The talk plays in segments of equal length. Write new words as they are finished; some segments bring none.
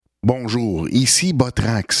Bonjour, ici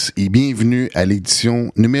Botrax et bienvenue à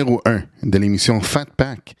l'édition numéro 1 de l'émission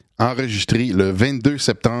FatPack, enregistrée le 22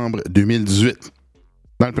 septembre 2018.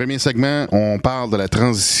 Dans le premier segment, on parle de la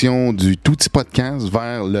transition du Tout-Ti podcast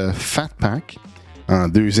vers le FatPack. En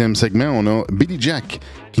deuxième segment, on a Billy Jack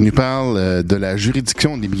qui nous parle de la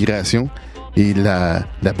juridiction de l'immigration et la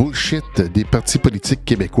bullshit des partis politiques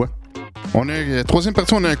québécois. Troisième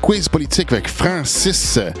partie, on a un quiz politique avec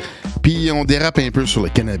Francis, puis on dérape un peu sur le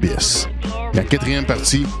cannabis. Et en quatrième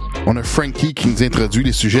partie, on a Franky qui nous introduit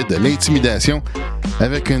les sujets de l'intimidation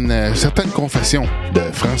avec une certaine confession de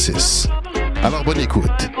Francis. Alors, bonne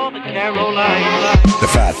écoute. Le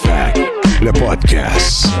FatPack, le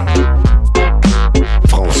podcast.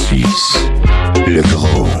 Francis, le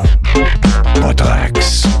gros.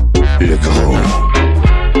 Botrax, le gros.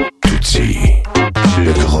 Tout-Ti,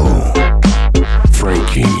 le gros.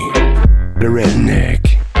 Franky, le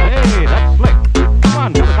redneck. Hey, that's slick. Come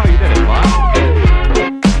on, tell us how you did it, Bob.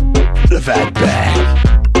 Le FatPack,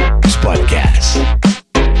 ce podcast.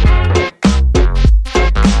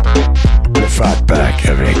 Le FatPack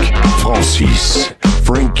avec Francis,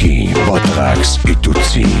 Franky, Botrax et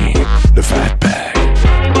Tout-Ti. Le FatPack.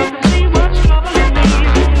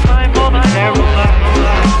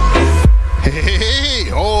 Hey,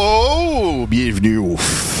 oh, bienvenue au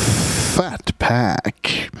FatPack.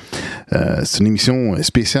 C'est une émission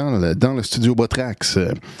spéciale dans le studio Botrax.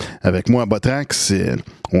 Avec moi, Botrax,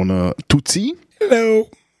 on a Tout-Ti. Hello.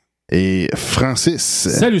 Et Francis.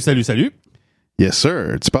 Salut. Yes,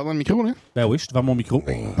 sir. Tu parles dans le micro, là? Ben oui, je suis devant mon micro.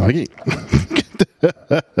 OK.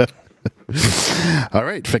 All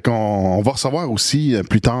right. Fait qu'on va recevoir aussi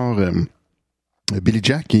plus tard Billy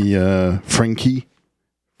Jack et Franky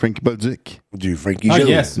Bolduc. Du Franky Ah, Show.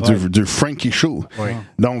 yes. Du Franky Show. Ouais.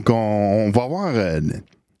 Donc, on va avoir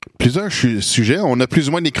plusieurs sujets. On a plus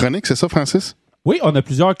ou moins des chroniques, c'est ça, Francis? Oui, on a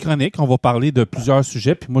plusieurs chroniques. On va parler de plusieurs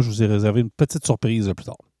sujets. Puis moi, je vous ai réservé une petite surprise plus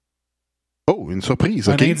tard. Oh, une surprise,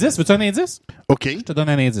 OK. Un indice? Veux-tu un indice? OK. Je te donne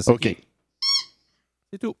un indice. OK.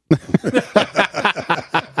 C'est tout.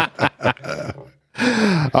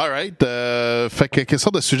 All right. Fait que quelle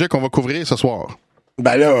sorte de sujet qu'on va couvrir ce soir?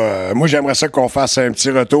 Ben là, moi, j'aimerais ça qu'on fasse un petit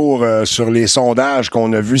retour sur les sondages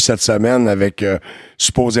qu'on a vus cette semaine avec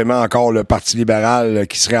supposément encore le Parti libéral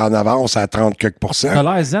qui serait en avance à 30 quelques %. T'as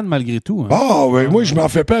l'air zen malgré tout. Hein? Ah, oui, moi, je m'en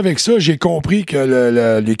fais pas avec ça. J'ai compris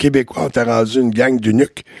que les Québécois ont été rendus une gang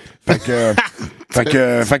d'eunuques. Fait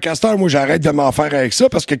qu'à cette heure, moi, j'arrête de m'en faire avec ça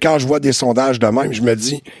parce que quand je vois des sondages de même, je me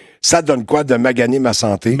dis, ça donne quoi de maganer ma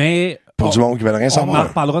santé Mais pour du monde qui veut rien on en savoir?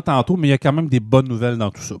 reparlera tantôt, mais il y a quand même des bonnes nouvelles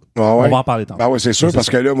dans tout ça. Ah ouais? On va en parler tantôt. Ben oui, c'est sûr,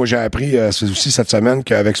 parce que là, moi, j'ai appris c'est aussi cette semaine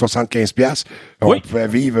qu'avec 75$, on Oui. pouvait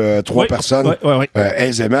vivre trois Oui. personnes Oui.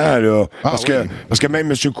 aisément. Là, Ah, parce que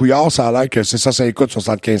même M. Couillard, ça a l'air que ça coûte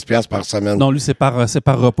 75$ par semaine. Non, lui, c'est par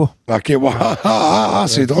repas. OK, wow.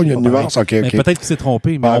 C'est drôle, il y a une nuance. OK. Mais peut-être qu'il s'est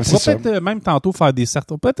trompé. Mais Ah, on c'est pourra peut-être même tantôt faire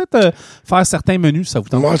faire certains menus, ça vous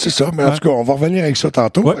tente. Ouais, c'est ça. Mais en tout cas, on va revenir avec ça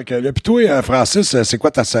tantôt. Ouais. Fait que là, puis toi, Francis, c'est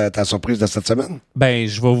quoi ta surprise de cette semaine? Ben,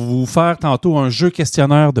 je vais vous faire tantôt un jeu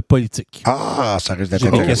questionnaire de politique. Ah, ça risque d'être J'ai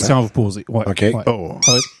des intéressant. questions à vous poser. Ouais, OK. ouais. Oh.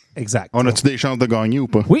 Ouais, exact. On a-tu des chances de gagner ou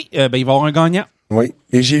pas? Oui, ben, il va y avoir un gagnant. Oui.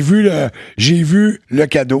 Et j'ai vu le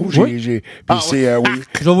cadeau. Oui. Puis c'est, oui.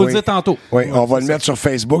 Je vais vous Oui. le dire tantôt. Oui, on va le mettre sur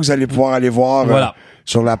Facebook. Vous allez pouvoir aller voir Voilà.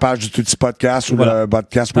 sur la page du Tout-Ti podcast ou Voilà. le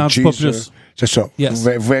podcast T'en with dis pas cheese. plus. C'est ça. Yes.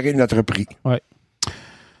 Vous verrez notre prix. Ouais.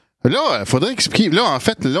 Là, il faudrait expliquer. Là, en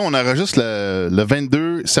fait, on enregistre le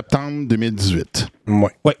 22 septembre 2018. Oui.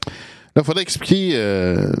 Ouais. Là, il faudrait expliquer.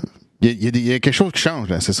 Il y a quelque chose qui change,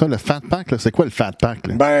 là. C'est ça, le FatPack, là? C'est quoi le FatPack,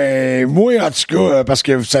 là? Ben, moi, en tout cas, parce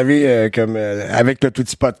que vous savez, comme avec le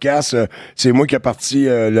Tout-Ti podcast, c'est moi qui ai parti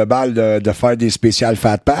le bal de faire des spéciales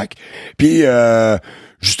FatPack. Puis,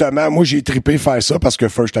 justement, moi, j'ai trippé faire ça parce que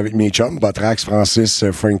first, avec mes chums, Botrax, Francis,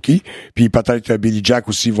 Franky, puis peut-être Billy Jack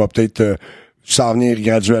aussi va peut-être s'en venir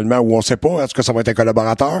graduellement, ou on sait pas, en tout cas, ça va être un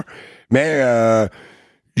collaborateur. Mais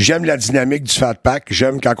j'aime la dynamique du FatPack.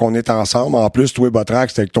 J'aime quand on est ensemble. En plus, toi,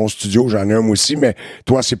 Botrax, c'est avec ton studio. J'en ai un moi aussi, mais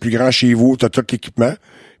toi, c'est plus grand chez vous. T'as tout l'équipement.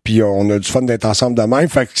 Puis on a du fun d'être ensemble de même.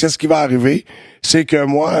 Fait que c'est ce qui va arriver. C'est que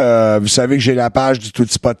moi, vous savez que j'ai la page du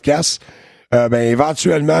Tout-Ti podcast. Ben,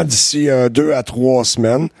 éventuellement, d'ici 2 à 3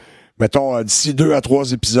 semaines, mettons, d'ici 2 à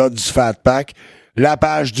 3 épisodes du FatPack, la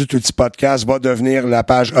page du Tout-Ti podcast va devenir la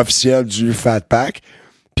page officielle du FatPack.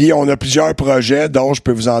 Puis on a plusieurs projets, dont je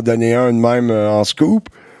peux vous en donner un de même en scoop.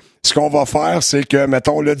 Ce qu'on va faire, c'est que,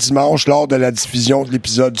 mettons, le dimanche, lors de la diffusion de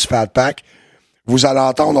l'épisode du FatPack, vous allez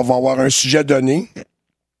entendre, on va avoir un sujet donné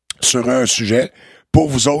sur un sujet pour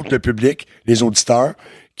vous autres, le public, les auditeurs,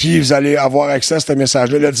 qui vous allez avoir accès à ce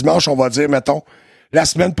message-là. Le dimanche, on va dire, mettons, la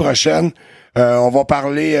semaine prochaine, On va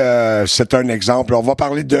parler, c'est un exemple, on va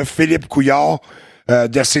parler de Philippe Couillard,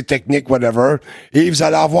 de ses techniques, whatever. Et vous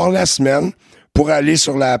allez avoir la semaine pour aller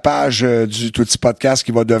sur la page du Tout-Ti Podcast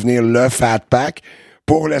qui va devenir le FatPack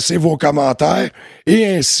pour laisser vos commentaires et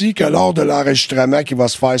ainsi que lors de l'enregistrement qui va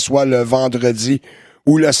se faire soit le vendredi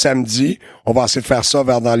ou le samedi. On va essayer de faire ça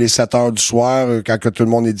vers dans les 7 heures du soir quand que tout le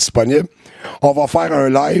monde est disponible. On va faire un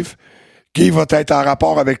live qui va être en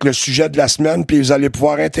rapport avec le sujet de la semaine puis vous allez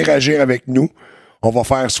pouvoir interagir avec nous. On va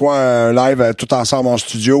faire soit un live tout ensemble en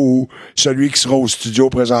studio ou celui qui sera au studio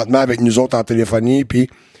présentement avec nous autres en téléphonie puis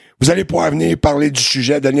vous allez pouvoir venir parler du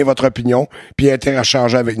sujet, donner votre opinion, puis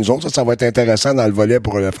interchanger avec nous autres. Ça va être intéressant dans le volet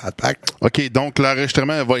pour le FatPack. OK, donc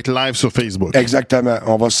l'enregistrement va être live sur Facebook. Exactement.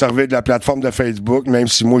 On va se servir de la plateforme de Facebook, même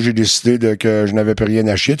si moi, j'ai décidé que je n'avais plus rien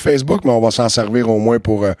à chier de Facebook, mais on va s'en servir au moins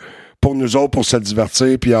pour nous autres, pour se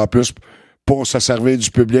divertir, puis en plus, pour se servir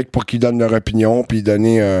du public, pour qu'ils donnent leur opinion, puis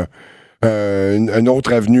donner une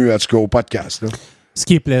autre avenue, en tout cas, au podcast, là. Ce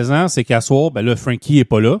qui est plaisant, c'est qu'à soir, ben là, Franky est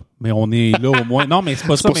pas là, mais on est là au moins. Non, mais c'est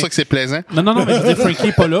pas ça. C'est pour ça que c'est plaisant. Non, mais je veux dire, Franky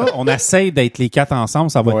est pas là. On essaie d'être les 4 ensemble.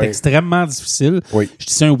 Ça va être extrêmement difficile. Oui. Je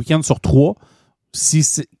dis ça un week-end sur 3.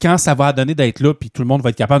 Quand ça va donner d'être là, puis tout le monde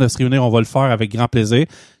va être capable de se réunir, on va le faire avec grand plaisir.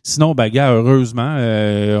 Sinon, ben gars, heureusement,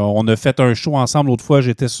 on a fait un show ensemble l'autre fois.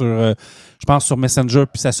 J'étais sur, je pense, sur Messenger,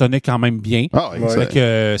 puis ça sonnait quand même bien. Ah, Fait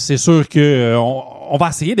que c'est sûr que on va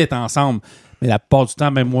essayer d'être ensemble. Mais la plupart du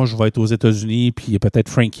temps, même moi, je vais être aux États-Unis, puis peut-être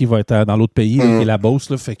Franky va être dans l'autre pays, là, qui est la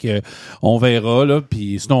Beauce, là, fait que on verra, là,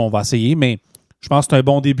 puis sinon, on va essayer, mais je pense que c'est un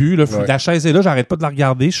bon début, là. La chaise est là, j'arrête pas de la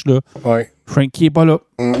regarder, je suis là. Ouais. Franky est pas là.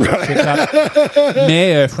 C'est clair.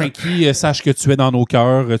 Mais Franky, sache que tu es dans nos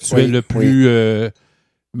cœurs, tu es le plus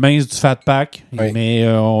mince du FatPack, mais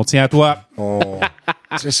on tient à toi.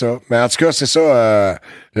 C'est ça. Mais en tout cas, c'est ça.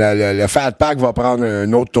 Le FatPack va prendre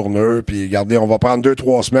une autre tournure. Puis, regardez, on va prendre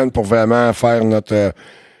 2-3 semaines pour vraiment faire notre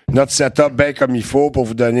setup bien comme il faut pour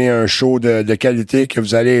vous donner un show de qualité que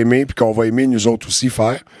vous allez aimer puis qu'on va aimer nous autres aussi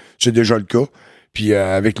faire. C'est déjà le cas. Puis,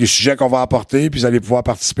 avec les sujets qu'on va apporter, puis vous allez pouvoir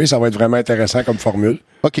participer, ça va être vraiment intéressant comme formule.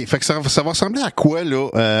 OK. Fait que ça va ressembler à quoi, là,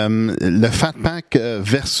 le FatPack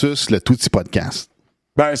versus le Tout-Ti Podcast?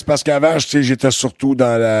 Ben, c'est parce qu'avant, j'étais surtout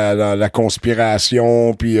dans la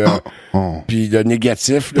conspiration, puis puis le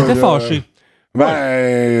négatif. T'étais fâché.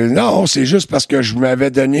 Non, c'est juste parce que je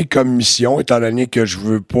m'avais donné comme mission, étant donné que je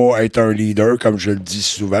veux pas être un leader, comme je le dis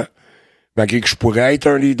souvent. Malgré que je pourrais être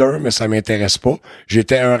un leader, mais ça m'intéresse pas.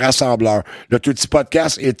 J'étais un rassembleur. Le Tout-Ti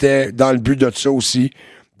Podcast était dans le but de ça aussi.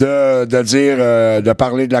 De dire, de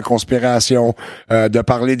parler de la conspiration, de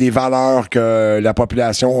parler des valeurs que la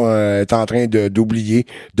population est en train d'oublier,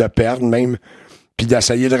 de perdre même, puis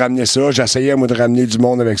d'essayer de ramener ça. J'essayais, moi, de ramener du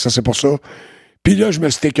monde avec ça, c'est pour ça. Puis là, je me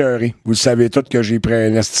suis écœuré. Vous le savez tous que j'ai pris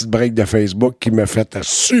un petit break de Facebook qui me fait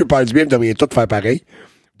super du bien. Vous devriez tous faire pareil.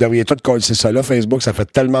 Vous devriez tous coller ça là. Facebook, ça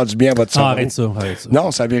fait tellement du bien à votre cerveau. Arrête ça. Non,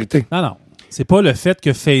 c'est la vérité. Non. C'est pas le fait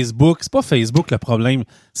que Facebook... C'est pas Facebook le problème.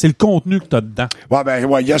 C'est le contenu que t'as dedans.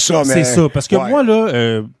 Ouais, il y a ça, mais... C'est ça. Parce que moi,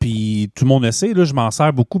 là, puis tout le monde le sait, là, je m'en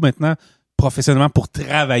sers beaucoup maintenant professionnellement pour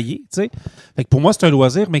travailler, tu sais. Fait que pour moi, c'est un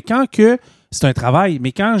loisir, mais quand que... C'est un travail,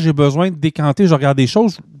 mais quand j'ai besoin de décanter, je regarde des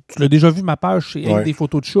choses... Tu l'as déjà vu, ma page, avec des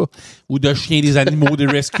photos de chats ou de chiens, des animaux, des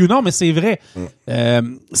rescues. Non, mais c'est vrai. Ça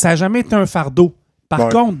n'a jamais été un fardeau. Par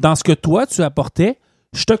contre, dans ce que toi, tu apportais,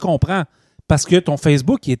 je te comprends. Parce que ton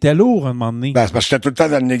Facebook, il était lourd à un moment donné. Ben, c'est parce que j'étais tout le temps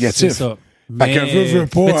dans le négatif. C'est ça. Fait que veux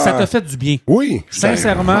pas, mais ça t'a fait du bien. Oui.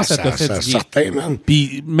 Sincèrement, ça t'a fait du bien. Certain, man.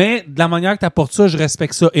 Puis, mais de la manière que tu apportes ça, je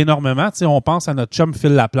respecte ça énormément. Tu sais, on pense à notre chum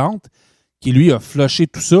Phil Laplante, qui lui a flushé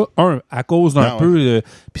tout ça. À cause d'un peu...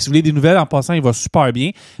 puis si vous voulez des nouvelles, en passant, il va super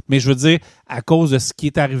bien. Mais je veux dire, à cause de ce qui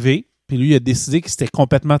est arrivé, puis lui, il a décidé que c'était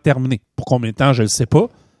complètement terminé. Pour combien de temps, je ne le sais pas.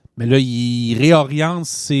 Mais là, il réoriente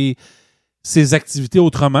ses activités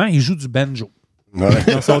autrement. Il joue du banjo. Dans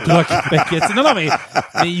son truc. Non, mais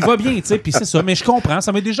il va bien, tu sais, puis c'est ça. Mais je comprends,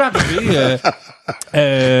 ça m'est déjà arrivé.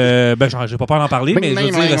 J'ai pas peur d'en parler, mais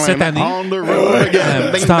je veux dire, cette année,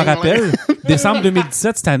 tu t'en rappelles, décembre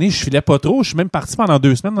 2017, cette année, je filais pas trop. Je suis même parti pendant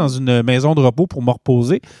 2 semaines dans une maison de repos pour me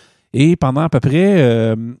reposer. Et pendant à peu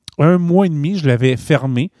près 1 mois et demi, je l'avais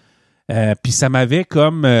fermé. Puis ça m'avait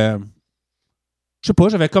comme... je sais pas,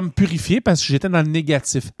 j'avais comme purifié parce que j'étais dans le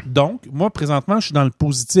négatif. Donc, moi, présentement, je suis dans le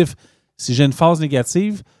positif. Si j'ai une phase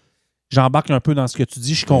négative, j'embarque un peu dans ce que tu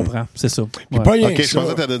dis, je comprends. C'est ça. Ouais. Pas rien OK, je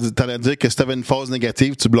pensais que t'allais dire que si t'avais une phase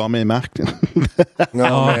négative, tu blâmais Marc.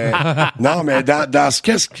 Non, mais dans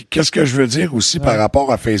qu'est-ce que je veux dire aussi par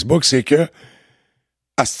rapport à Facebook, c'est que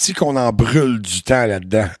asti qu'on en brûle du temps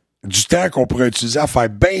là-dedans. Du temps qu'on pourrait utiliser à faire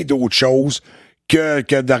bien d'autres choses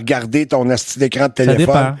que de regarder ton asti d'écran de dépend.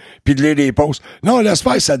 téléphone puis de lire les posts. Non, laisse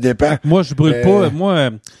faire, ça dépend. Moi, je brûle pas. Moi,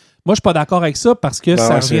 je suis pas d'accord avec ça parce que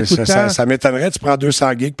ça revient tout le temps. Ça m'étonnerait. Tu prends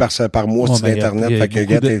 200 gigs par mois sur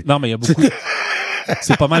Internet. Non, mais il y a beaucoup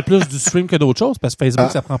c'est pas mal plus du stream que d'autres choses parce que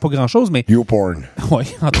Facebook, ça prend pas grand-chose, mais... YouPorn. Oui,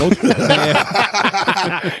 entre autres.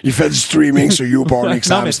 Il fait du streaming sur YouPorn.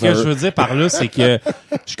 Non, mais ce que je veux dire par là, c'est que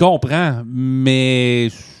je comprends, mais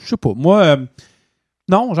je sais pas. Moi,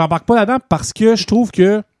 non, j'embarque pas là-dedans parce que je trouve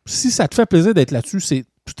que si ça te fait plaisir d'être là-dessus, c'est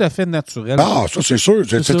tout à fait naturel. Ah, ça, c'est sûr.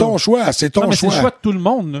 C'est ton choix. C'est ton choix. C'est le choix de tout le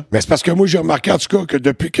monde. Là. Mais c'est parce que moi, j'ai remarqué, en tout cas, que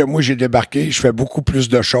depuis que moi, j'ai débarqué, je fais beaucoup plus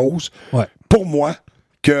de choses pour moi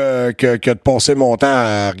que de passer mon temps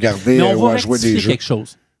à regarder ou à jouer des jeux. Quelque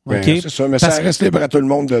chose. Ben, Okay? C'est ça, mais ça reste libre à tout le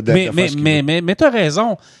monde de faire ce qu'il veut. Mais t'as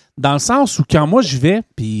raison. Dans le sens où quand moi, j'y vais,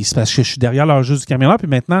 puis c'est parce que je suis derrière leur jeu du camionneur, puis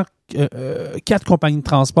maintenant, 4 compagnies de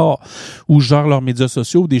transport où je gère leurs médias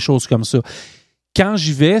sociaux ou des choses comme ça. Quand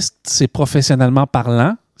j'y vais, c'est professionnellement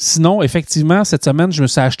parlant. Sinon, effectivement, cette semaine, je me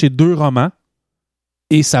suis acheté 2 romans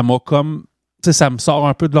et ça m'a comme... Tu sais, ça me sort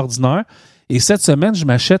un peu de l'ordinaire. Et cette semaine, je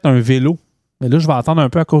m'achète un vélo. Mais là, je vais attendre un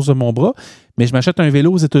peu à cause de mon bras, mais je m'achète un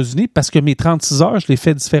vélo aux États-Unis parce que mes 36 heures, je les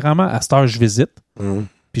fais différemment. À cette heure, je visite,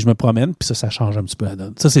 puis je me promène, puis ça change un petit peu la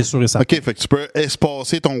donne. Ça, c'est sûr et certain. OK, fait que tu peux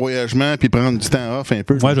espacer ton voyagement puis prendre du temps off un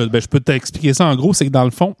peu. Moi, je peux t'expliquer ça en gros. C'est que dans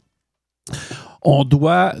le fond, on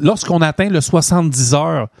doit, lorsqu'on atteint le 70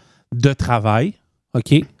 heures de travail,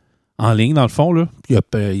 OK, en ligne, dans le fond, là, il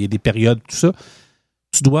y a des périodes, tout ça,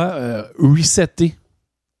 tu dois resetter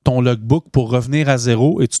ton logbook pour revenir à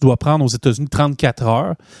zéro et tu dois prendre aux États-Unis 34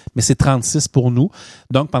 heures, mais c'est 36 pour nous.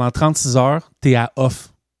 Donc, pendant 36 heures, tu es à off.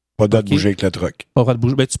 Pas de bouger avec le truck. Pas de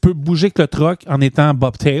bouger. Ben, tu peux bouger avec le truck en étant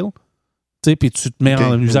bobtail, puis tu te mets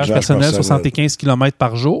en usage personnel 75 km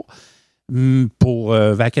par jour pour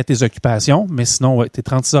vaquer tes occupations, mais sinon, tu es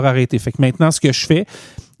 36 heures arrêté. Fait que maintenant, ce que je fais,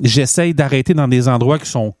 j'essaye d'arrêter dans des endroits qui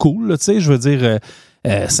sont cool, je veux dire...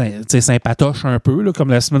 sympatoche un peu. Là, comme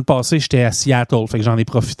la semaine passée, j'étais à Seattle. Fait que j'en ai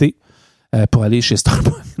profité pour aller chez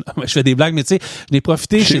Starbucks. Je fais des blagues, mais tu sais, j'en ai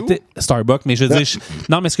profité chez Starbucks. Mais je veux dire,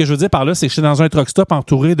 non, mais ce que je veux dire par là, c'est que j'étais dans un truck stop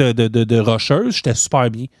entouré de rocheuses. J'étais super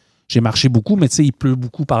bien. J'ai marché beaucoup, mais tu sais, il pleut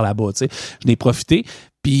beaucoup par là-bas. Tu sais, j'en ai profité.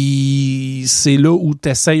 Puis c'est là où tu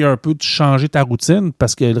essayes un peu de changer ta routine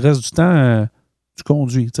parce que le reste du temps, tu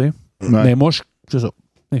conduis. Tu sais. Ouais. Mais moi, c'est ça.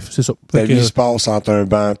 C'est ça. Ta vie se passe entre un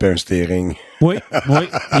banc et un steering. Oui.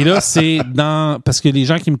 Et là, c'est parce que les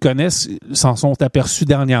gens qui me connaissent s'en sont aperçus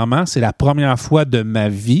dernièrement. C'est la première fois de ma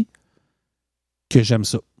vie que j'aime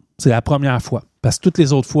ça. C'est la première fois. Parce que toutes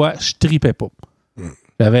les autres fois, je tripais pas.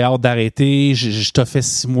 J'avais hâte d'arrêter. Je t'ai fait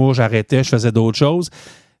 6 mois, j'arrêtais, je faisais d'autres choses.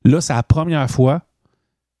 Là, c'est la première fois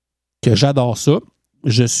que j'adore ça.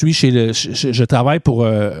 Je travaille pour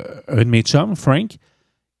un de mes chums, Frank,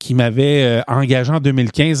 qui m'avait engagé en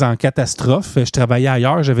 2015 en catastrophe. Je travaillais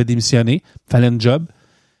ailleurs, j'avais démissionné. Il fallait un job.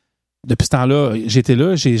 Depuis ce temps-là, j'étais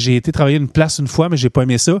là. J'ai été travailler une place une fois, mais j'ai pas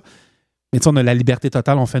aimé ça. Mais tu sais, on a la liberté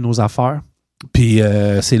totale, on fait nos affaires. Puis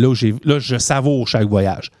c'est là où je savoure chaque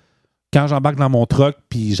voyage. Quand j'embarque dans mon truck,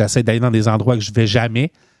 puis j'essaie d'aller dans des endroits que je vais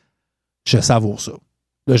jamais, je savoure ça.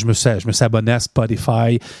 Là, je me suis abonné à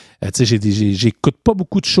Spotify. Tu sais, j'écoute pas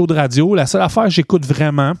beaucoup de shows de radio. La seule affaire que j'écoute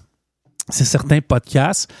vraiment, c'est certains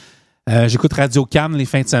podcasts. J'écoute Radio Cannes les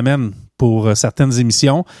fins de semaine pour certaines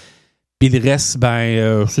émissions. Puis le reste,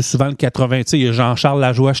 c'est souvent le 80. Tu sais, il y a Jean-Charles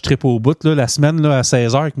Lajoie, je trippe au bout. Là, la semaine là, à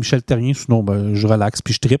 16h avec Michel Terrien. Sinon, je relaxe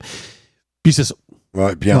puis je trippe. Puis c'est ça.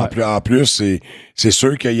 Ouais, puis en plus, c'est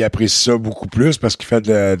sûr qu'il apprécie ça beaucoup plus parce qu'il fait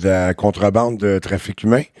de la contrebande de trafic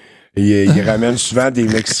humain. Et il ramène souvent des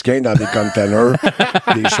Mexicains dans des containers,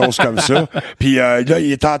 des choses comme ça. Puis là,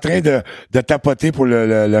 il est en train de tapoter pour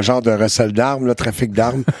le genre de recel d'armes, le trafic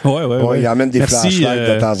d'armes. Ouais. Il amène des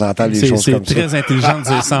flashlights de temps en temps, des choses comme ça. C'est très intelligent de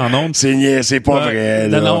dire ça en ondes. C'est pas vrai,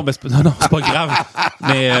 là. Non, c'est pas grave.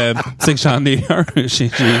 Mais tu sais que j'en ai un.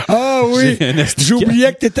 Ah oui!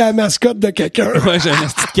 J'oubliais que t'étais la mascotte de quelqu'un. Ouais, j'ai un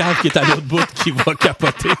esti de cave qui est à l'autre bout qui va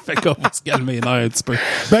capoter. Fait qu'on va se calmer les nerfs un petit peu.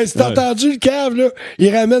 Ben, si t'as entendu le cave, là,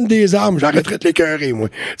 il ramène des armes. J'arrêterais de l'écœurer, moi.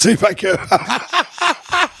 Tu sais, fait que...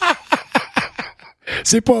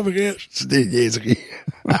 C'est pas vrai. C'est des niaiseries.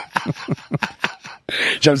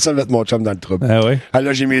 J'aime ça mettre mon chum dans le trouble. Ah oui? Ah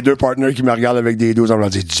là, j'ai mes 2 partenaires qui me regardent avec des dos. On leur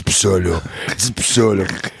dit, dis plus ça, là. Dis plus ça, là.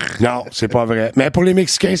 Non, c'est pas vrai. Mais pour les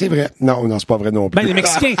Mexicains, c'est vrai. Non, c'est pas vrai non plus. Ben, les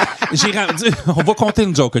Mexicains, on va compter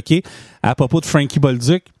une joke, OK? À propos de Franky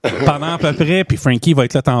Bolduc, pendant à peu près, puis Franky va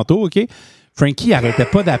être là tantôt, OK? Franky arrêtait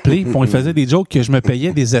pas d'appeler, puis on lui faisait des jokes que je me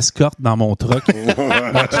payais des escortes dans mon truck. Toutes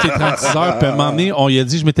les 36 heures, puis à un moment donné, on lui a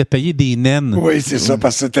dit que je m'étais payé des naines. Oui, c'est ça,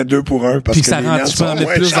 parce que c'était 2 pour 1. Puis que ça rend, tu peux en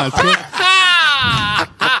mettre plus dans le truck.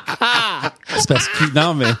 C'est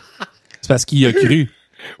c'est parce qu'il a cru.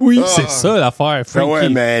 Oui. C'est ça l'affaire, Franky. Ouais,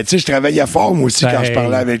 mais tu sais, je travaillais fort, moi aussi, quand je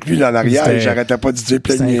parlais avec lui dans l'arrière, et j'arrêtais pas de dire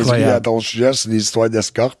plein de niaiseries à ton sujet sur des histoires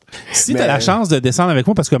d'escorte. Si t'as la chance de descendre avec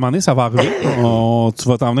moi, parce qu'à un moment donné, ça va arriver, tu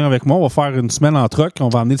vas t'en venir avec moi, on va faire une semaine en truck, on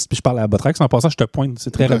va emmener, puis je parle à la Botrax, en passant, je te pointe,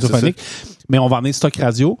 c'est très radiophonique, mais on va emmener le stock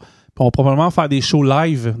radio, puis on va probablement faire des shows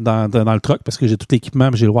live dans le truck, parce que j'ai tout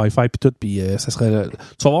l'équipement, j'ai le Wi-Fi, puis tout, puis ça serait...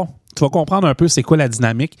 Tu vas voir, tu vas comprendre un peu c'est quoi la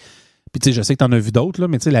dynamique, puis tu sais, je sais que t'en as vu d'autres, là,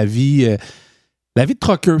 mais tu sais, la vie de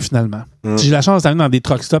trucker, finalement. J'ai la chance d'aller dans des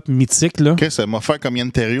truck stops mythiques, là. OK, ça m'a fait comme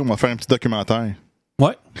Yann Terriot, m'a fait un petit documentaire.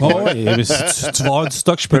 Ouais. Mais si tu vas avoir du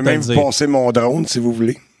stock, je peux te même le dire. passer mon drone, si vous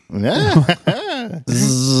voulez. Tu vas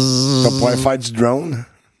pouvoir faire du drone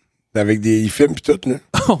avec des films pis tout, là.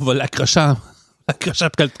 On va l'accrocher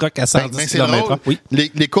après le truck à 110 km/h. Oui.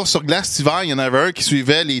 Les courses sur glace cet hiver, il y en avait un qui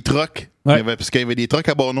suivait les trucks. Ouais. Parce qu'il y avait des trucks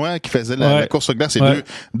à Bournois qui faisaient la course sur glace. C'est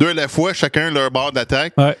deux à la fois, chacun leur bord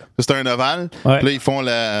d'attaque. Ouais. C'était un ovale. Ouais. Puis là, ils font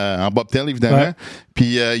en bobtail, évidemment. Ouais.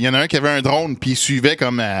 Puis il y en a un qui avait un drone, puis il suivait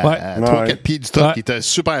comme à 3-4 pieds du truck. Il était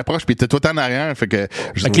super proche, puis il était tout le temps en arrière. Fait que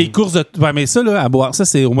les courses de... Ouais, mais ça, là, à boire, ça,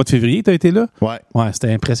 c'est au mois de février, t'as été là? Ouais. Ouais,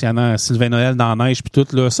 c'était impressionnant. Sylvain Noël dans la neige, puis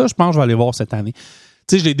tout. Là. Ça, je pense que je vais aller voir cette année.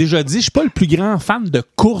 Tu sais, je l'ai déjà dit, je suis pas le plus grand fan de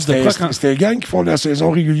courses de truck. C'était les gangs qui font la saison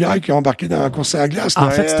régulière qui ont embarqué dans la course à la glace. En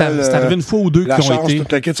fait, c'est arrivé une fois ou deux qui ont été.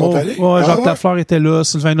 Toute la kit sont allés. Ouais, Jacques Lafleur était là,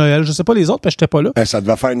 Sylvain Noël, je sais pas les autres, parce que j'étais pas là. Ça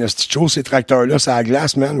devait faire une petite show, ces tracteurs-là, c'est à la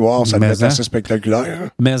glace, man. Wow, ça devait être assez spectaculaire.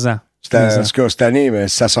 En tout cas, cette année, mais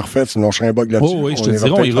si ça se refait, tu lâcherais un bug là-dessus. Oh oui, je te dirais,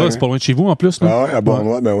 on ira, c'est pas loin de chez vous en plus. Là. Ah ouais, à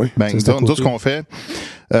Bournois, ben oui. Ben, nous, ce qu'on fait,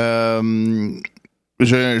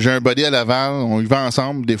 j'ai un buddy à Laval, on y va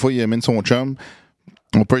ensemble, des fois, il amène son chum.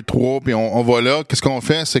 On peut être trois, puis on va là. Qu'est-ce qu'on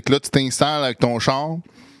fait? C'est que là, tu t'installes avec ton char.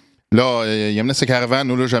 Là, il amenait sa caravane.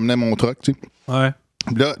 Nous, là, j'amenais mon truck, tu sais. Ouais.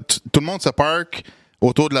 Puis là, tout le monde se parque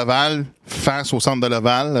autour de Laval, face au centre de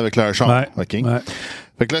Laval, avec leur char. Ouais. OK? Ouais.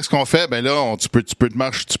 Fait que là, ce qu'on fait, ben là, tu peux te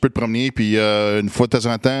marcher, tu peux te promener, puis une fois de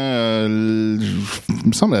temps en temps, il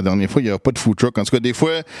me semble la dernière fois, il n'y a pas de food truck. En tout cas, des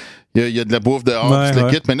fois, il y a de la bouffe dehors, tu le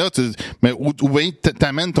quittes, mais là, où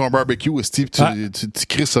t'amènes ton barbecue, Steve, tu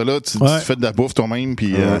crées ça là, tu fais de la bouffe toi-même,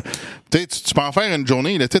 puis tu peux en faire une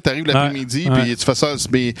journée, là, tu arrives l'après-midi, puis tu fais ça.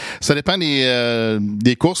 Ça dépend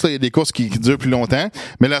des courses, là, il y a des courses qui durent plus longtemps,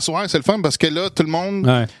 mais la soirée, c'est le fun parce que là, tout le monde...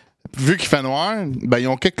 Ouais. Vu qu'il fait noir, ben ils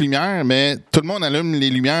ont quelques lumières, mais tout le monde allume les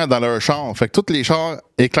lumières dans leur char. Fait que tous les chars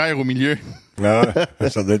éclairent au milieu. Ah,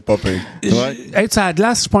 ça doit être pas pire. Être sur la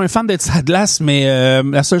glace, je suis pas un fan d'être sur la glace, mais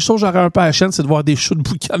la seule chose que j'aurais un peu à la chaîne, c'est de voir des choux de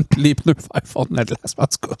boucan pis les pneus faire fondre la glace. En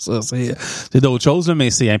tout cas, ça, c'est d'autres choses, là,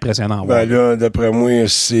 mais c'est impressionnant. Ben là, d'après moi,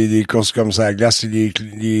 c'est des courses comme ça à la glace,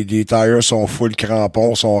 les tires sont full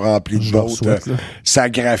crampons, sont remplis de bottes. Ça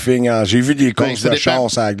graffine. J'ai vu des courses de chars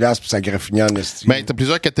à la glace puis ça graffine en estime. Ben, t'as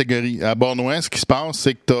plusieurs catégories. À Bournois, ce qui se passe,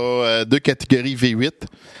 c'est que t'as 2 catégories V8.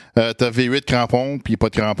 T'as V8 crampons, puis pas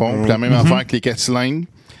de crampons. Puis la même affaire avec les 4 cylindres.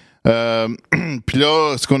 Puis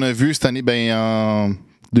là, ce qu'on a vu cette année, ben en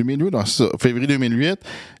 2008, février 2008,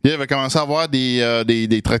 il avait commencé à avoir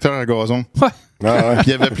des tracteurs à gazon. Ouais. Puis il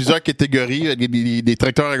y avait plusieurs catégories, des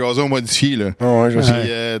tracteurs à gazon modifiés. Là. Oh, ouais, je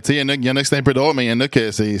sais. Il y en a que c'était un peu drôle, mais il y en a que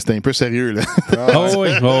c'était un peu sérieux. Là.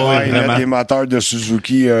 Il y a des moteurs de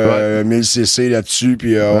Suzuki 1000cc là-dessus.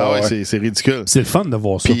 Puis, c'est ridicule. C'est le fun de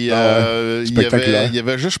voir ça. Puis il y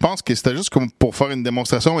avait juste, je pense que c'était juste comme pour faire une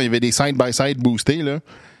démonstration, il y avait des side-by-side boostés. Là.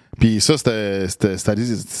 Puis ça,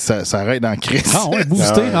 ça arrête en crise. Ah ouais,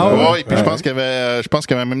 boosté. Ouais, puis je pense qu'il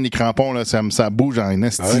y avait même les crampons, là, ça bouge en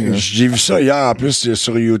esti. J'ai vu ça hier, en plus,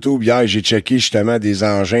 sur YouTube. Hier, j'ai checké justement des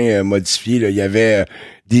engins modifiés. Là. Il y avait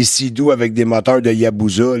des Sea-Doo avec des moteurs de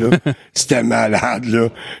Yabusa, là. C'était malade, là.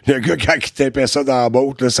 Le gars, quand il tapait ça dans la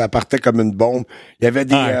boîte, là, ça partait comme une bombe. Il y avait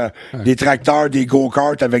des tracteurs, des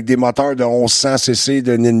go-karts avec des moteurs de 1100 cc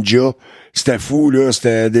de Ninja. C'était fou, là.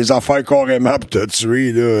 C'était des affaires carrément pour te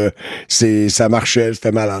tuer, là. Ça marchait,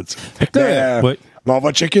 c'était malade. Mais on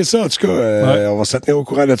va checker ça, en tout cas. On va se tenir au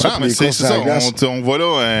courant de ça. Mais c'est ça, on va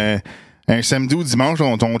là... un samedi ou dimanche,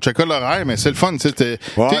 on checka l'horaire, mais c'est le fun. Tu te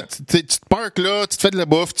parques là, tu te fais de la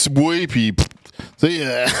bouffe, tu bois, puis... Tu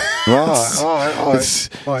sais... Tu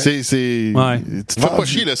te fais pas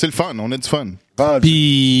chier, là, c'est le fun, on a du fun.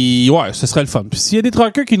 Puis, ouais, ce serait le fun. Puis s'il y a des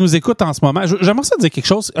truckers qui nous écoutent en ce moment, j'aimerais ça dire quelque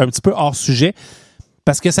chose un petit peu hors sujet,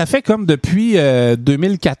 parce que ça fait comme depuis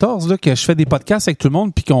 2014 là, que je fais des podcasts avec tout le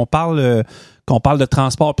monde, puis qu'on parle de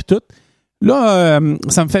transport, puis tout. Là,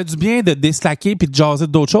 ça me fait du bien de déslaquer puis de jaser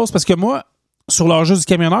d'autres choses, parce que moi, sur l'enjeu du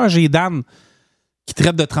camionneur, j'ai Dan qui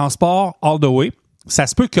traite de transport all the way. Ça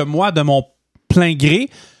se peut que moi, de mon plein gré,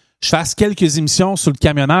 je fasse quelques émissions sur le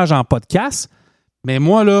camionnage en podcast, mais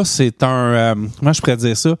moi, là, c'est comment je pourrais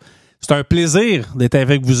dire ça? c'est un plaisir d'être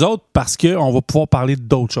avec vous autres parce qu'on va pouvoir parler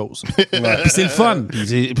d'autres choses. Puis c'est le fun.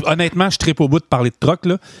 Honnêtement, je trippe au bout de parler de troc,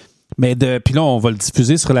 là. Mais puis là, on va le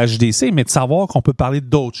diffuser sur la JDC, mais de savoir qu'on peut parler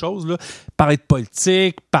d'autres choses, là. Parler de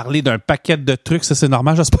politique, parler d'un paquet de trucs, ça c'est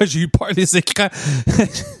normal. J'espère que j'ai eu peur des écrans.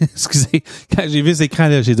 Excusez, quand j'ai vu les écrans,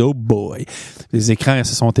 là, j'ai dit, oh boy, les écrans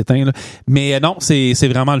se sont éteints, là. Mais non, c'est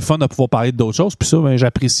vraiment le fun de pouvoir parler d'autres choses. Puis ça, ben,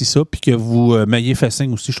 j'apprécie ça. Puis que vous m'ayez fait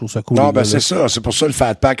signe aussi, je trouve ça cool. Non, ben c'est ça. C'est pour ça le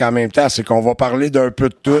FatPack en même temps. C'est qu'on va parler d'un peu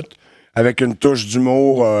de tout. Avec une touche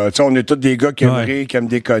d'humour. Tu sais, on est tous des gars qui aiment rire, qui aiment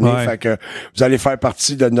déconner. Fait que vous allez faire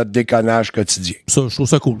partie de notre déconnage quotidien. Ça, je trouve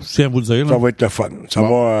ça cool. Je tiens à vous le dire. Là. Ça va être le fun. Ça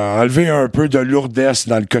va enlever un peu de lourdesse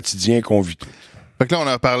dans le quotidien qu'on vit. Fait que là, on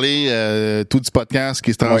a parlé Tout-Ti podcast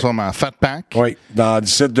qui se transforme en FatPack. Oui.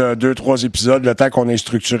 D'ici de 2-3 épisodes, le temps qu'on ait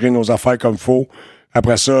structuré nos affaires comme il faut.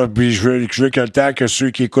 Après ça, puis je veux que le temps que ceux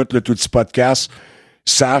qui écoutent le Tout-Ti podcast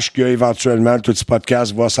sachent qu'éventuellement, le Tout-Ti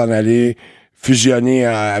podcast va s'en aller fusionner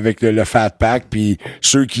avec le FatPack, puis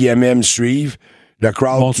ceux qui aimaient me suivre, le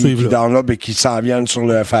crowd qui download et qui s'en viennent sur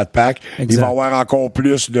le FatPack, ils vont avoir encore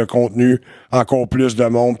plus de contenu, encore plus de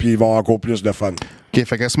monde, puis ils vont avoir encore plus de fun. OK,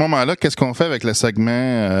 fait qu'à ce moment-là, qu'est-ce qu'on fait avec le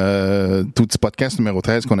segment Tout-Ti podcast numéro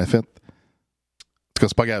 13 qu'on a fait? En tout cas,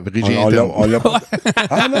 c'est pas grave.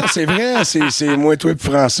 Ah non, c'est vrai, c'est moi, toi et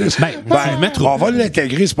Francis. On va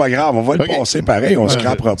l'intégrer, c'est pas grave. On va le passer pareil, on se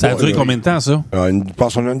scrapera pas. Ça a duré combien de temps, ça? Je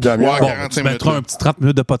pense qu'on a une demi-heure. Tu mettras un petit 30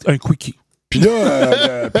 minutes de un quickie. Puis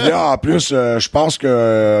là, en plus, je pense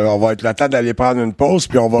que on va être le temps d'aller prendre une pause,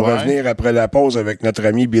 puis on va revenir après la pause avec notre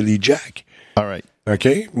ami Billy Jack. All right. OK?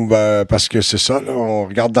 Parce que c'est ça, là, on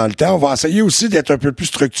regarde dans le temps. On va essayer aussi d'être un peu plus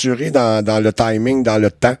structuré dans le timing, dans le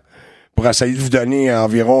temps, pour essayer de vous donner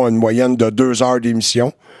environ une moyenne de 2 heures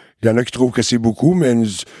d'émission. Il y en a qui trouvent que c'est beaucoup, mais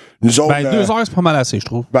nous autres... 2 heures, c'est pas mal assez, je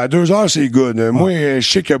trouve. 2 heures, c'est good. Moi, je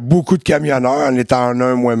sais qu'il y a beaucoup de camionneurs, en étant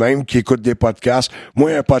un moi-même, qui écoutent des podcasts.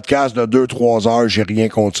 Moi, un podcast de 2-3 heures, j'ai rien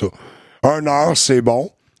contre ça. 1 heure, c'est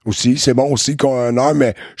bon aussi. C'est bon aussi qu'en 1 heure,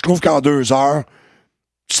 mais je trouve qu'en 2 heures,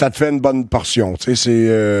 ça te fait une bonne portion. Tu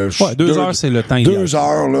sais, c'est... 2 heures, c'est le temps idéal. 2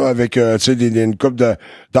 heures, là, avec, tu sais, une couple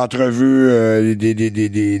d'entrevues,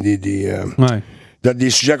 des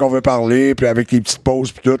sujets qu'on veut parler, puis avec les petites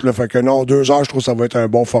pauses, puis tout. Là, fait que non, 2 heures, je trouve que ça va être un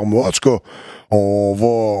bon format. En tout cas,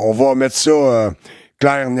 on va mettre ça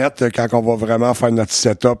clair, net, quand on va vraiment faire notre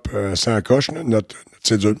setup sans coche, notre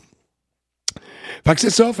cédule. Fait que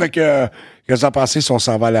c'est ça, fait que... Qu'est-ce que vous en pensez si on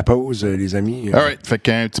s'en va à la pause, les amis? All right, fait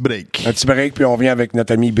qu'un petit break. Un petit break, puis on vient avec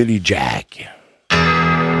notre ami Billy Jack.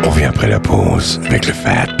 On vient après la pause avec le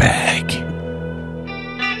FatPack.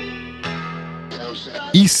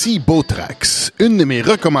 Ici Beautrax. Une de mes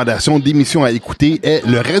recommandations d'émissions à écouter est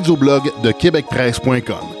le radioblog de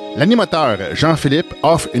québecpresse.com. L'animateur Jean-Philippe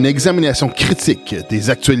offre une examination critique des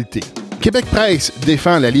actualités. Québec Presse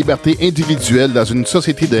défend la liberté individuelle dans une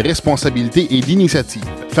société de responsabilité et d'initiative.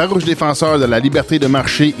 Farouche défenseur de la liberté de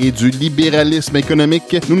marché et du libéralisme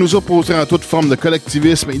économique, nous nous opposons à toute forme de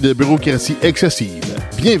collectivisme et de bureaucratie excessive.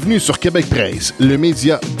 Bienvenue sur Québec Presse, le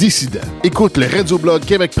média dissident. Écoute le radioblog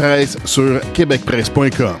Québec Presse sur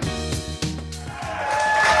québecpresse.com.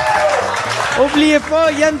 Oubliez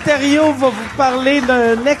pas, Yann Terriot va vous parler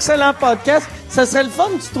d'un excellent podcast. Ça serait le fun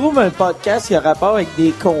que tu trouves un podcast qui a rapport avec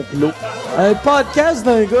des complots. Un podcast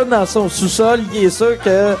d'un gars dans son sous-sol qui est sûr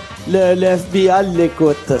que le FBI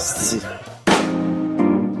l'écoute.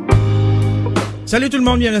 Salut tout le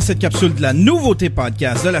monde, bienvenue à cette capsule de la nouveauté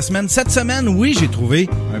podcast de la semaine. Cette semaine, oui, j'ai trouvé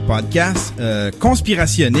un podcast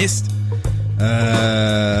conspirationniste.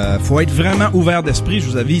 Faut être vraiment ouvert d'esprit, je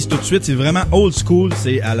vous avise tout de suite, c'est vraiment old school,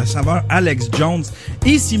 c'est à la saveur Alex Jones,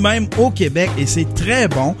 ici même au Québec, et c'est très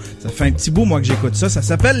bon. Ça fait un petit bout, moi, que j'écoute ça. Ça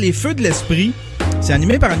s'appelle Les Feux de l'Esprit. C'est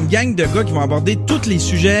animé par une gang de gars qui vont aborder tous les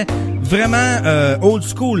sujets vraiment old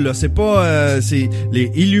school, là. C'est pas c'est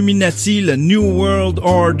les Illuminati, le New World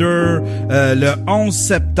Order, le 11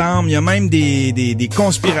 septembre, il y a même des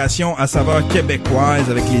conspirations à saveur québécoise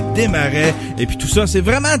avec les démarrais et puis tout ça, c'est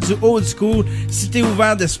vraiment du old school. Si t'es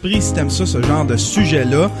ouvert d'esprit, si t'aimes ça, ce genre de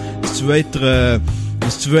sujet-là, si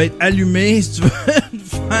tu veux être allumé, si tu veux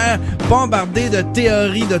faire bombarder de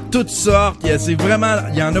théories de toutes sortes, il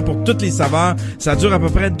y en a pour toutes les saveurs. Ça dure à peu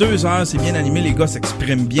près 2 heures, c'est bien animé, les gars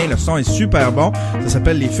s'expriment bien, le son est super bon. Ça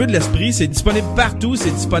s'appelle Les Feux de l'Esprit, c'est disponible partout,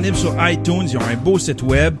 c'est disponible sur iTunes, ils ont un beau site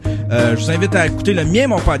web. Je vous invite à écouter le mien,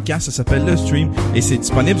 mon podcast, ça s'appelle Le Stream, et c'est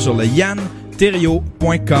disponible sur le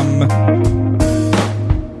yanterrio.com.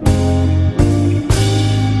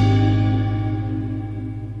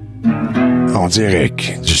 En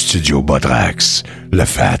direct du studio Botrax, le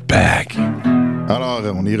FatPack. Alors,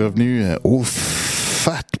 on est revenu au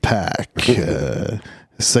FatPack.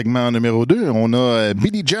 Segment numéro 2, on a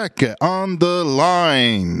Billy Jack on the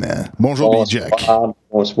line. Bonjour, Billy Jack.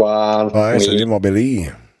 Bonsoir. Ouais, Oui. salut mon Billy.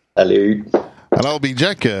 Salut. Alors, Billy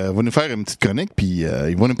Jack va nous faire une petite chronique, puis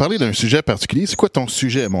il va nous parler d'un sujet particulier. C'est quoi ton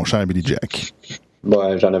sujet, mon cher Billy Jack?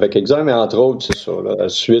 Bon, j'en avais quelques-uns, mais entre autres, c'est ça, là,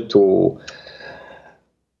 suite aux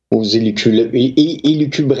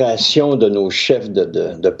élucubrations de nos chefs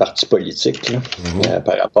de partis politiques là,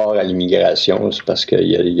 par rapport à l'immigration. C'est parce que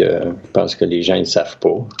je pense que les gens ne savent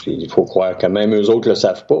pas. Il faut croire que même eux autres ne le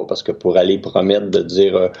savent pas, parce que pour aller promettre de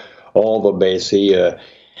dire on va baisser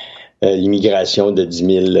l'immigration de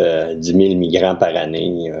 10 000 migrants par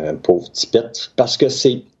année, pauvre tipette, parce que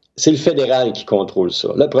c'est le fédéral qui contrôle ça.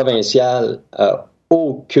 Le provincial n'a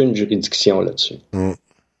aucune juridiction là-dessus.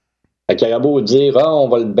 Fait qu'il y a beau dire on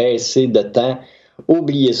va le baisser de temps.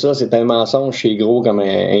 Oubliez ça, c'est un mensonge, c'est gros comme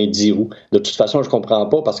un 10 roues. De toute façon, je comprends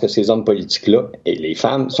pas, parce que ces hommes politiques-là et les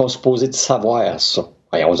femmes sont supposés de savoir ça.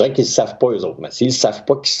 Ouais, on dirait qu'ils ne savent pas, eux autres. Mais s'ils ne savent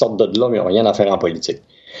pas qu'ils sortent de là, mais ils n'ont rien à faire en politique.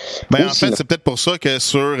 Ben, en fait, c'est peut-être pour ça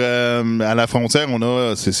que à la frontière,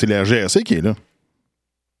 c'est la GRC qui est là.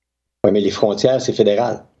 Oui, mais les frontières, c'est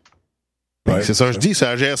fédéral. Ouais, c'est ça que je dis, c'est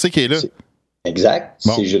la GRC qui est là. Exact,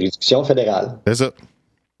 bon. C'est juridiction fédérale. C'est ça.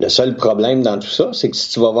 Le seul problème dans tout ça, c'est que si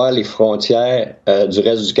tu vas voir les frontières du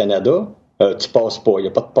reste du Canada, tu passes pas. Il n'y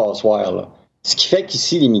a pas de passoire, là. Ce qui fait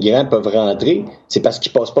qu'ici, les migrants peuvent rentrer, c'est parce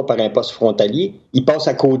qu'ils passent pas par un poste frontalier, ils passent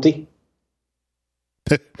à côté.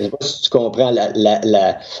 Je ne sais pas si tu comprends.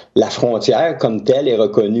 La frontière, comme telle, est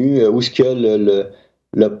reconnue où est-ce qu'il y a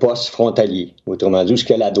le poste frontalier. Autrement dit, où est-ce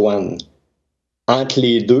qu'il y a la douane. Entre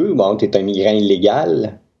les deux, bon, tu es un migrant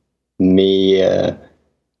illégal, mais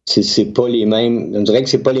c'est pas les mêmes. On dirait que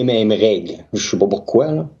c'est pas les mêmes règles. Je sais pas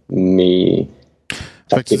pourquoi, là, mais.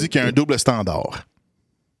 Fait que tu dis qu'il y a un double standard.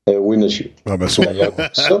 Oui, monsieur. Ah ben ça,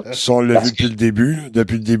 on l'a vu depuis le début.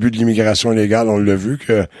 Depuis le début de l'immigration illégale, on l'a vu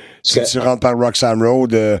que si tu rentres par Roxham Road,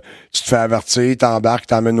 tu te fais avertir, t'embarques,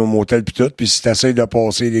 t'emmènes au motel puis tout. Puis si t'essayes de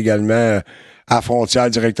passer légalement à la frontière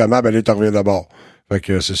directement, ben là, tu reviens de bord. Fait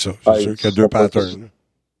que c'est ça. C'est sûr qu'il y a deux patterns.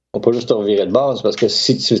 On peut juste te revirer de base, parce que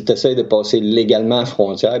si tu essaies de passer légalement à la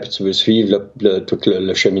frontière puis tu veux suivre tout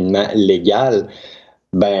le cheminement légal,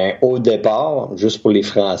 ben, au départ, juste pour les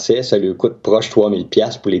Français, ça lui coûte proche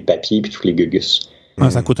 3000$ pour les papiers puis tous les gugus.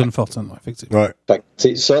 Ça coûte une fortune, effectivement. Ouais. Fait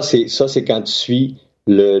que, ça, c'est quand tu suis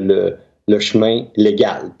le chemin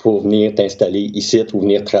légal pour venir t'installer ici ou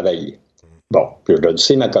venir travailler. Bon, puis là, tu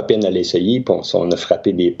sais, ma copine, elle a essayé, puis on a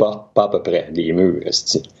frappé des portes, pas à peu près, des murs,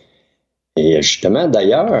 c'ti. Et justement,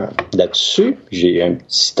 d'ailleurs, là-dessus, j'ai un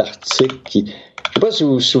petit article qui... Je sais pas si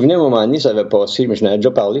vous vous souvenez, à un moment donné, ça avait passé, mais je n'en ai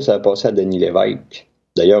déjà parlé, ça avait passé à Denis Lévesque.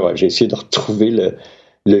 D'ailleurs, j'ai essayé de retrouver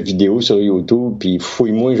le vidéo sur YouTube, puis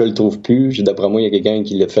fouille-moi, je le trouve plus. D'après moi, il y a quelqu'un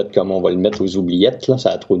qui l'a fait comme on va le mettre aux oubliettes, là,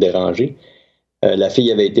 ça a trop dérangé. La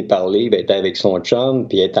fille avait été parlée, elle était avec son chum,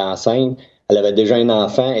 puis elle était enceinte. Elle avait déjà un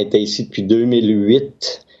enfant, elle était ici depuis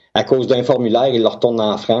 2008. À cause d'un formulaire, il le retourne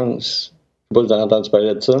en France. Je sais pas si vous avez entendu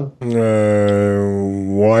parler de ça.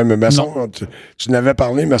 Ouais, mais me semble, tu n'avais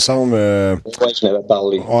parlé, me semble. Oui, je n'avais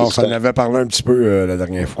parlé. On s'en avait parlé un petit peu la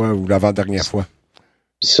dernière fois, ou l'avant-dernière fois.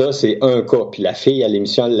 Puis ça, c'est un cas. Puis la fille, à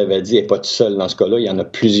l'émission, elle l'avait dit, elle n'est pas toute seule dans ce cas-là. Il y en a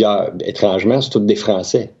plusieurs. Étrangement, c'est toutes des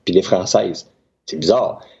Français, puis des Françaises. C'est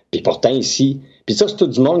bizarre. Puis pourtant, ici... Puis ça, c'est tout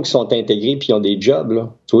du monde qui sont intégrés puis qui ont des jobs, là.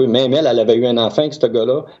 Tu vois, même elle avait eu un enfant avec ce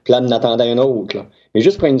gars-là, puis là, elle en attendait un autre, là. Mais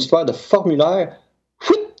juste pour une histoire de formulaire,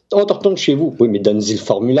 on te retourne chez vous. Oui, mais donne-y le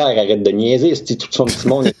formulaire, arrête de niaiser, c'est tout son petit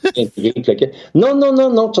monde est intégré.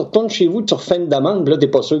 Non, tu retournes chez vous, tu refais une demande, puis là, t'es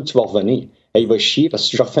pas sûr que tu vas revenir. Il va chier, parce que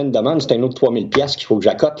si je refais une demande, c'est un autre 3000$ qu'il faut que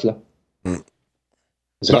j'accote, là. Vous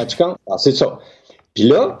vous rendez compte? Alors, c'est ça. Puis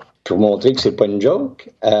là, pour montrer que c'est pas une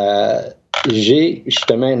joke, j'ai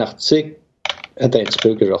justement un article. Attends un petit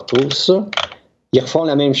peu que je retrouve ça. Ils refont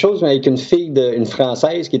la même chose, mais avec une fille, une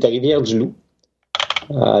Française qui est à Rivière-du-Loup.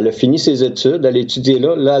 Elle a fini ses études, elle a étudié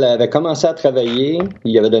là. Là, elle avait commencé à travailler.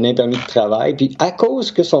 Il avait donné un permis de travail. Puis, à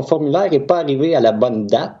cause que son formulaire n'est pas arrivé à la bonne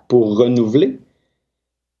date pour renouveler,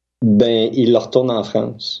 ben, il le retourne en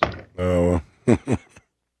France.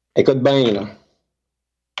 Écoute bien, là.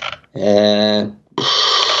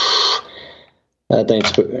 Attends un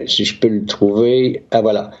petit peu, si je peux le trouver. Ah,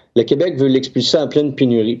 voilà. Le Québec veut l'expulser en pleine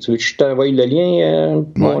pénurie. Tu veux que je t'envoie le lien,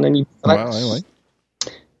 mon ami? Ouais. Attends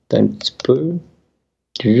un petit peu.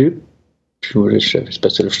 C'est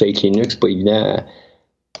parce que là, je suis avec Linux, c'est pas évident.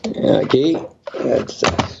 OK.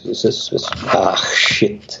 Ah,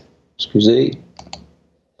 shit. Excusez.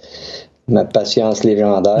 Ma patience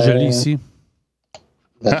légendaire. Je l'ai ici.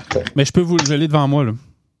 Mais je peux vous le geler devant moi, là.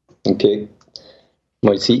 OK.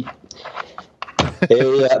 Moi aussi.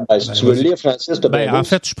 Si tu veux le lire, Francis, en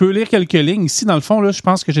fait, je peux lire quelques lignes. Ici, dans le fond, là, je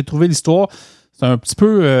pense que j'ai trouvé l'histoire. C'est un petit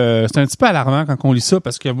peu alarmant quand on lit ça,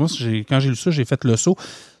 parce que moi, quand j'ai lu ça, j'ai fait le saut.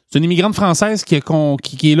 C'est une immigrante française qui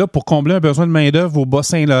est là pour combler un besoin de main-d'œuvre au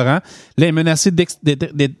Bas-Saint-Laurent. Là, elle est menacée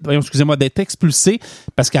d'être expulsée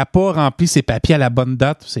parce qu'elle n'a pas rempli ses papiers à la bonne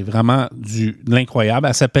date. C'est vraiment de l'incroyable.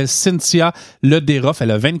 Elle s'appelle Cynthia Lederoff.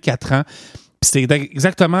 Elle a 24 ans. Puis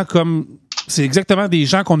c'est exactement des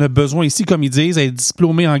gens qu'on a besoin ici, comme ils disent. Elle est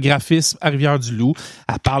diplômée en graphisme à Rivière-du-Loup.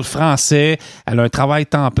 Elle parle français. Elle a un travail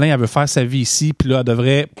temps plein. Elle veut faire sa vie ici. Puis là, elle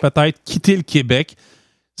devrait peut-être quitter le Québec.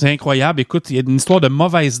 C'est incroyable. Écoute, il y a une histoire de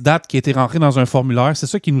mauvaise date qui a été rentrée dans un formulaire. C'est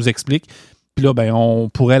ça qui nous explique. Puis là, on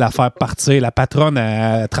pourrait la faire partir. La patronne,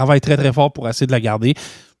 elle travaille très, très fort pour essayer de la garder.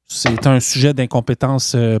 C'est un sujet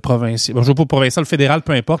d'incompétence provinciale. Je ne veux pas provinciale, fédérale,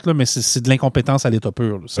 peu importe, là, mais c'est de l'incompétence à l'état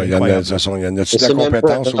pur. Il y en a de la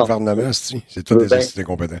compétence au gouvernement, c'est tous des instituts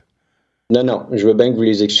incompétents. Non, je veux bien que vous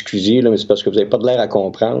les excusiez, là, mais c'est parce que vous n'avez pas de l'air à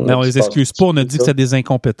comprendre. Mais on les excuse pas, on a dit que c'est des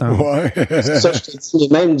incompétents. Ouais. C'est ça, je te dis.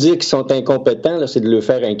 Même dire qu'ils sont incompétents, là, c'est de leur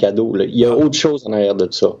faire un cadeau. Là. Il y a autre chose en arrière de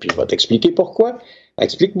ça. Puis je vais t'expliquer pourquoi.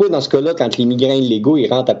 Explique-moi dans ce cas-là, quand les migrants illégaux, ils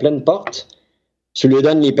rentrent à pleine porte, tu leur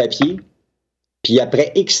donnes les papiers, puis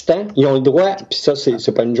après X temps, ils ont le droit, puis ça,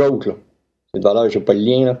 c'est pas une joke, là. C'est de valeur, j'ai pas le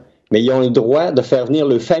lien, là. Mais ils ont le droit de faire venir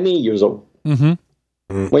leur famille, eux autres. Mm-hmm.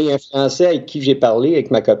 Moi, il y a un Français avec qui j'ai parlé, avec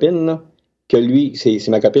ma copine, là, que lui, c'est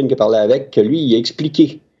ma copine qui a parlé avec, que lui, il a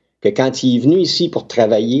expliqué que quand il est venu ici pour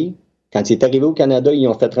travailler, quand il est arrivé au Canada, ils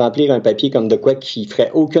ont fait remplir un papier comme de quoi qu'il ne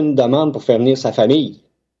ferait aucune demande pour faire venir sa famille.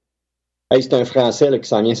 Hey, c'est un Français là, qui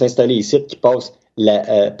s'en vient s'installer ici, qui passe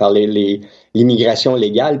par l'immigration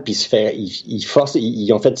légale, puis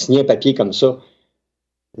ils ont fait signer un papier comme ça.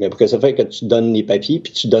 Mais pour que ça fait que tu donnes les papiers,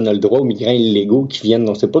 puis tu donnes le droit aux migrants illégaux qui viennent,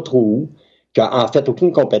 on ne sait pas trop où, qui n'ont en fait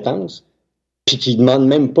aucune compétence, puis qui ne demandent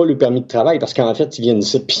même pas le permis de travail, parce qu'en fait, ils viennent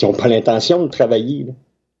ici, puis ils n'ont pas l'intention de travailler.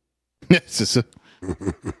 C'est ça.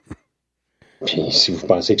 Puis si vous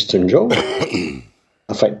pensez que c'est une joke,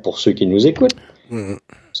 enfin, pour ceux qui nous écoutent,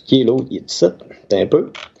 ce qui est l'autre, il est ici, c'est un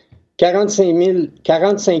peu. 45 000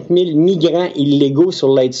 migrants illégaux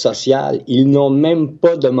sur l'aide sociale. Ils n'ont même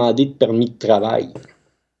pas demandé de permis de travail.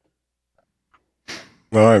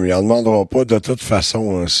 Oui, mais ils n'en demanderont pas de toute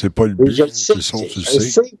façon. Hein. C'est pas le but. Je sais, tu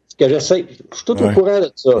sais. Je suis tout au courant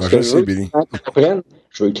de ça. Ouais, Ce que je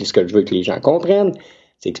veux que les gens comprennent,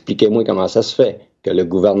 c'est expliquez-moi comment ça se fait que le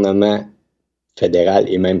gouvernement fédéral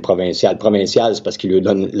et même provincial. Provincial, c'est parce qu'il lui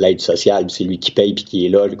donne l'aide sociale, puis c'est lui qui paye, puis qui est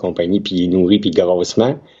là, la compagnie, puis il est nourri, puis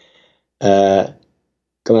grossement.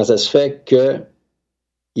 Comment ça se fait qu'il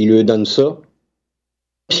lui donne ça,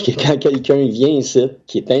 puis que quand quelqu'un vient ici,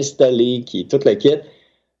 qui est installé, qui est tout le kit,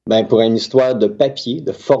 ben pour une histoire de papier,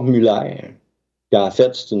 de formulaire, puis en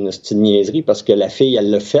fait, c'est une niaiserie parce que la fille,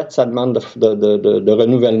 elle l'a fait, sa demande de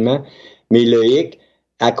renouvellement, mais le hic,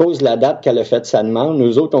 à cause de la date qu'elle a fait sa demande,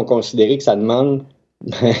 nous autres, on considérait que sa demande,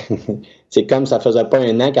 c'est comme ça faisait pas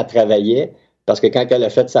un an qu'elle travaillait, parce que quand elle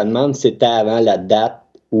a fait sa demande, c'était avant la date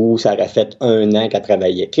où ça aurait fait un an qu'elle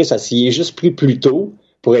travaillait. Chris, ça s'y est juste pris plus tôt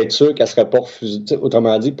pour être sûr qu'elle ne serait pas refusée.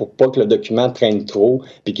 Autrement dit, pour pas que le document traîne trop,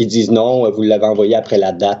 puis qu'ils disent non, vous l'avez envoyé après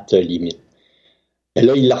la date limite. Et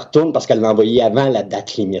là, il la retourne parce qu'elle l'a envoyé avant la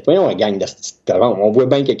date limite. Voyons, on gagne de cette on voit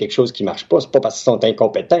bien qu'il y a quelque chose qui ne marche pas. C'est pas parce qu'ils sont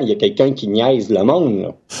incompétents. Il y a quelqu'un qui niaise le monde.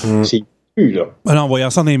 Là. C'est plus, là. En envoyant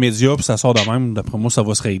ça dans les médias, puis ça sort de même, d'après moi, ça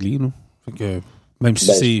va se régler. Là. Fait que, même si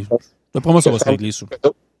c'est... D'après moi, ça va se régler, ça.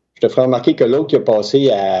 Je te ferai remarquer que l'autre qui a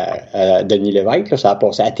passé à Denis Lévesque, là, ça a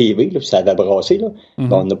passé à TV, là, puis ça avait brassé. Là.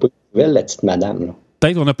 Bon, on n'a pas de nouvelles, la petite madame. Là.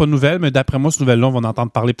 Peut-être qu'on n'a pas de nouvelles, mais d'après moi, cette nouvelle-là, on va en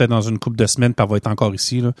entendre parler peut-être dans une couple de semaines, puis elle va être encore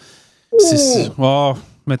ici. Là.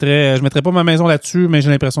 Je mettrais pas ma maison là-dessus, mais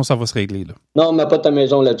j'ai l'impression que ça va se régler. Là. Non, mets pas ta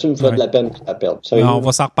maison là-dessus, me ferait de la peine pour la perdre. Non, on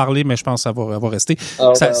va s'en reparler, mais je pense que ça va rester.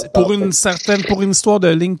 Pour une histoire de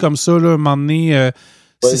ligne comme ça, là, à un moment donné,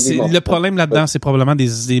 le problème là-dedans, c'est probablement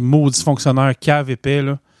des maudits fonctionnaires caves épais,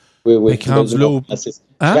 là. Oui.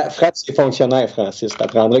 Frappe ces fonctionnaires, Francis.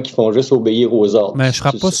 T'apprendras qu'ils font juste obéir aux ordres. Mais je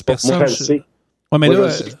frappe pas sur personne. Moi, je le sais. Ouais, mais là,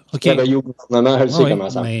 OK. Travailler au gouvernement, je sais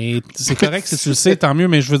comment ça. Mais c'est correct si tu le sais, tant mieux,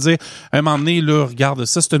 mais je veux dire, à un moment donné, là, regarde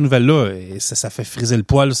ça, cette nouvelle-là, et ça fait friser le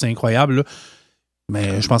poil, c'est incroyable, là.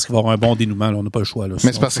 Mais je pense qu'il va y avoir un bon dénouement, là, on n'a pas le choix. Là.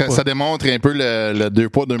 Mais c'est parce que ça démontre un peu le deux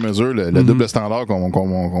poids, deux mesures, le double standard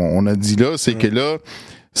qu'on a dit là, c'est que là,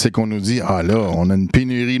 c'est qu'on nous dit, là, on a une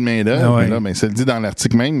pénurie de main-d'œuvre, mais là, ben, ça le dit dans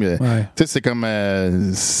l'article même, tu sais, c'est comme,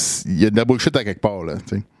 il y a de la bullshit à quelque part, là,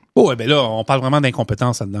 tu sais. Oh, ben là, on parle vraiment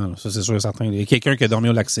d'incompétence là-dedans, là. Ça, c'est sûr et certain. Il y a quelqu'un qui a dormi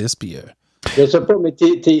au laxis, puis... Je sais pas, mais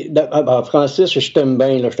Francis, je t'aime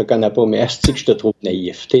bien, là, je te connais pas, mais asti que je te trouve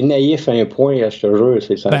naïf. T'es naïf à un point, là, je te jure,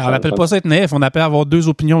 c'est ça. On n'appelle pas ça être naïf, on appelle avoir deux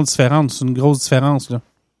opinions différentes. C'est une grosse différence, là.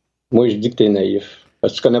 Moi, je dis que t'es naïf.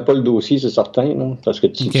 Parce que tu connais pas le dossier, c'est certain, non? Parce que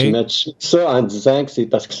tu mets ça en disant que c'est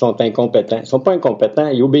parce qu'ils sont incompétents. Ils sont pas incompétents,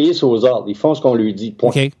 ils obéissent aux ordres, ils font ce qu'on lui dit. Point.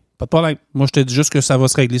 OK, pas de problème. Moi, je te dis juste que ça va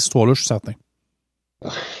se régler, cette histoire-là, je suis certain.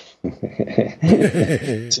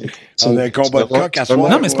 On a un combat de coq à soir.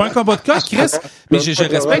 Non, mais c'est pas un combat de coq, Chris. Mais je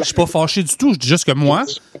respecte, je suis pas fâché du tout. Je dis juste que moi...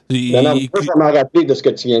 Non, ça m'a rappelé de ce que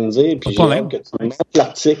tu viens de dire, puis j'ai hâte que tu me montres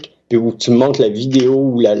l'article, puis où tu me montres la vidéo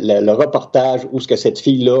ou le reportage où ce que cette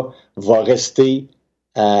fille-là va rester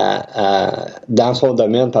dans son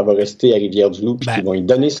domaine, puis elle va rester à Rivière-du-Loup, puis ils vont lui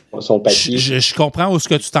donner son papier. Je comprends où est-ce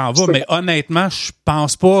que tu t'en vas, mais honnêtement, je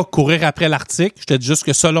pense pas courir après l'article. Je te dis juste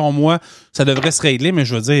que selon moi, ça devrait se régler, mais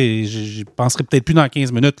je veux dire, je penserai peut-être plus dans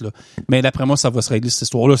 15 minutes, là. Mais d'après moi, ça va se régler, cette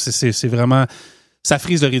histoire-là. C'est vraiment... Ça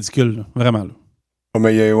frise le ridicule, là. Vraiment, là.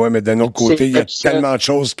 Mais d'un autre côté, il y a tellement de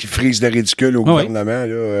choses qui frisent le ridicule au gouvernement.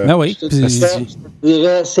 Là, Ah oui. Je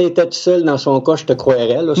dirais, si elle était toute seule dans son cas, je te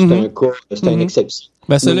croirais. Là, c'est un cas, c'est une exception.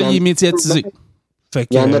 Ben, celui-là, il est médiatisé.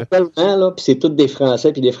 Il y en a tellement, là, puis c'est tous des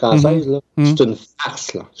Français puis des Françaises, là. C'est une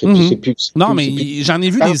farce, là. C'est plus, non, mais j'en ai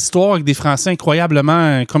vu des histoires avec des Français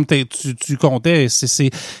incroyablement, comme tu comptais,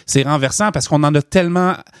 c'est renversant parce qu'on en a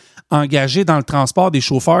tellement engagé dans le transport des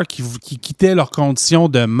chauffeurs qui quittaient leurs conditions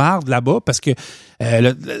de marde là-bas parce que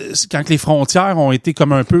quand les frontières ont été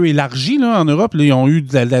comme un peu élargies là, en Europe, là, ils ont eu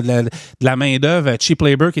de la main-d'œuvre cheap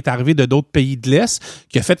labor qui est arrivée de d'autres pays de l'Est,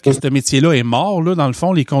 qui a fait que ce métier-là est mort, là, dans le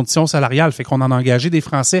fond, les conditions salariales. Fait qu'on en a engagé des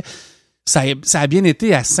Français. Ça a bien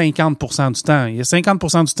été à 50% du temps. Il y a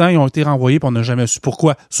 50% du temps, ils ont été renvoyés et on n'a jamais su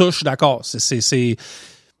pourquoi. Ça, je suis d'accord.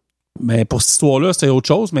 Mais pour cette histoire-là, c'est autre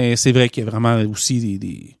chose, mais c'est vrai qu'il y a vraiment aussi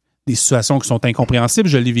des situations qui sont incompréhensibles.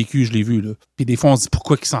 Je l'ai vécu, je l'ai vu, là. Puis des fois, on se dit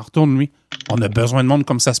pourquoi qu'il s'en retourne, lui. On a besoin de monde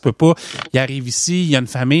comme ça se peut pas. Il arrive ici, il y a une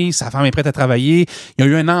famille, sa femme est prête à travailler. Il y a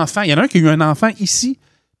eu un enfant. Il y en a un qui a eu un enfant ici,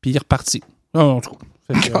 puis il est reparti. Là, on trouve.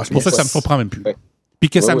 C'est pour ça que ça me surprend même plus. Puis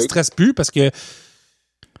que ça me stresse plus parce que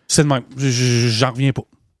c'est le même. J'en reviens pas.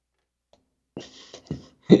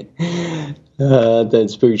 Un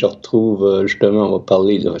petit peu que je retrouve, justement, on va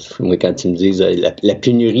parler, là, moi, quand tu me dis la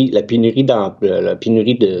pénurie pénurie de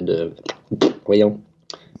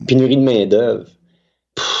main-d'œuvre.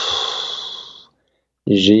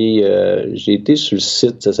 J'ai été sur le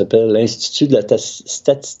site, ça s'appelle l'Institut de la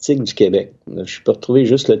statistique du Québec. Je peux retrouver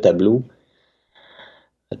juste le tableau.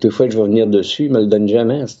 À toutes les fois que je vais venir dessus, il me le donne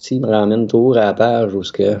jamais. Il me ramène toujours à la page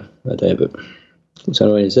jusqu'à... Attends un peu.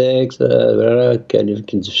 Salon des sexes,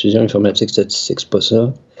 diffusion informatique statistique, c'est pas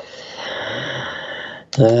ça.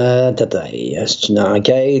 C'est une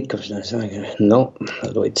enquête. Non,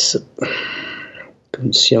 ça doit être ça.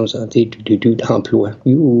 Conditions, santé, emploi.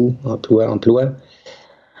 Emploi.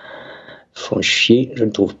 Font chier, je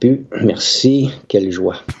ne trouve plus. Merci, quelle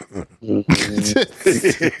joie.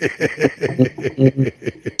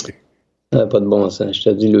 Pas de bon sens. Je te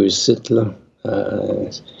dis le site, là.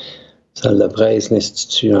 Salle de presse,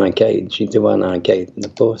 l'Institut, enquête. J'ai été voir une enquête.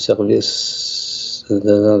 Pas service.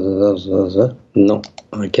 Non,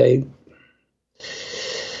 enquête.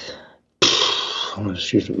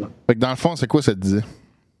 Excuse-moi. Fait que dans le fond, c'est quoi ça te disait?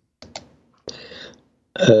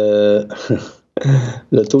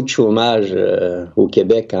 Le taux de chômage au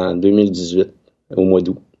Québec en 2018, au mois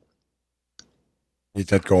d'août. Il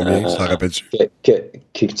était de combien, ça rappelle-tu?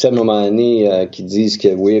 Tu sais, à un moment donné, qui disent que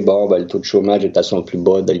oui, le taux de chômage est à son plus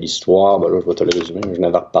bas de l'histoire. Ben là, je vais te le résumer. Je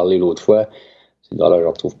n'avais reparlé l'autre fois. Là, je ne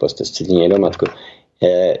retrouve pas ce lien-là, mais en tout cas,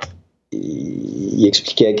 il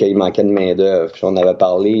expliquait qu'il manquait de main-d'œuvre. Puis on avait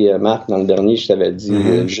parlé, Marc, dans le dernier, je t'avais dit,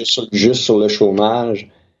 juste sur le chômage,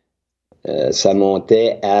 ça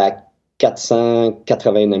montait à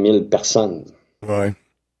 489 000 personnes. Ouais.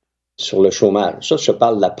 Sur le chômage. Ça, je te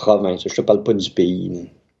parle de la province. Je te parle pas du pays. Là.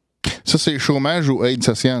 Ça, c'est chômage ou aide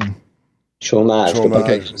sociale? Chômage.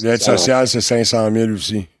 L'aide sociale, c'est 500 000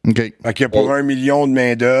 aussi. OK. Fait qu'il y a pour 1 million de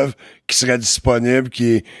main-d'œuvre qui serait disponible, qui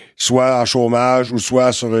est soit en chômage ou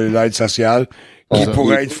soit sur l'aide sociale, qui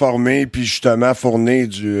pourrait être formé puis justement fournir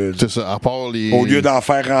du... C'est ça, à part les... Au lieu d'en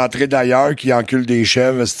faire rentrer d'ailleurs, qui enculent des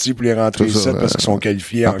chèvres, pour les rentrer ici parce qu'ils sont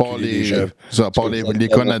qualifiés à enculer des chèvres. Ça, à part les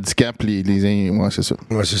cas de handicap, ouais, c'est ça.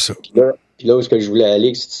 Ouais, c'est ça. Puis là où est-ce que je voulais aller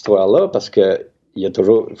avec cette histoire-là, parce que il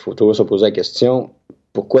faut toujours se poser la question,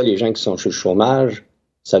 pourquoi les gens qui sont sur le chômage,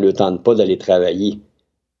 ça ne leur tente pas d'aller travailler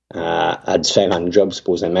à différents jobs,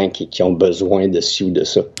 supposément, qui ont besoin de ci ou de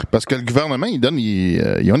ça. Parce que le gouvernement,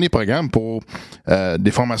 ils ont des programmes pour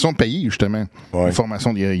des formations payées, justement. Ouais.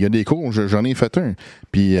 Il y a des cours, j'en ai fait un.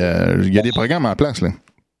 Puis il y a des programmes en place, là.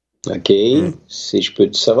 OK. Si je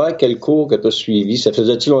peux savoir quel cours que tu as suivi? Ça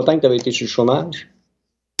faisait-tu longtemps que tu avais été sur le chômage?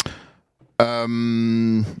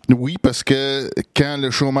 Oui, parce que quand le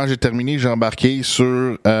chômage est terminé, j'ai embarqué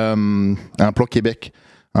sur Emploi Québec.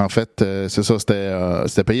 En fait, c'est ça,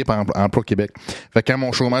 c'était payé par Emploi Québec. Fait que quand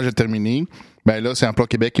mon chômage est terminé, ben là, c'est Emploi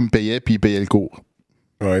Québec qui me payait, puis il payait le cours.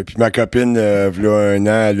 Oui, puis ma copine, il y a un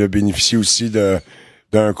an, elle a bénéficié aussi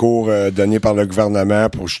d'un cours donné par le gouvernement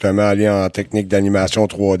pour justement aller en technique d'animation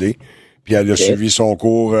 3D. Puis elle a suivi son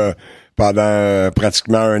cours pendant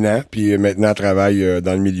pratiquement un an, puis maintenant elle travaille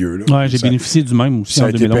dans le milieu. Là. Ouais, j'ai bénéficié du même aussi ça en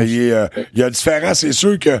a 2011. été payé. Il y a différents, c'est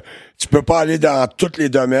sûr que tu peux pas aller dans tous les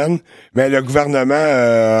domaines, mais le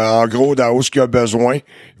gouvernement, en gros, dans où ce qu'il a besoin,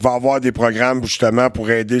 va avoir des programmes justement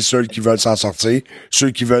pour aider ceux qui veulent s'en sortir,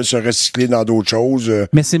 ceux qui veulent se recycler dans d'autres choses.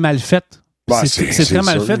 Mais c'est mal fait. Ben, c'est très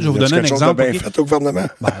mal fait. Je vais vous donner un exemple. Bien fait au gouvernement.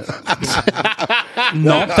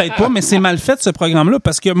 Non, peut-être pas, mais c'est mal fait ce programme-là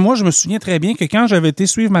parce que moi, je me souviens très bien que quand j'avais été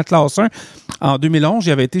suivre ma classe 1 en 2011,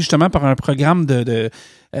 j'avais été justement par un programme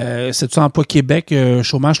c'est Emploi Québec,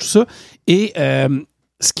 chômage, tout ça. Et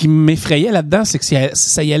ce qui m'effrayait là-dedans, c'est que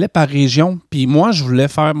ça y allait par région. Puis moi, je voulais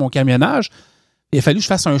faire mon camionnage. Il a fallu que je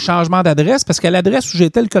fasse un changement d'adresse parce qu'à l'adresse où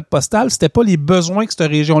j'étais, le code postal, c'était pas les besoins que cette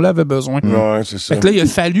région-là avait besoin. Ouais, c'est ça. Fait que là, il a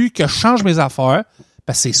fallu que je change mes affaires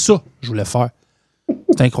parce que c'est ça que je voulais faire.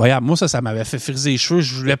 C'est incroyable. Moi, ça m'avait fait friser les cheveux.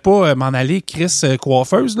 Je voulais pas m'en aller, Chris,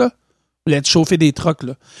 coiffeuse, là. Je voulais être chauffer des trucks,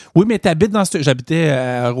 là. Oui, mais t'habites j'habitais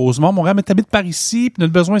à Rosemont, Montréal, mais t'habites par ici, puis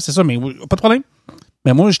notre besoin, c'est ça. Mais pas de problème.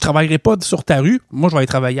 Mais moi, je travaillerai pas sur ta rue. Moi, je vais aller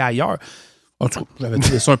travailler ailleurs. En tout cas, j'avais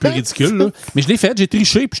trouvé ça un peu ridicule, là. Mais je l'ai fait, j'ai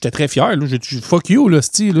triché, puis j'étais très fier, là. J'ai dit, fuck you, là,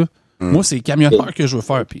 style, là. Moi, c'est camionneur que je veux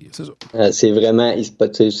faire, puis c'est ça. C'est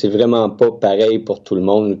vraiment pas pareil pour tout le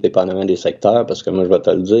monde, dépendamment des secteurs, parce que moi, je vais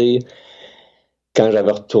te le dire. Quand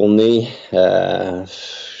j'avais retourné,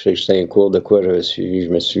 c'était un cours de quoi j'avais suivi, je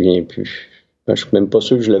me souviens plus. Je suis même pas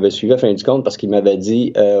sûr que je l'avais suivi à fin du compte parce qu'il m'avait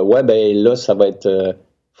dit ouais, ben là, ça va être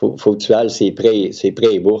faut que tu ailles, c'est prêt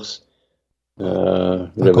et bourse.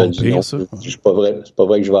 J'avais dit non, c'est pas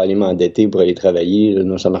vrai que je vais aller m'endetter pour aller travailler,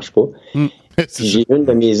 non, ça marche pas. J'ai une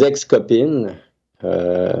de mes ex-copines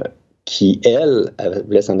qui, elle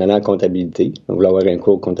voulait s'en aller en comptabilité, elle voulait avoir un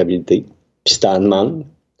cours de comptabilité, puis c'était en demande.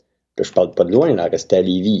 Je parle pas de loin, là, restait à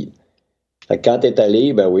Lévis. Fait que quand t'es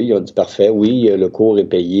allé, ben oui, ils ont dit parfait, oui, le cours est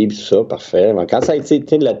payé, puis tout ça, parfait. Ben, quand ça a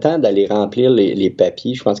été le temps d'aller remplir les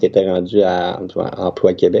papiers, je pense qu'elle était rendue à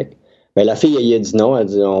Emploi Québec. Ben, la fille, elle a dit non, elle a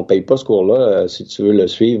dit on paye pas ce cours-là, si tu veux le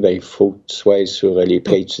suivre, ben il faut que tu sois sur les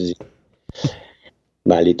prêts étudiants.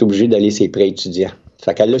 Ben, elle est obligée d'aller ses prêts étudiants.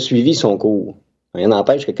 Fait qu'elle a suivi son cours. Rien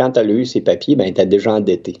n'empêche que quand elle a eu ses papiers, ben elle était déjà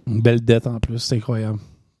endettée. Une belle dette en plus, c'est incroyable.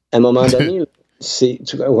 À un moment donné, en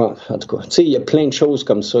tout cas, tu sais, il y a plein de choses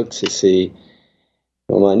comme ça que c'est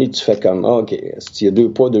à un moment donné, tu fais comme, OK, il y a 2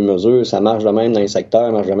 poids, 2 mesures, ça marche de même dans un secteur,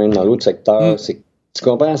 ça marche de même dans l'autre secteur. Tu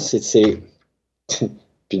comprends?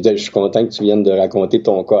 Puis je suis content que tu viennes de raconter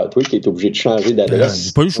ton cas à toi, qui est obligé de changer d'adresse.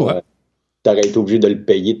 J'ai pas eu le choix. T'aurais été obligé de le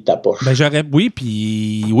payer de ta poche. Ben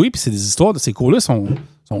puis c'est des histoires de ces cours-là sont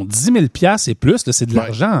 10 000 $ et plus, là, c'est de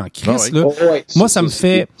l'argent en crise. Là. Moi, ça me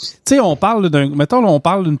fait... Tu sais, on parle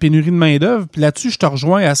d'une pénurie de main-d'œuvre, puis là-dessus, je te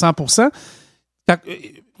rejoins à 100%.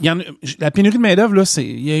 La pénurie de main-d'œuvre,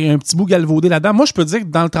 il y a un petit bout galvaudé là-dedans. Moi, je peux dire que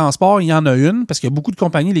dans le transport, il y en a une, parce qu'il y a beaucoup de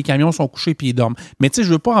compagnies, les camions sont couchés puis ils dorment. Mais tu sais,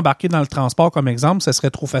 je veux pas embarquer dans le transport comme exemple, ça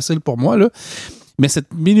serait trop facile pour moi, là. Mais cette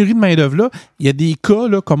pénurie de main-d'œuvre-là, il y a des cas,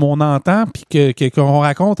 là, comme on entend, puis qu'on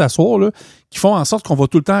raconte à soir, là, qui font en sorte qu'on va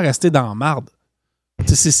tout le temps rester dans la marde.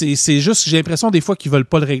 C'est juste, j'ai l'impression des fois qu'ils veulent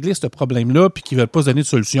pas le régler, ce problème-là, puis qu'ils veulent pas se donner de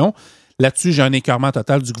solution. Là-dessus, j'ai un écœurement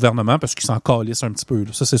total du gouvernement parce qu'ils s'en calissent un petit peu. Là.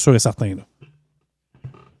 Ça, c'est sûr et certain. Là.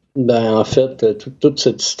 Ben, en fait, toute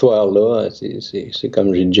cette histoire-là, c'est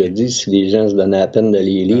comme j'ai déjà dit, si les gens se donnaient la peine de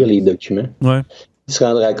les lire, les documents, ils se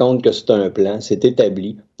rendraient compte que c'est un plan, c'est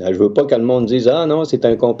établi. Je veux pas que le monde dise « Ah non, c'est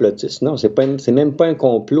un complotiste ». Non, c'est même pas un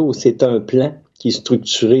complot, c'est un plan qui est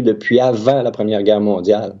structuré depuis avant la Première Guerre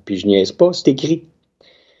mondiale. Puis je niaise pas, c'est écrit.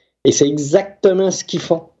 Et c'est exactement ce qu'ils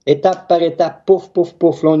font. Étape par étape, pouf, pouf,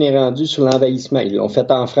 pouf. Là, on est rendu sur l'envahissement. Ils l'ont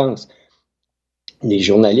fait en France. Les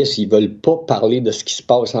journalistes, ils veulent pas parler de ce qui se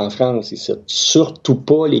passe en France. Surtout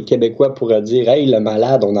pas les Québécois pourraient dire « Hey, le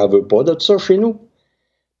malade, on n'en veut pas de ça chez nous. »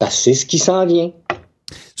 Parce que c'est ce qui s'en vient.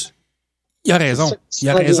 Il a raison. Il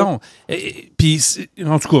a raison. Puis,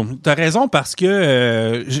 en tout cas, t'as raison parce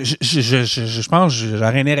que je pense que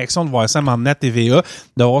j'aurais une érection de voir ça m'emmener à TVA,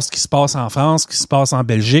 de voir ce qui se passe en France, ce qui se passe en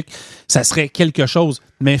Belgique. Ça serait quelque chose.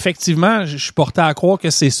 Mais effectivement, je suis porté à croire que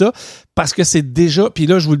c'est ça parce que c'est déjà... Puis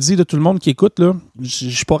là, je vous le dis, là, tout le monde qui écoute, là, je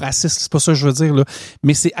suis pas raciste, c'est pas ça que je veux dire, là.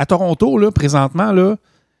 Mais c'est à Toronto, là, présentement, là,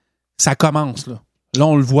 ça commence, là. Là,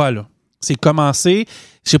 on le voit, là. C'est commencé.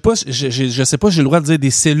 Je sais pas, je sais pas, j'ai le droit de dire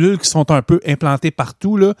des cellules qui sont un peu implantées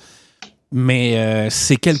partout, là. Mais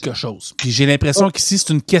c'est quelque chose. Puis j'ai l'impression qu'ici,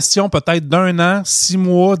 c'est une question peut-être d'1 an, 6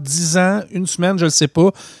 mois, 10 ans, 1 semaine, je le sais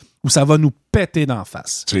pas, où ça va nous péter d'en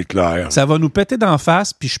face. C'est clair. Ça va nous péter d'en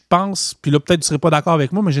face, puis je pense, puis là, peut-être tu serais pas d'accord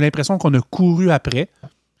avec moi, mais j'ai l'impression qu'on a couru après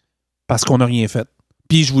parce qu'on n'a rien fait.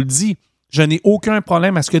 Puis je vous le dis, je n'ai aucun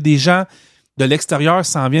problème à ce que des gens de l'extérieur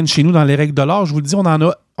s'en viennent chez nous dans les règles de l'art. Je vous le dis,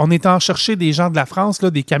 on est en chercher des gens de la France, là,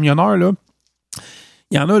 des camionneurs, là.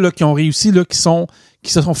 Il y en a là, qui ont réussi, là, qui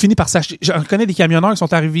se sont finis par s'acheter. J'en connais des camionneurs qui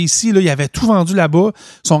sont arrivés ici, là, ils avaient tout vendu là-bas,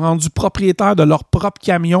 sont rendus propriétaires de leur propre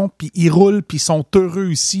camion, puis ils roulent, puis ils sont heureux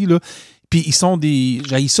ici, là. Puis ils sont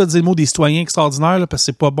j'ai ça dire le mot des citoyens extraordinaires, là, parce que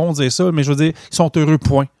c'est pas bon de dire ça, mais je veux dire, ils sont heureux,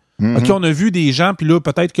 point. OK, on a vu des gens, puis là,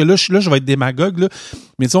 peut-être que là, je vais être démagogue, là,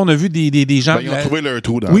 mais tu sais, on a vu des gens... Ben, ils ont trouvé leur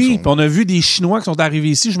trou dans Oui, puis on a vu des Chinois qui sont arrivés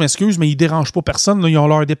ici, je m'excuse, mais ils dérangent pas personne, là, ils ont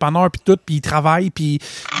leur dépanneur, puis tout, puis ils travaillent, puis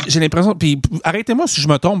j'ai l'impression... Puis arrêtez-moi si je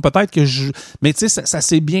me trompe, peut-être que je... Mais tu sais, ça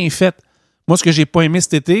s'est bien fait. Moi, ce que j'ai pas aimé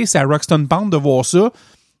cet été, c'est à Roxton Pound de voir ça.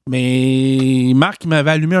 Mais Marc, il m'avait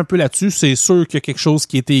allumé un peu là-dessus. C'est sûr qu'il y a quelque chose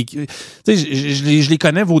qui était... Tu sais, je les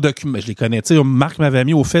connais, vos documents. Je les connais. Tu sais, Marc m'avait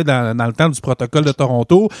mis au fait dans le temps du protocole de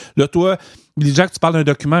Toronto. Là, toi, Billy Jack, tu parles d'un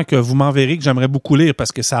document que vous m'enverrez, que j'aimerais beaucoup lire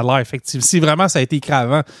parce que ça a l'air effectif. Si vraiment ça a été écrit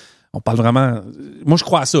avant, on parle vraiment... Moi, je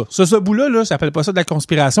crois à ça. Ce bout-là, là, ça s'appelle pas ça de la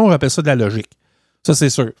conspiration, j'appelle ça de la logique. Ça, c'est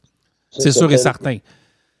sûr. C'est sûr et certain.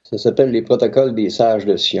 Ça s'appelle les protocoles des sages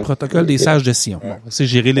de Sion. Protocole des sages de Sion. Bon,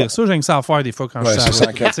 j'irai lire ça, j'ai que ça à faire des fois quand je suis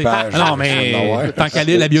 104 pages. Non, mais tant qu'à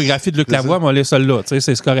lire la biographie de Luc Lavoie, moi, lire celle-là, tu sais,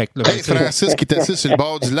 c'est correct. Là, hey, Francis qui était assis sur le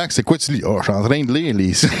bord du lac, c'est quoi tu lis? Oh, je suis en train de lire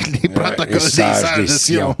les protocoles des sages de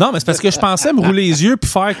Sion. Non, mais c'est parce que je pensais me rouler les yeux puis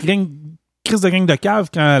faire crise de gang de cave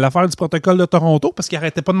quand l'affaire du protocole de Toronto, parce qu'il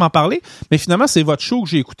arrêtait pas de m'en parler. Mais finalement, c'est votre show que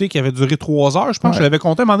j'ai écouté qui avait duré 3 heures, je pense. Je l'avais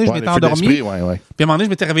compté, à un moment donné, je m'étais endormi. Puis à un moment donné, je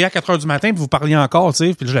m'étais réveillé à 4 heures du matin, puis vous parliez encore, tu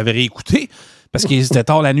sais, puis je l'avais réécouté, parce que c'était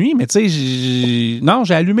tard la nuit, mais tu sais,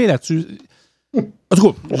 j'ai allumé là-dessus. En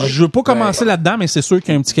tout cas, je veux pas commencer là-dedans, mais c'est sûr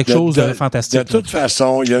qu'il y a un petit quelque chose de fantastique. De toute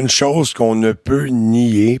façon, il y a une chose qu'on ne peut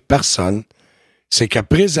nier, personne, c'est que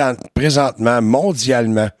présentement,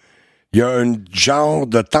 mondialement, il y a un genre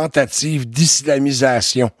de tentative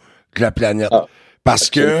d'islamisation de la planète. Parce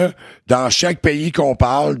que dans chaque pays qu'on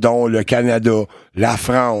parle, dont le Canada, la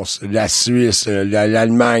France, la Suisse,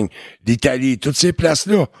 l'Allemagne, l'Italie, toutes ces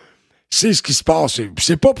places-là, c'est ce qui se passe.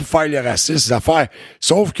 C'est pas pour faire les racistes, les affaires.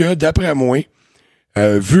 Sauf que, d'après moi,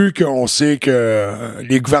 vu qu'on sait que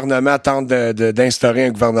les gouvernements tentent d'instaurer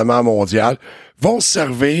un gouvernement mondial, vont se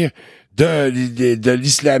servir de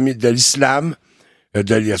l'islam, en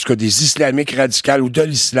tout cas des islamiques radicales ou de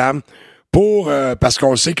l'islam, parce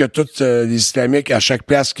qu'on sait que tous les islamiques, à chaque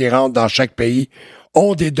place qui rentrent dans chaque pays,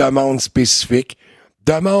 ont des demandes spécifiques,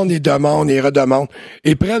 demandent et redemandent,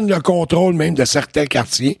 et prennent le contrôle même de certains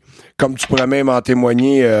quartiers, comme tu pourrais même en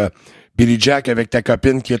témoigner, Billy Jack, avec ta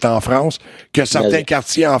copine qui est en France, que certains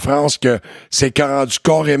quartiers en France, que c'est rendu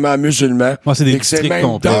carrément musulman, et que c'est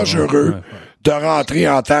même dangereux de rentrer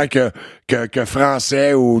en tant que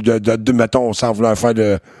Français ou de mettons, sans vouloir faire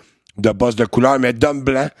de boss de couleur, mais d'homme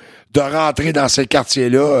blanc, de rentrer dans ces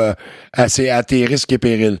quartiers-là à tes risques et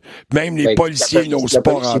périls. Même les policiers n'osent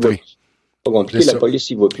pas rentrer. Pas compliqué, la police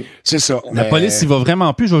y va plus. C'est ça. La police y va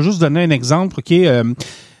vraiment plus. Je vais juste donner un exemple, OK?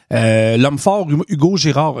 L'homme fort, Hugo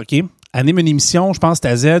Girard, OK? Anime une émission, je pense que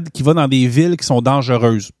c'est à Z, qui va dans des villes qui sont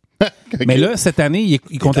dangereuses. Okay. Mais là, cette année,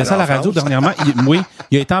 il comptait ça à la radio dernièrement.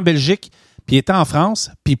 Il a été en Belgique, puis il était en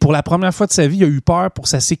France, puis pour la première fois de sa vie, il a eu peur pour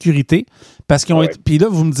sa sécurité, parce qu'ils ont été... Puis là,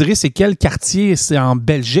 vous me direz, c'est quel quartier? C'est en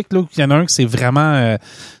Belgique, là, qu'il y en a un que c'est vraiment...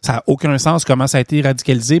 ça n'a aucun sens comment ça a été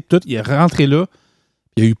radicalisé, puis tout. Il est rentré là,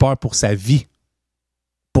 il a eu peur pour sa vie.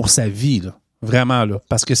 Pour sa vie, là. Vraiment, là.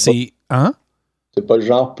 Parce que c'est... Hein? C'est pas le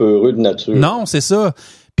genre peureux de nature. Non, c'est ça.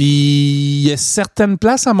 Puis il y a certaines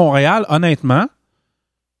places à Montréal, honnêtement,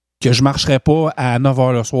 que je marcherais pas à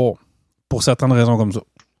 9h le soir, pour certaines raisons comme ça.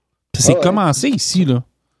 Puis c'est commencé ici, là.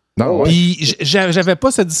 Non, puis j'avais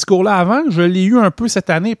pas ce discours-là avant, je l'ai eu un peu cette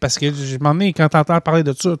année, parce que je m'en ai, quand t'entends parler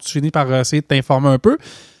de ça, tu finis par essayer de t'informer un peu.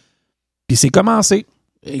 Puis c'est commencé.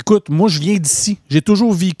 Écoute, moi, je viens d'ici. J'ai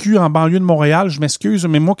toujours vécu en banlieue de Montréal. Je m'excuse,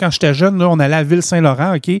 mais moi, quand j'étais jeune, là, on allait à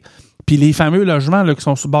Ville-Saint-Laurent, OK? Puis les fameux logements là, qui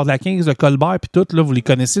sont sur le bord de la 15, le Colbert, puis tout, là, vous les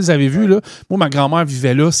connaissez, vous avez vu, là. Moi, ma grand-mère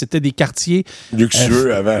vivait là. C'était des quartiers...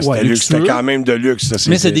 luxueux avant. C'était quand même de luxe. Ça,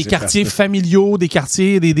 mais c'est des quartiers familiaux, des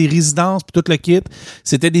quartiers, des résidences, puis tout le kit.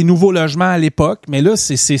 C'était des nouveaux logements à l'époque. Mais là,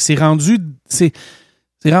 c'est rendu... C'est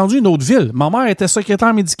rendu une autre ville. Ma mère était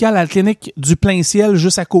secrétaire médicale à la clinique du Plein Ciel,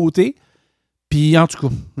 juste à côté. Puis en tout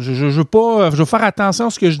cas, je veux faire attention à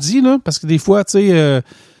ce que je dis, là, parce que des fois, tu sais,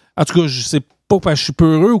 en tout cas, je sais pas parce que je suis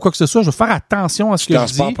peureux ou quoi que ce soit, je veux faire attention à ce que je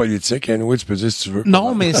dis. Tu pas en politique, anyway, tu peux dire si tu veux.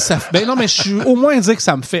 Non, mais je suis au moins dire que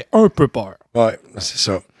ça me fait un peu peur. Ouais, c'est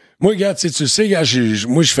ça. Moi, regarde, tu sais, regarde,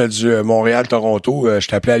 moi, je fais du Montréal-Toronto. Je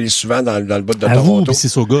t'appelais à aller souvent dans le bout de À Toronto. vous,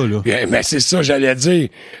 Mississauga, là. Mais c'est ça, j'allais dire.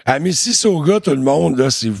 À Mississauga, tout le monde, là,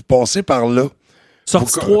 si vous passez par là.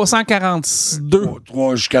 Sorti 342.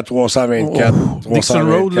 Jusqu'à 324. Dixon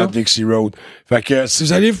Road, là. Dixie Road. Fait que si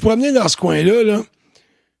vous allez vous promener dans ce coin-là, là,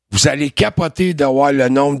 vous allez capoter de voir le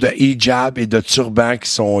nombre de hijabs et de turbans qui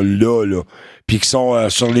sont là. Puis qui sont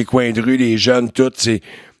sur les coins de rue, les jeunes, tous,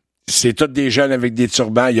 c'est tous des jeunes avec des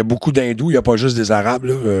turbans. Il y a beaucoup d'hindous, il n'y a pas juste des arabes,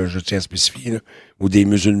 là, je tiens à spécifier, là, ou des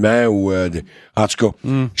musulmans, ou en tout cas.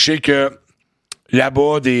 Je sais que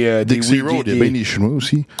là-bas, Dixie Road, il y a bien des Chinois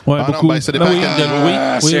aussi. Ouais, beaucoup. Non, ben, ça dépend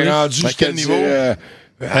c'est rendu à quel niveau?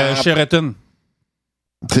 Sheraton.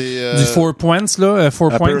 C'est Du 4 Points, là.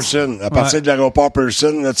 4 à Points. Person, à partir de l'aéroport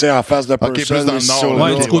Person, tu sais, en face de Person. plus dans le nord. Mississauga.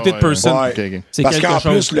 Ouais, du côté de Person. Ouais. Ok. C'est Parce quelque qu'en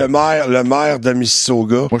chose. plus, le maire de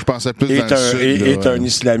Mississauga Moi, je pensais plus dans le sud. est un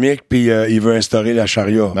islamique, puis il veut instaurer la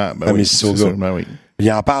charia à Mississauga. C'est sûr, ben oui.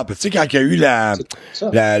 Il en parle. Tu sais, quand il y a eu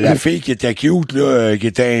la fille qui était cute, là, qui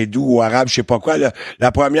était hindoue ou arabe, je sais pas quoi,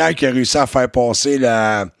 la première qui a réussi à faire passer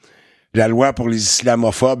la loi pour les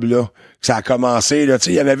islamophobes, là, que ça a commencé, là, tu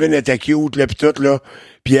sais, il y en avait une qui était cute, là, pis tout, là,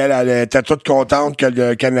 puis elle était toute contente que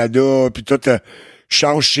le Canada, puis tout,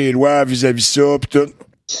 change ses lois vis-à-vis ça, puis tout.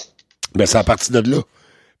 Ben, c'est à partir de là.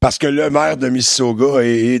 Parce que le maire de Mississauga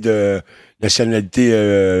est de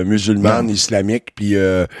nationalité musulmane, islamique, puis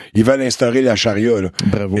ils veulent instaurer la charia, là.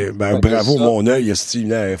 Bravo. Bravo, mon œil,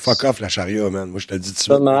 style, fuck off la charia, man. Moi, je te le dis tout de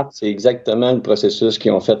suite. Ça, Marc, c'est exactement le processus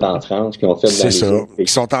qu'ils ont fait en France, qu'ils ont fait dans C'est les ça. autres pays. Ils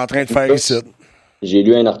sont en train de faire ici. J'ai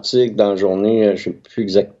lu un article dans la journée, je ne sais plus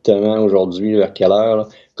exactement aujourd'hui vers quelle heure, là,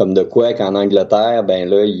 comme de quoi qu'en Angleterre, ben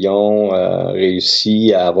là, ils ont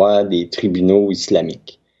réussi à avoir des tribunaux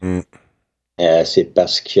islamiques. C'est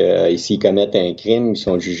parce que s'ils commettent un crime, ils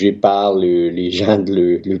sont jugés par les gens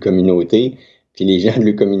de leur communauté. Puis les gens de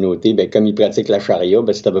leur communauté, ben comme ils pratiquent la charia,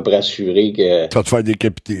 ben c'est à peu près assuré que... Tu vas te faire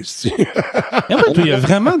décapiter, Il a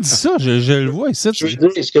vraiment dit ça, je le vois ici.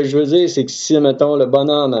 Ce que je veux dire, c'est que si, mettons, le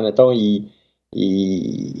bonhomme, mettons, il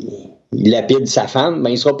lapide sa femme,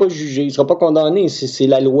 ben il sera pas jugé, il sera pas condamné. C'est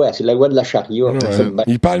la loi de la charia.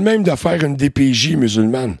 Il parle même de faire une DPJ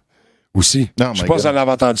musulmane aussi. Non, je sais pas si vous en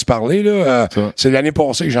avez entendu parler, là. C'est l'année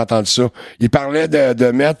passée que j'ai entendu ça. Il parlait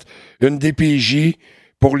de mettre une DPJ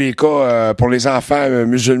pour les cas, pour les enfants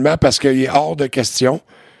musulmans, parce qu'il est hors de question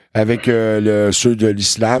avec ceux de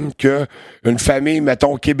l'islam, que une famille,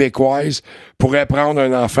 mettons, québécoise, pourrait prendre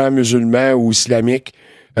un enfant musulman ou islamique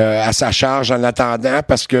à sa charge en attendant,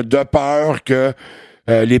 parce que de peur que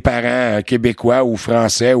les parents québécois ou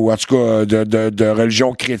français, ou en tout cas de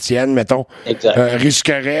religion chrétienne, mettons,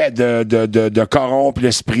 risqueraient de corrompre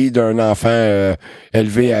l'esprit d'un enfant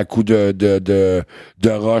élevé à coups de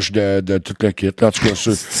roche de tout le kit. Là, en tout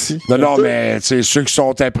cas, non, mais c'est ceux qui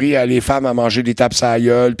sont appris à les femmes à manger des tapes à la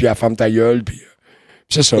gueule, puis à femme ta gueule, puis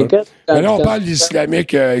c'est ça. Mais là, on parle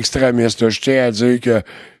d'islamique extrémiste. Je tiens à dire que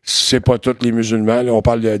c'est pas tous les musulmans. Là, on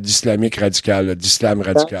parle d'islamique radical, d'islam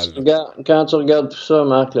radical. Quand tu regardes tout ça,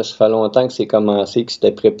 Marc, là, ça fait longtemps que c'est commencé, que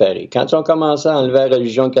c'était préparé. Quand ils ont commencé à enlever la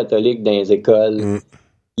religion catholique dans les écoles,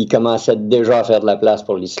 ils commençaient déjà à faire de la place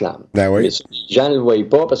pour l'islam. Ben oui. Les gens ne le voyaient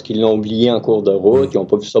pas parce qu'ils l'ont oublié en cours de route, ils n'ont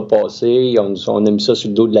pas vu ça passer, on a mis ça sur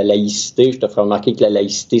le dos de la laïcité. Je te ferai remarquer que la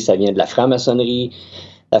laïcité, ça vient de la franc-maçonnerie.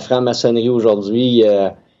 La franc-maçonnerie aujourd'hui,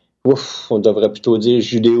 on devrait plutôt dire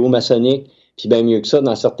judéo-maçonnique. Puis bien mieux que ça,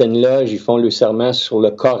 dans certaines loges, ils font le serment sur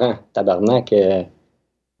le Coran. Tabarnak,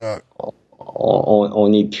 on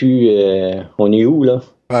n'est plus... on est où, là?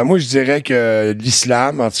 Moi, je dirais que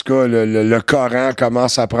l'islam, en tout cas, le Coran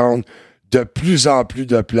commence à prendre de plus en plus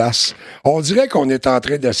de place. On dirait qu'on est en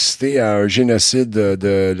train d'assister à un génocide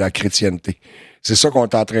de la chrétienté. C'est ça qu'on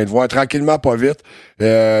est en train de voir. Tranquillement, pas vite.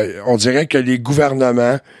 On dirait que les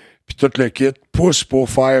gouvernements, puis tout le kit, poussent pour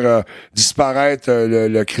faire disparaître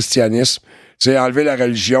le christianisme. C'est enlever la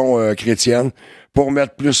religion chrétienne pour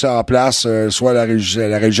mettre plus en place soit la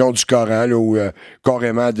religion du Coran, là, ou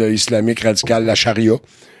carrément de islamique radical, la charia.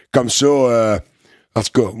 Comme ça, en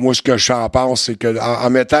tout cas, moi, ce que j'en pense, c'est que en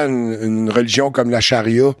mettant une religion comme la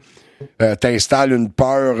charia, t'installes une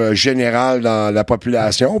peur générale dans la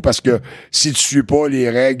population, parce que si tu suis pas les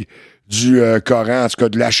règles du Coran, en tout cas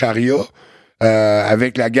de la charia,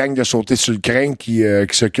 avec la gang de sauter sur le crâne qui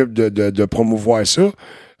s'occupe de promouvoir ça,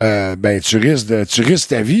 ben tu risques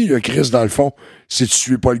ta vie, le Christ, dans le fond, si tu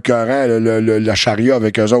suis pas le Coran, la charia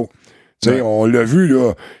avec eux autres. Tu sais, on l'a vu,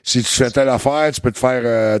 là. Si tu fais telle affaire, tu peux te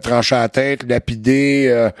faire trancher la tête,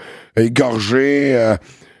 lapider, égorger,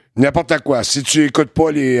 n'importe quoi. Si tu écoutes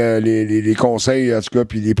pas les conseils, en tout cas,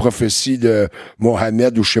 puis les prophéties de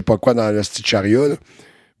Mohamed ou je sais pas quoi dans le style charia, là,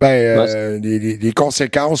 les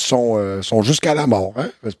conséquences sont jusqu'à la mort. Hein?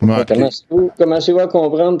 Commencez-vous à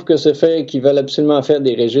comprendre pour que c'est fait qu'ils veulent absolument faire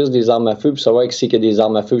des registres des armes à feu pour savoir qui c'est qui a des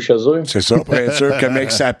armes à feu chez eux. C'est ça. Pour être sûr que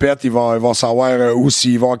mec ça pète, ils vont savoir où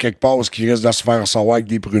s'ils vont quelque part ou qu'ils risquent de se faire savoir avec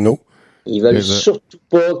des pruneaux. Ils veulent surtout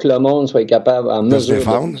pas que le monde soit capable en mesure de se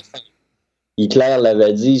défendre. Hitler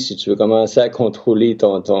l'avait dit, si tu veux commencer à contrôler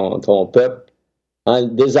ton peuple,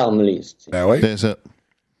 désarme-les. Ben oui. C'est ça.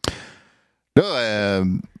 Là,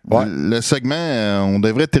 le segment, on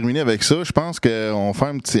devrait terminer avec ça. Je pense qu'on va faire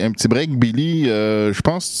un petit break, Billy. Je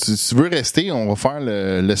pense que si tu veux rester, on va faire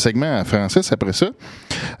le segment à Francis après ça.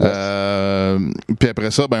 Puis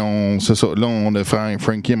après ça, c'est ça. Là, on a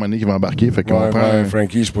Franky et Money qui va embarquer. Fait qu'on prend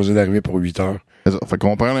Franky est supposé d'arriver pour 8 heures. C'est ça. Fait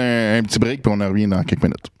qu'on prend un petit break puis on en revient dans quelques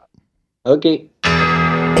minutes. OK.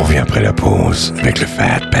 On revient après la pause avec le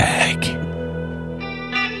FatPack.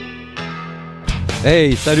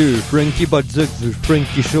 Hey, salut, Franky Bolduc du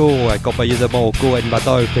Franky Show, accompagné de mon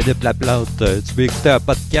co-animateur Philippe Laplante. Tu veux écouter un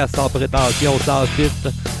podcast sans prétention, sans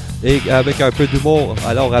filtre et avec un peu d'humour?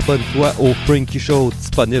 Alors abonne-toi au Franky Show,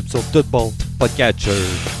 disponible sur tout bon podcatcher.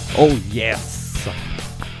 Oh yes!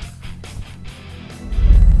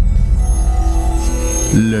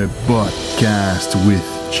 Le podcast with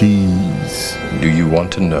cheese. Do you want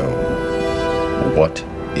to know what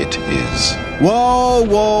it is?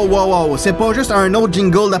 Wow! C'est pas juste un autre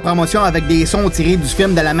jingle de promotion avec des sons tirés du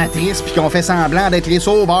film de la Matrice puis qu'on fait semblant d'être les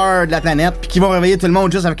sauveurs de la planète puis qui vont réveiller tout le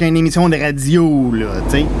monde juste avec une émission de radio, là,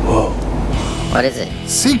 tu sais. Wow. What is it?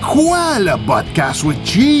 C'est quoi le podcast with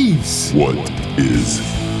cheese? What is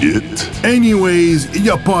it? Anyways,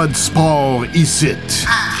 y a pas de sport ici.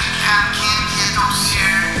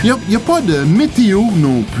 Y a pas de météo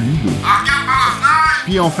non plus.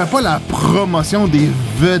 Puis on fait pas la promotion des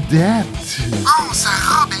vedettes. Oh, sa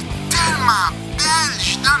robe est tellement belle,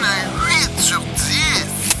 je donne un 8 sur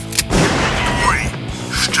 10. Oui,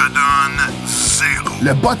 je te donne 0.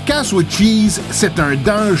 Le podcast with cheese, c'est un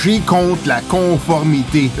danger contre la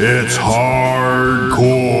conformité. It's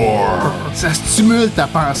hardcore. Ça stimule ta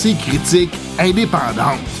pensée critique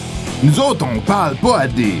indépendante. Nous autres, on parle pas à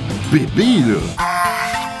des bébés, là.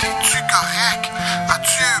 T'es-tu correct?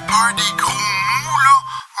 As-tu peur des gros mots, là?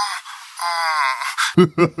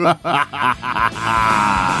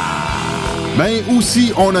 Ben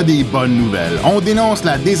aussi, on a des bonnes nouvelles. On dénonce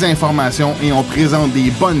la désinformation et on présente des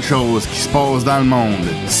bonnes choses qui se passent dans le monde.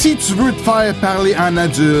 Si tu veux te faire parler en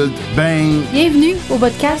adulte, ben... Bienvenue au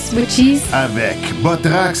podcast with cheese. Avec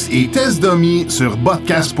Botrax et Tess Domi sur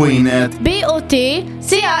podcast.net.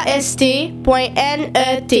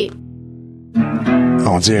 BOTCAST.net.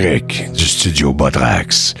 En direct du studio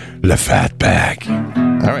Botrax, le FatPack.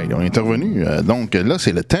 Alright, on est revenu. Donc là,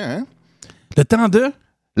 c'est le temps, hein? Le temps de?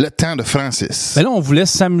 Le temps de Francis. Ben là, on voulait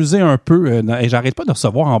s'amuser un peu. Et j'arrête pas de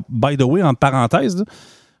recevoir, by the way, entre parenthèses, là,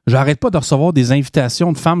 j'arrête pas de recevoir des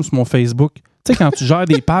invitations de femmes sur mon Facebook. Tu sais, quand tu gères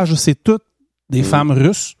des pages, c'est toutes des femmes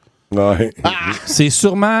russes. Ouais. C'est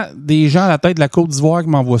sûrement des gens à la tête de la Côte d'Ivoire qui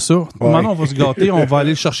m'envoient ça. Maintenant, on va se gâter, on va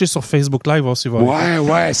aller le chercher sur Facebook Live, voir s'il va.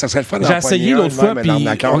 Ouais, ça serait le fun. J'ai essayé l'autre fois, puis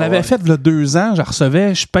on l'avait fait il y a 2 ans. Je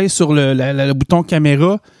recevais, je pèse sur le bouton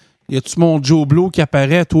caméra. Y a-tu mon Joe Blow qui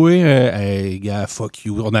apparaît, toi? Hey, gars, fuck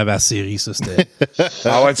you. On avait la série, ça, c'était...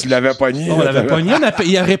 Ah ouais, tu l'avais pogné. On l'avait pogné.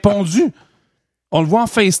 Il a répondu. On le voit en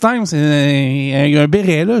FaceTime, c'est un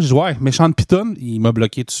béret, là. Je dis, ouais, méchante pitonne. Il m'a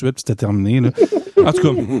bloqué tout de suite, puis c'était terminé, là. En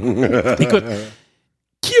tout cas, écoute,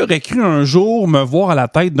 qui aurait cru un jour me voir à la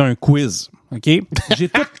tête d'un quiz? OK? J'ai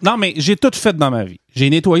tout fait dans ma vie. J'ai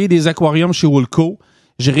nettoyé des aquariums chez Woolco.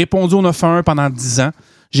 J'ai répondu au 911 pendant 10 ans.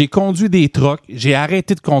 J'ai conduit des trucks, j'ai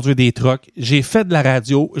arrêté de conduire des trucks, j'ai fait de la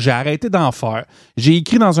radio, j'ai arrêté d'en faire, j'ai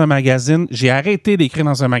écrit dans un magazine, j'ai arrêté d'écrire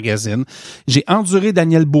dans un magazine, j'ai enduré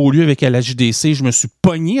Daniel Beaulieu avec LHJDC, je me suis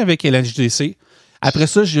pogné avec LHJDC. Après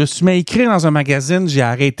ça, je me suis mis à écrire dans un magazine, j'ai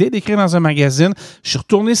arrêté d'écrire dans un magazine, je suis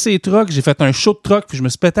retourné ces trucks, j'ai fait un show de truck, puis je me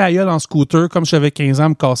suis pété à gueule en scooter comme j'avais 15 ans,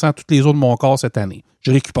 me cassant toutes les os de mon corps cette année.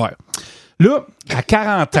 Je récupère. Là, à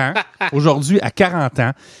 40 ans, aujourd'hui, à 40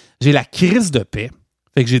 ans, j'ai la crise de paix.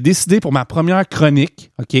 Fait que j'ai décidé pour ma première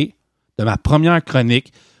chronique, OK,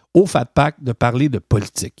 au FatPack, de parler de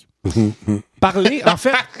politique. En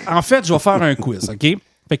fait, je vais faire un quiz, OK?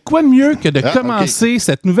 Fait que quoi de mieux que de commencer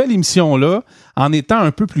cette nouvelle émission-là en étant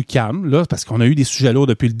un peu plus calme, là, parce qu'on a eu des sujets lourds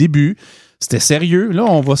depuis le début. C'était sérieux. Là,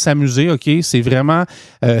 on va s'amuser, OK? C'est vraiment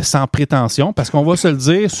sans prétention, parce qu'on va se le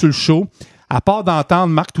dire sur le show. à part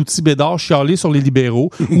d'entendre Marc Tout-Ti Bédard chialer sur les libéraux,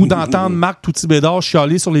 ou d'entendre Marc Tout-Ti Bédard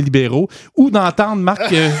chialer sur les libéraux, ou d'entendre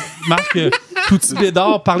Marc Tout-Ti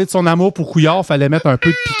Bédard parler de son amour pour Couillard, fallait mettre un peu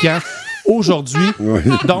de piquant aujourd'hui.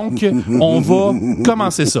 Donc, on va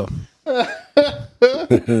commencer ça.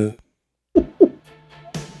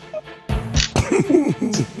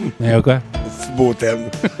 Quoi? C'est beau thème.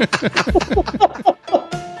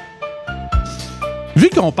 Vu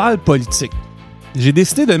qu'on parle politique, j'ai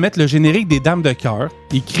décidé de mettre le générique des Dames de cœur,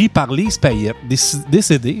 écrit par Lise Payette,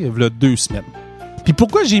 décédée il y a 2 semaines. Puis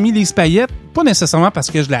pourquoi j'ai mis Lise Payette? Pas nécessairement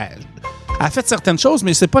parce que elle a fait certaines choses,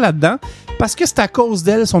 mais c'est pas là-dedans. Parce que c'est à cause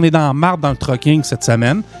d'elle si on est dans la marde dans le trucking cette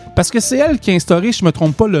semaine. Parce que c'est elle qui a instauré, je me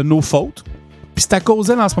trompe pas, le no-faute. Puis c'est à cause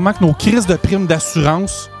d'elle en ce moment que nos crises de primes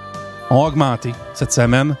d'assurance ont augmenté cette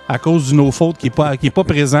semaine à cause du no-faute qui est pas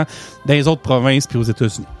présent dans les autres provinces puis aux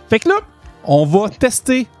États-Unis. Fait que là, on va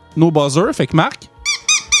tester nos buzzers. Fait que Marc,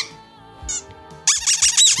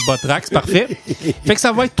 Botrax, parfait. Fait que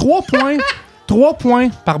ça va être 3 points. 3 points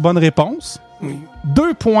par bonne réponse.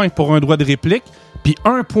 2 points pour un droit de réplique. Puis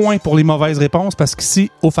 1 point pour les mauvaises réponses parce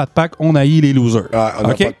qu'ici, au FatPack, on haït les losers. Ah, on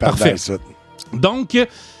n'a pas de parfait. Ça. Donc,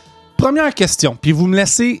 première question. Puis vous me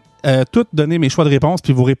laissez toutes donner mes choix de réponse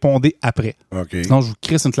puis vous répondez après. OK. Sinon, je vous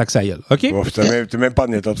crisse une claque à gueule. OK? Oh, t'es même pas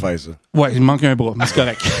en état de faire ça. Ouais, il me manque un bras, mais c'est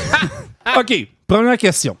correct. OK, première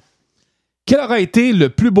question. Quel aura été le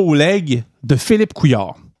plus beau leg de Philippe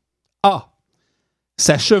Couillard? A.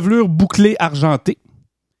 Sa chevelure bouclée argentée.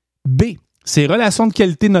 B. Ses relations de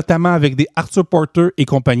qualité, notamment avec des Arthur Porter et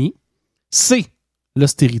compagnie. C.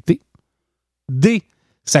 L'austérité. D.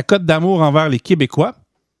 Sa cote d'amour envers les Québécois.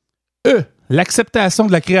 E. L'acceptation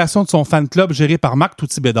de la création de son fan club géré par Marc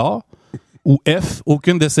Tout-Ti Bédard. Ou F.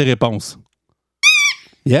 Aucune de ces réponses.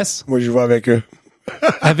 Yes? Moi, je vais avec eux.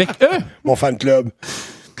 Avec eux? Mon fan club.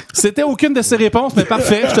 C'était aucune de ces réponses, mais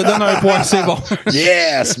parfait. Je te donne un point. C'est bon.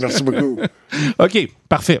 Yes! Merci beaucoup. OK,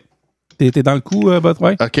 parfait. T'es dans le coup,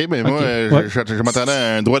 Botway? OK, mais moi, je m'attendais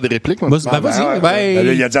à un droit de réplique. Moi. Vas-y.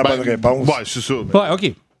 Là, il a dit la bonne réponse. Ouais, c'est ça. Ouais,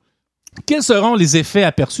 OK. Quels seront les effets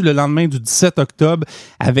aperçus le lendemain du 17 octobre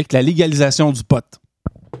avec la légalisation du pot?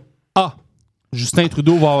 A. Justin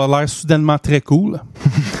Trudeau va avoir l'air soudainement très cool.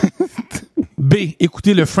 B.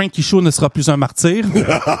 Écoutez, le Franky Show ne sera plus un martyr.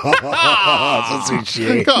 Ça, c'est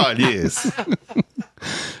chiant. Calice.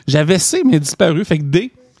 J'avais C, mais disparu. Fait que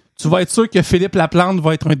D. Tu vas être sûr que Philippe Laplante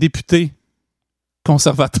va être un député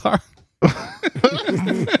conservateur.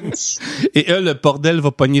 Et le bordel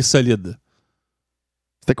va pogner solide.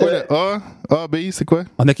 C'était quoi le A? A, B, c'est quoi?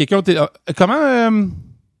 On a quelqu'un... Comment...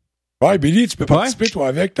 Ouais, Billy, tu peux participer, toi,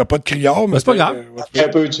 avec. T'as pas de criard, mais... c'est pas grave. Un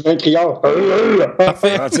peu, tu veux un criard?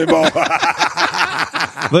 Parfait. Ah, c'est bon.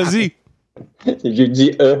 Vas-y. J'ai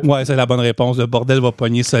dit E. Ouais, c'est la bonne réponse. Le bordel va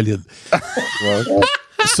pogner solide.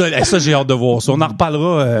 Ça, j'ai hâte de voir ça. On en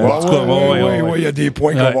reparlera. En tout cas, oui, il y a des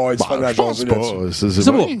points qu'on va avoir du fun à jaser là-dessus.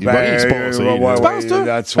 C'est bon. Il va rien se passer.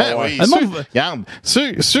 Tu penses, toi? Regarde,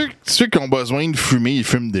 ceux qui ont besoin de fumer, ils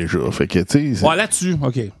fument déjà. Fait que, tu sais... Ouais, là-dessus,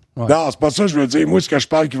 OK. Ouais. Non, c'est pas ça que je veux dire. Moi, ce que je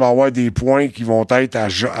parle, qu'il va y avoir des points qui vont être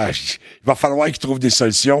il va falloir qu'ils trouvent des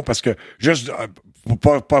solutions parce que juste... Pour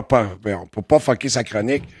pas fucker sa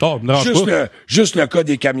chronique. Oh, non, juste le cas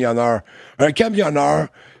des camionneurs. Un camionneur,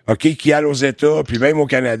 OK, qui allait aux États, puis même au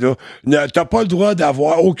Canada, t'as pas le droit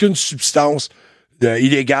d'avoir aucune substance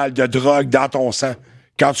illégale de drogue dans ton sang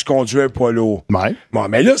quand tu conduis un poids lourd. Ouais. Bon,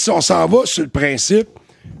 mais là, si on s'en va sur le principe,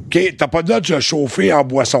 OK, t'as pas le droit de chauffer en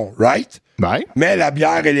boisson, right? Ouais. Mais la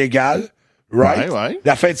bière est légale, right? Ouais.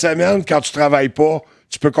 La fin de semaine, quand tu travailles pas,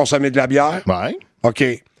 tu peux consommer de la bière. Ouais. OK.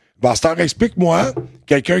 Bastard, explique-moi,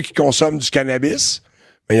 quelqu'un qui consomme du cannabis,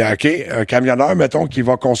 mais OK, un camionneur, mettons, qui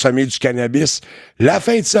va consommer du cannabis la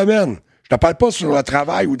fin de semaine. Je te parle pas sur le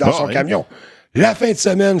travail ou dans son camion. La fin de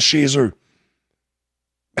semaine chez eux.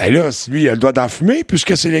 Ben là, lui, il a le droit d'en fumer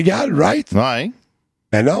puisque c'est légal, right? Ouais.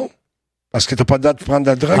 Ben non. Parce que t'as pas le droit de prendre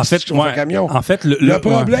de la drogue si tu sur ton camion. En fait, le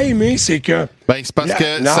problème, c'est que... Ben, c'est parce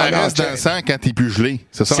que ça reste dans le sang quand t'es plus gelé.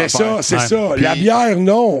 C'est ça l'affaire. C'est ça. Puis, la bière,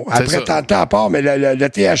 non. Après, t'entends à part, mais le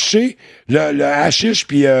THC, le hashish,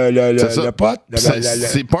 puis le pot...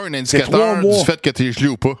 C'est pas un indicateur du fait que t'es gelé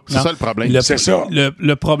ou pas. C'est ça le problème. C'est ça.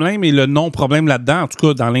 Le problème et le non-problème là-dedans, en tout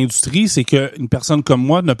cas dans l'industrie, c'est qu'une personne comme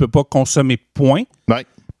moi ne peut pas consommer point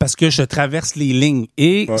parce que je traverse les lignes.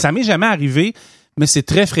 Et ça m'est jamais arrivé... Mais c'est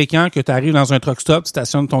très fréquent que tu arrives dans un truck stop, tu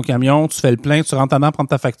stationnes ton camion, tu fais le plein, tu rentres dedans, prendre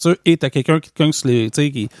ta facture et tu as quelqu'un qui te cogne sur les,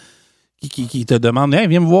 qui te demande « Hey,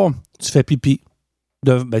 viens me voir. » Tu fais pipi.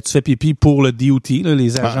 Tu fais pipi pour le DOT, là,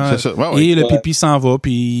 les agents. Et le pipi s'en va.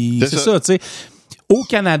 Puis c'est ça, tu sais. Au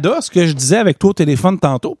Canada, ce que je disais avec toi au téléphone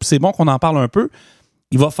tantôt, puis c'est bon qu'on en parle un peu,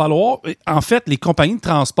 il va falloir... En fait, les compagnies de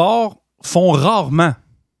transport font rarement,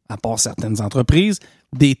 à part certaines entreprises,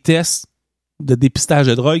 des tests de dépistage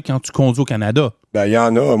de drogue quand tu conduis au Canada. Ben, il y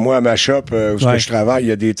en a. Moi, à ma shop, où je travaille, il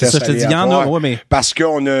y a des tests aléatoires. Il y en a, ouais, mais... Parce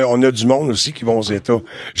qu'on a du monde aussi qui vont aux États.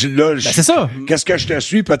 C'est ça. Qu'est-ce que je te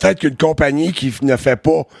suis? Peut-être qu'une compagnie qui ne fait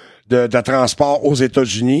pas de transport aux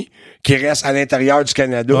États-Unis, qui reste à l'intérieur du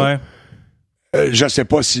Canada, je sais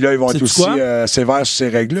pas si là, ils vont être aussi sévères sur ces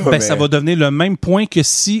règles-là. Ben, ça va devenir le même point que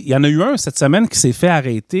si... Il y en a eu un cette semaine qui s'est fait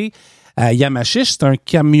arrêter à Yamachiche. C'est un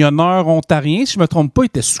camionneur ontarien. Si je me trompe pas, il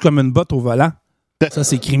était sous comme une botte au volant. Ça,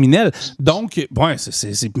 c'est criminel. Donc,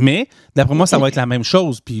 mais d'après moi, ça va être la même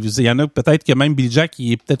chose. Puis il y en a peut-être que même Billy Jack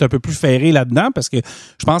qui est peut-être un peu plus ferré là-dedans parce que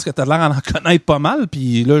je pense que tu as l'air d'en connaître pas mal.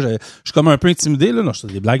 Puis là, je suis comme un peu intimidé. Là. Non, je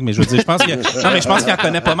fais des blagues, mais je veux dire, je pense qu'il en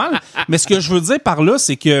connaît pas mal. Mais ce que je veux dire par là,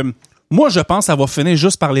 c'est que moi, je pense que ça va finir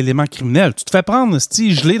juste par l'élément criminel. Tu te fais prendre,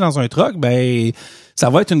 si gelé dans un truck, ben,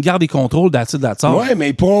 ça va être une garde et contrôle d'attitude. Ouais, mais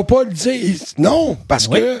ils pourront pas le dire. Non, parce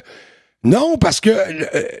que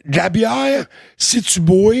de la bière, si tu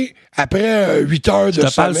bois après 8 heures de sommeil... Je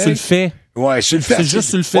te parle sur le fait. Ouais, sur le fait. C'est juste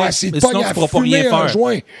sur le fait. Ouais, c'est pas sinon, tu pourras pas rien faire.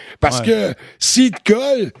 Joint, parce que s'ils te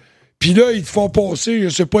collent, puis là, ils te font passer, je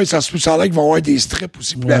sais pas, ça a l'air qu'ils vont avoir des strips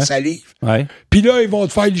aussi pour la salive. Ouais. Puis là, ils vont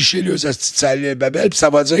te faire licher là, cette petite salive babelle, puis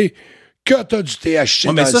ça va dire que t'as du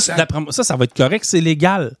THC dans le sang. Ça va être correct, c'est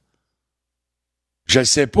légal. Je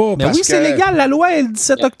sais pas. Mais parce oui, c'est légal. La loi est le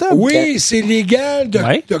 17 octobre. Oui, c'est légal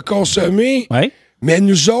de consommer. Ouais. Mais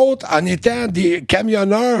nous autres, en étant des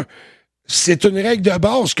camionneurs, c'est une règle de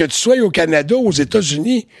base. Que tu sois au Canada ou aux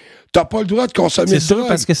États-Unis, t'as pas le droit de consommer de drogue. C'est sûr,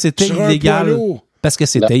 parce que c'était illégal. Parce que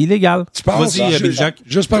c'était illégal. Tu penses,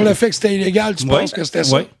 juste par le fait que c'était illégal, tu penses que c'était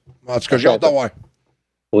ça? Oui. En tout cas, j'ai hâte de voir.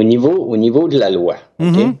 Au niveau de la loi,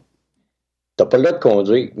 OK? T'as pas le droit de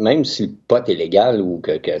conduire, même si le pot est légal ou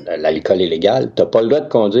que l'alcool est légal, t'as pas le droit de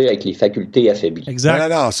conduire avec les facultés affaiblies. Exact.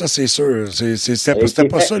 Non, ça c'est sûr. C'était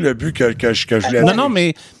pas ça le but que je voulais dire. Non,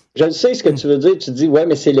 mais... Je le sais ce que tu veux dire. Tu dis, ouais,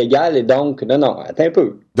 mais c'est légal et donc... Non, attends un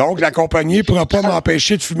peu. Donc, la compagnie ne pourra pas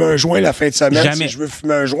m'empêcher de fumer un joint la fin de semaine si je veux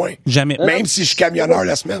fumer un joint. Jamais. Même si je suis camionneur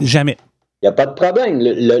la semaine. Jamais. Il n'y a pas de problème.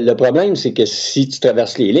 Le problème, c'est que si tu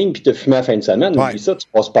traverses les lignes puis tu fumes à la fin de semaine, oublie ça, tu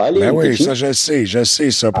passes pas à la ligne. Ben oui, ça, je sais,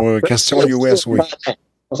 ça, pour question US, oui.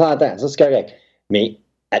 On s'entend, ça, c'est correct. Mais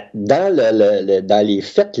dans les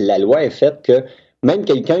faits, la loi est faite que même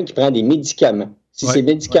quelqu'un qui prend des médicaments, si ces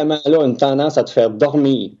médicaments-là ont une tendance à te faire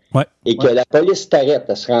dormir et que la police t'arrête,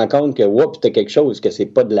 elle se rend compte que, tu as quelque chose, que c'est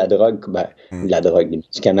pas de la drogue, de la drogue, des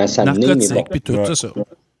médicaments s'amener, mais bon. Puis tout ça.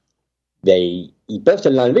 Ben, ils peuvent te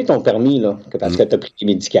l'enlever ton permis, là, parce que tu as pris des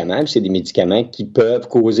médicaments, puis c'est des médicaments qui peuvent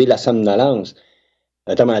causer la somnolence.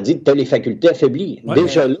 Autrement dit, tu as les facultés affaiblies.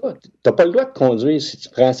 Déjà là, tu n'as pas le droit de conduire si tu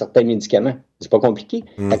prends certains médicaments. C'est pas compliqué.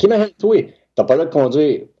 Imagine-toi, tu n'as pas le droit de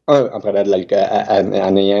conduire, en prenant de l'alcool,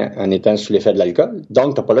 en étant sous l'effet de l'alcool.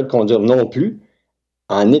 Donc, tu n'as pas le droit de conduire non plus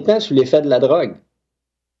en étant sous l'effet de la drogue.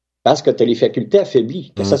 Parce que tu as les facultés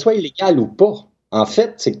affaiblies. Que ce soit illégal ou pas. En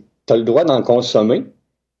fait, c'est que tu as le droit d'en consommer.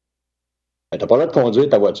 Tu n'as pas le droit de conduire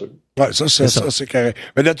ta voiture. Oui, ça, c'est correct.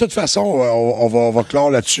 Mais de toute façon, on va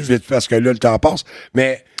clore là-dessus vite parce que là, le temps passe.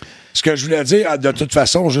 Mais ce que je voulais dire, de toute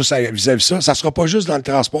façon, juste vis-à-vis de ça, ça sera pas juste dans le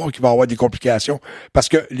transport qu'il va y avoir des complications. Parce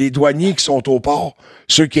que les douaniers qui sont au port,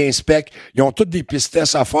 ceux qui inspectent, ils ont toutes des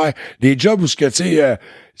pistesses à faire. Les jobs où tu sais,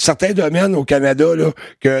 certains domaines au Canada, là,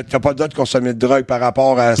 que t'as pas le droit de consommer de drogue par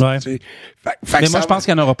rapport à ça. Mais moi, je pense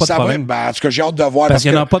qu'il n'y en aura pas de problème. En tout cas, j'ai hâte de voir. Parce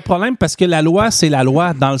qu'il n'y en aura pas de problème, parce que la loi, c'est la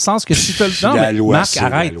loi, dans le sens que si tu as le temps. La loi, Marc,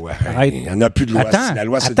 arrête. Il n'y en a plus de loi. La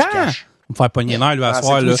loi, c'est du cash. Me faire pogner l'air, lui, à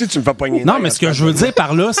soir, là. Aussi, tu me fais pogner non, mais ce que je veux dire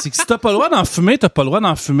par là, c'est que si t'as pas le droit d'en fumer, t'as pas le droit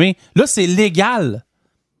d'en fumer. Là, c'est légal.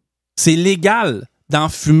 C'est légal d'en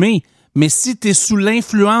fumer. Mais si t'es sous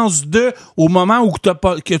l'influence au moment où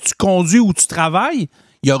que tu conduis ou tu travailles,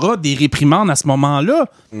 il y aura des réprimandes à ce moment-là.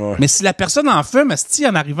 Ouais. Mais si la personne en fume,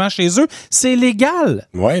 en arrivant chez eux, c'est légal.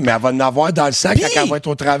 Oui, mais elle va en avoir dans le sac quand elle va être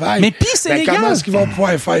au travail. Mais puis c'est légal. Comment est-ce qu'ils vont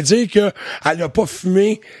pouvoir faire dire qu'elle n'a pas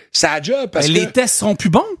fumé sa job? Parce que les tests seront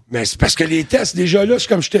plus bons. Mais c'est parce que les tests, déjà là, c'est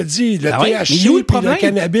comme je te dis, le THC et le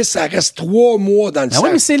cannabis, ça reste 3 mois dans le sac. Oui,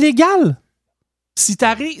 mais c'est légal. Si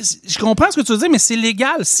t'arrives, je comprends ce que tu veux dire, mais c'est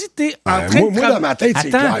légal. Si t'es en train de moi, dans ma tête, c'est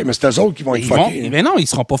clair, mais c'est eux autres qui vont être fuckés. Mais non, ils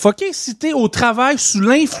seront pas fuckés. Si t'es au travail sous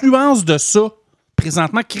l'influence de ça,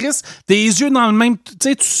 présentement, Chris, tes yeux dans le même... Tu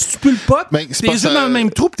sais, tu pues le pot, tes yeux dans le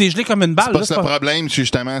même trou, puis t'es gelé comme une balle. C'est pas le problème,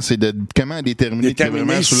 justement, c'est de comment déterminer que t'es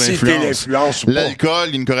vraiment sous l'influence. L'alcool,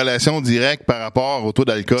 il y a une corrélation directe par rapport au taux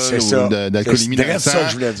d'alcool ou d'alcoolémie dans le sang. Ça,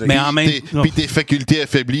 je voulais dire. Mais en même temps... Puis tes facultés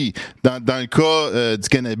affaiblies. Dans le cas du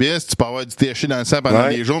cannabis, tu peux avoir du THC dans le sang pendant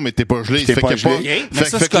des jours, mais t'es pas gelé. Fait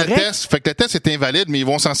que le test est invalide, mais ils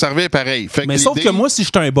vont s'en servir pareil. Mais sauf que moi, si je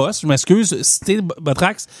suis un boss, je m'excuse, si t'es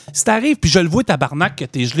Botrax, si t'arrives, puis je le vois, tabarnak, que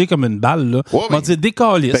t'es gelé comme une balle, là, on va dire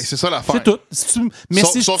décalisse. Ben, c'est ça l'affaire. C'est tout.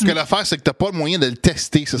 Sauf que l'affaire, c'est que t'as pas le moyen de le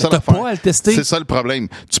tester. C'est ça t'as l'affaire. pas à le tester. C'est ça le problème.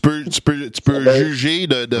 Tu peux juger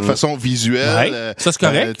de façon visuelle. Ouais. Ça, c'est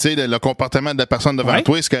correct. Tu sais, le comportement de la personne devant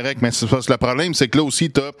toi, c'est correct. Mais le problème, c'est que là aussi,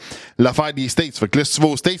 t'as l'affaire des States. Fait que là, si tu vas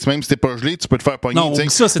aux States, même si t'es pas gelé, tu peux te faire pogner. Non,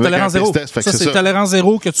 ça, c'est tolérance zéro. Ça, c'est tolérance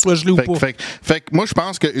zéro, que tu sois gelé ou pas. Fait que moi, je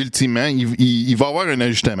pense que ultimement, il va y avoir un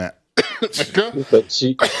ajustement.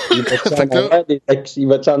 Il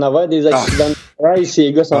va-tu en avoir des accidents de travail si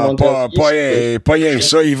les gars s'en vont pas rien que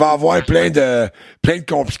ça. Il va avoir plein de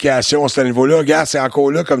complications à ce niveau-là. Regarde, c'est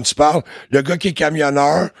encore là, comme tu parles. Le gars qui est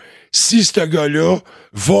camionneur, si ce gars-là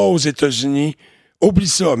va aux États-Unis, oublie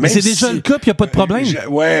ça. Mais c'est déjà le cas, puis il n'y a pas de problème.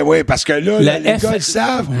 Oui, parce que là, les gars le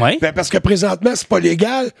savent. Ouais. Ben, parce que présentement, c'est pas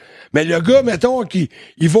légal. Mais le gars, mettons,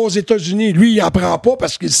 il va aux États-Unis, lui, il en prend pas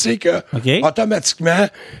parce qu'il sait que, automatiquement,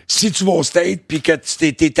 si tu vas au States puis que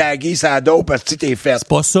tu t'es tagué, ça dope parce que t'es fait. C'est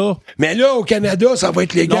pas ça. Mais là, au Canada, ça va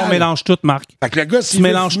être légal. Non, on mélange tout, Marc. Fait que le gars, s'il tu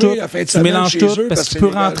mélanges tout. Tu mélanges tout parce que tu peux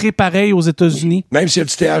rentrer pareil aux États-Unis. Même s'il y a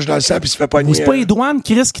du TH dans le sang puis il se fait pas nier. C'est pas les douanes,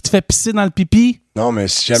 Chris, qui te fait pisser dans le pipi. Non, mais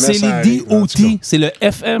si jamais c'est ça les arrive, DOT. C'est le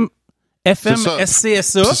FMSCSA.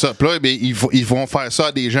 C'est ça. Puis là, ils vont faire ça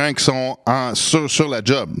à des gens qui sont sur la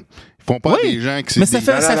job. Ils font pas à des gens qui... Mais ça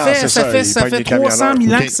fait 300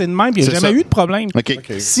 000 ans que c'est de même, puis il n'y a jamais eu de problème. OK.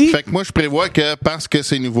 Fait que moi, je prévois que parce que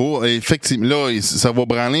c'est nouveau, effectivement, là, ça va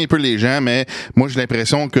branler un peu les gens, mais moi, j'ai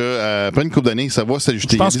l'impression que après une couple d'années, ça va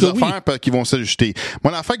s'ajuster. Il y a des affaires qui vont s'ajuster.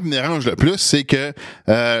 Moi, l'affaire qui me dérange le plus, c'est que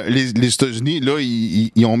les États-Unis, là,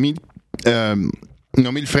 ils ont mis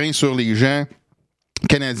le frein sur les gens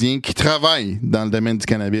canadiens qui travaillent dans le domaine du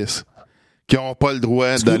cannabis, qui n'ont pas le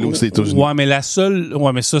droit d'aller aux États-Unis. Ouais, mais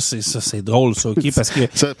mais ça, c'est drôle, ça, OK? Parce que.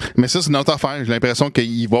 Mais ça, c'est notre affaire. J'ai l'impression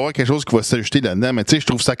qu'il va y avoir quelque chose qui va s'ajuster là-dedans. Mais tu sais, je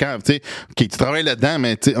trouve ça cave. Tu sais, OK, tu travailles là-dedans,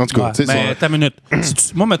 mais tu sais, en tout cas, tu sais. Mais attends une minute.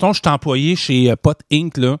 Moi, mettons, je suis employé chez Pot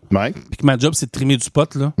Inc., là. Ouais. Puis que ma job, c'est de trimer du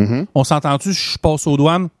pot, là. On s'entend-tu, je passe aux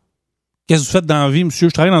douanes? Qu'est-ce que vous faites dans la vie, monsieur?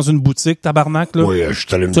 Je travaille dans une boutique, tabarnak, là. Oui, je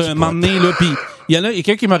t'allume du pot. Un moment donné, là, puis il y a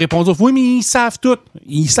quelqu'un qui m'a répondu, oui, mais ils savent tout.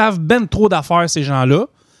 Ils savent ben trop d'affaires, ces gens-là.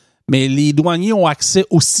 Mais les douaniers ont accès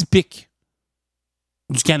au CIPIC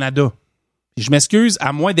du Canada. Et je m'excuse,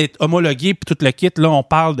 à moins d'être homologué puis tout le kit, là, on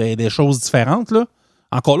parle des choses différentes, là.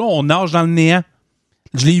 Encore là, on nage dans le néant.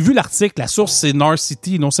 Je l'ai vu, l'article, la source, c'est North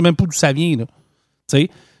City. On sait même pas d'où ça vient, là. Tu sais?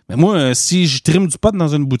 Mais moi, si je trime du pot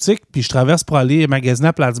dans une boutique puis je traverse pour aller magasiner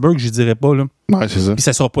à Plattsburgh, je dirais pas, là. Ouais, c'est ça. Puis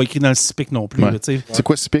ça sera pas écrit dans le CIPIC non plus, là, tu sais. C'est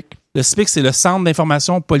quoi CIPIC? Le CIPIC, c'est le Centre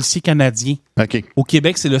d'information policier canadien. OK. Au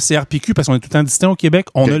Québec, c'est le CRPQ, parce qu'on est tout le temps distinct au Québec.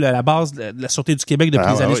 On a la base de la Sûreté du Québec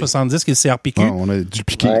depuis les années 70, qui est le CRPQ. On a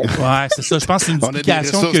dupliqué. Ouais, c'est ça. Je pense que c'est une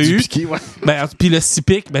duplication qu'il y a eu. Puis le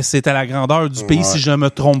CIPIC, c'est à la grandeur du pays, si je ne me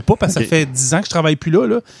trompe pas, parce que ça fait 10 ans que je travaille plus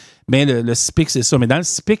là. Mais le CIPIC, c'est ça. Mais dans le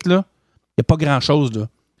CIPIC, il n'y a pas grand-chose, là.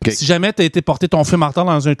 Okay. Si jamais tu as été porté ton film en retard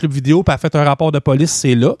dans un club vidéo et fait un rapport de police,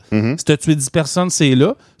 c'est là. Si tu as tué 10 personnes, c'est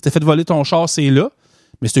là. Si tu as fait voler ton char, c'est là.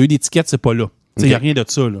 Mais si tu as eu des tickets, c'est pas là. Il n'y a rien de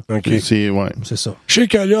ça, là. C'est ça. Je sais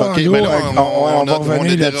que là, on va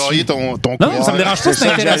revenir là-dessus. ton non, ça me dérange pas, c'est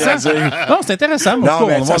intéressant. Non, c'est intéressant. Non,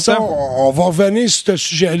 mais de toute façon, on va revenir sur ce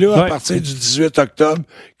sujet-là à partir du 18 octobre,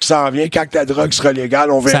 qui s'en vient, quand la drogue sera légale,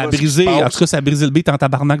 on verra. Ça a brisé, en tout cas, ça a brisé le beat en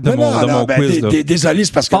tabarnak de mon quiz. Désolé,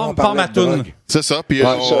 c'est parce qu'on parle ma toune. C'est ça, puis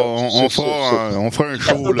on fera un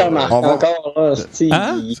show, là. Encore, là, c'est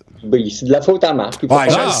de la faute à Marc. Ouais,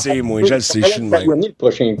 je le sais, moi, je le sais. Je suis le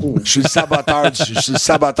prochain coup. Je suis le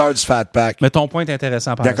saboteur du FatPack. Mais ton point est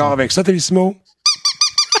intéressant, par D'accord avec ça, Télissimo?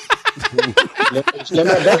 Je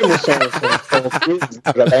l'aimais bien, son quiz.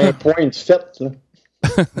 J'avais un point de fait,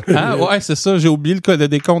 là. Ouais, c'est ça. J'ai oublié le code de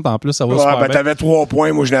décompte en plus. Ça va super bien. T'avais 3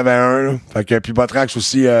 points, moi, je n'avais 1. Là. Fait que, puis Botrax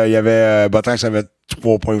aussi, il y avait. Botrax avait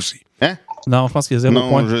 3 points aussi. Hein? Non, je pense qu'il y a 0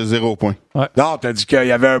 point. Non, j'ai 0 point. Ouais. Non, t'as dit qu'il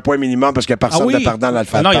y avait un point minimum parce qu'il n'y a personne de perdant dans le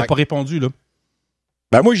FatPack. Non, il n'a pas répondu, là.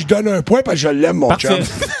 Ben, moi, je donne un point parce que je l'aime, mon chum.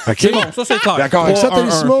 Okay. C'est bon, ça, c'est clair. D'accord avec ça,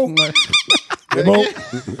 Télissimo? C'est bon.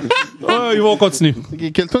 Ils vont continuer.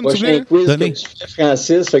 Quel ton tu voulais? Donner.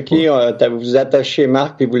 Francis, OK, vous attachez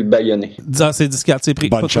Marc puis vous le baillonnez. C'est discard, c'est pris.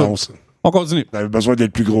 Bonne chance. On continue. T'avais besoin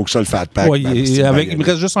d'être plus gros que ça, le FatPack. Ouais, il me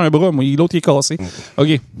reste juste un bras, moi. L'autre, il est cassé. OK.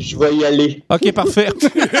 Je vais y aller. OK, parfait.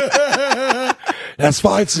 Laisse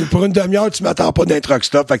faire, pour une demi-heure, tu m'attends pas d'un truck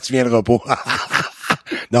stop, fait que tu viendras pas.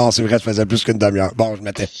 Non, c'est vrai, ça faisait plus qu'une demi-heure. Bon, je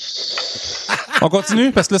m'attends. On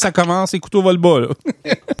continue, parce que là, ça commence, les couteaux volent bas, là.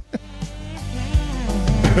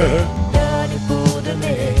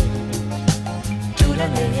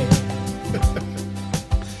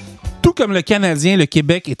 Tout comme le Canadien, le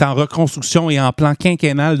Québec est en reconstruction et en plan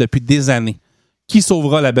quinquennal depuis des années. Qui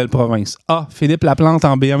sauvera la belle province? A. Philippe Laplante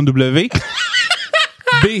en BMW.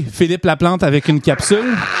 B. Philippe Laplante avec une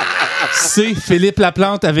capsule. C. Philippe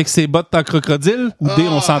Laplante avec ses bottes en crocodile. Ou D.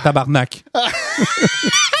 On s'en tabarnak.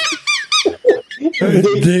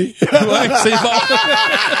 D. Ouais, c'est bon.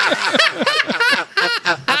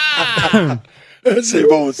 C'est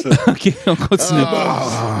bon, ça. OK, on continue.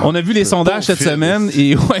 On a vu les sondages cette semaine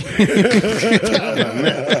et ouais.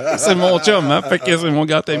 C'est mon chum, hein? Fait que c'est mon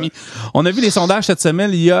grand ami. On a vu les sondages cette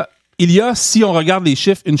semaine. Il y a, si on regarde les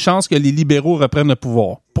chiffres, une chance que les libéraux reprennent le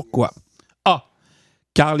pouvoir. Pourquoi? A.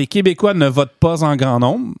 Car les Québécois ne votent pas en grand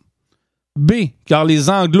nombre. B. Car les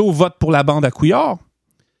Anglos votent pour la bande à Couillard.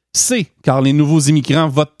 C. Car les nouveaux immigrants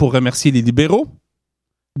votent pour remercier les libéraux.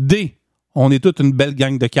 D. On est toute une belle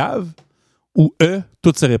gang de caves. Ou E,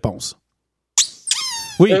 toutes ces réponses.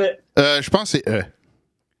 Oui. Je pense que c'est E.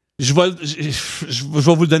 Je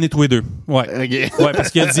vais vous le donner tous les deux. Ouais. OK. Ouais, parce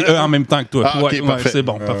qu'il a dit E en même temps que toi. Ah, OK, ouais, parfait. c'est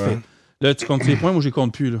bon, parfait. Là, tu comptes les points, moi, je les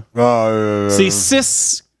compte plus. Là. C'est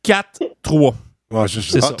 6-4-3. Ouais, c'est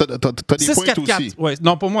ça. T'as des 6, points 4, toi 4. aussi. Ouais,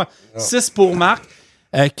 non, pas moi. 6 pour Marc,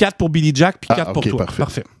 4 pour Billy Jack, puis 4 pour OK, toi.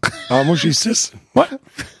 parfait. Ah, moi, j'ai 6. Ouais.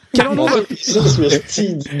 Mon Dieu, mais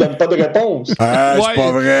Steve, il donne pas de réponse. Ah, Ouais. c'est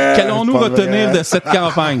pas vrai. Qu'allons-nous c'est pas retenir vrai. de cette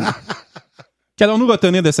campagne? Qu'allons-nous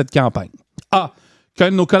retenir de cette campagne? A.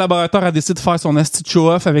 Qu'un de nos collaborateurs a décidé de faire son asti de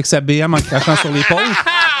show-off avec sa BM en crachant sur l'épaule.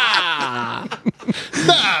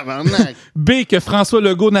 B. Que François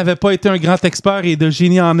Legault n'avait pas été un grand expert et de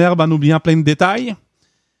génie en herbe en oubliant plein de détails.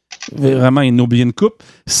 Vraiment, il a oublié une coupe.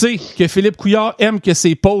 C. Que Philippe Couillard aime que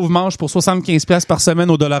ses pauvres mangent pour 75$ par semaine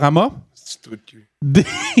au Dollarama. C'est tout de cul. D.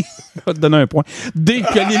 Je vais te donner un point. D.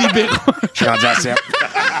 Que les libéraux... Je suis rendu à 7.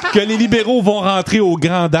 que les libéraux vont rentrer aux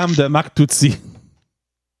grandes dames de Marc Tout-Ti.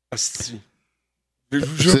 Asti. Je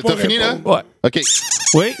veux pas T'as fini, là? répondre. Ouais. OK.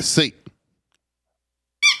 Oui? C.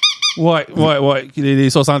 Ouais. Les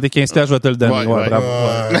 75$, je vais te le donner. Ouais, bravo.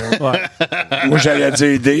 Ouais. Moi, j'allais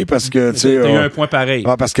dire D parce que, tu sais. T'as eu un point pareil.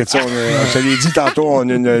 Ah, parce que, tu sais, je te l'ai dit tantôt,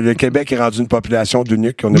 le Québec est rendu une population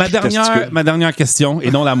d'unique. Ma dernière question,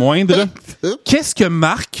 et non la moindre. Qu'est-ce que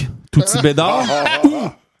Marc, Tout-Ti Bédard, ou,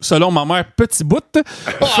 selon ma mère Petit Bout,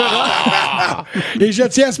 fera... Et je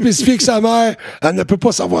tiens à spécifier que sa mère, elle ne peut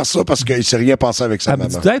pas savoir ça parce qu'il ne s'est rien passé avec sa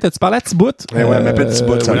maman. T'as-tu parlé à Petit Bout? Ouais, mais Petit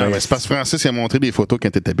Bout, ça Non, va. mais c'est parce que Francis il a montré des photos quand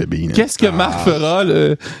t'étais bébé. là. Qu'est-ce que Marc fera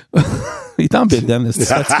le... Il est en bédaine, c'est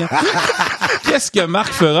fatigant. Qu'est-ce que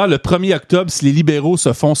Marc fera le 1er octobre si les libéraux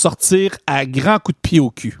se font sortir à grands coups de pied au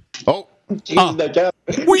cul? Oh! Crise de cœur.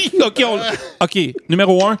 Oui! OK,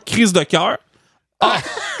 numéro 1, crise de cœur. Ah!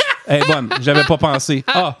 Bonne, j'avais pas pensé.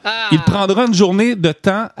 Ah! Il prendra une journée de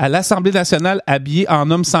temps à l'Assemblée nationale habillé en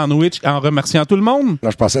homme sandwich en remerciant tout le monde. Non,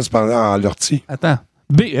 je pensais que tu parlais en l'ortie. Attends.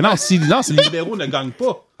 B. Non, si les libéraux ne gagnent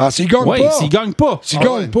pas. Ah, s'ils gagnent Oui, pas? s'ils gagnent pas. S'ils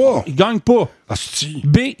gagnent pas? Ils gagnent pas. Asti.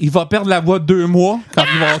 B. Il va perdre la voix 2 mois quand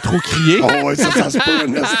il va avoir trop crier. Oh, ouais, ça se peut,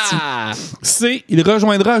 un asti. C. Il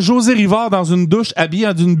rejoindra José Rivard dans une douche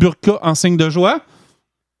habillé d'une burqa en signe de joie.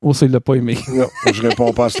 Oh, ça, il l'a pas aimé. Non, je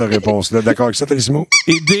réponds pas à cette réponse-là. D'accord avec ça, Télésimo?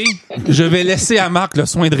 Et D. Je vais laisser à Marc le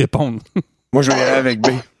soin de répondre. Moi, je vais y aller avec B.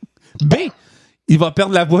 B. Il va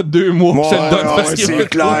perdre la voix de 2 mois. Ouais, Je te le donne ouais, parce qu'il c'est va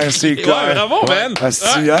clair, trop c'est crier. clair. Ouais, bravo, man. Asti,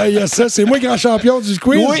 il y a ça. C'est moi grand champion du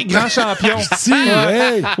quiz? Oui, grand champion. Si,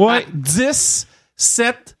 hey. Ouais, 10,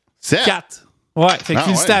 7, 7. 4. Ouais, fait que Ah,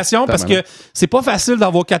 félicitations ouais. parce que c'est pas facile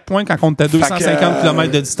d'avoir 4 points quand on est à 250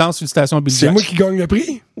 km de distance. Félicitations, Billy C'est Jack. moi qui gagne le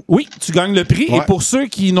prix? Oui, tu gagnes le prix. Ouais. Et pour ceux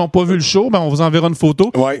qui n'ont pas vu le show, ben on vous enverra une photo.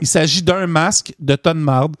 Ouais. Il s'agit d'un masque de tonne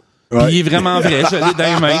marde. Ouais. Puis il est vraiment vrai, je l'ai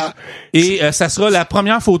dans les mains. Et ça sera la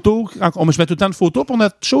première photo. Je mets tout le temps de photos pour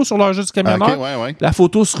notre show sur l'heure juste camionneur. OK, ouais. La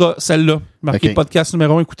photo sera celle-là. Marqué OK. podcast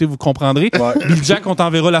numéro 1, écoutez, vous comprendrez. Ouais. Bill Jack, on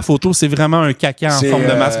t'enverra la photo. C'est vraiment un caca en forme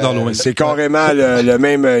de masque d'Halloween. C'est carrément le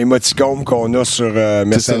même émoticône qu'on a sur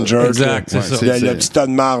Messenger. Exact, c'est ça. Le petit tas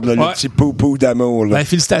de marde, là, Ouais. le petit pou-pou d'amour. là. Ben,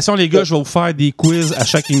 félicitations, les gars. Je vais vous faire des quiz à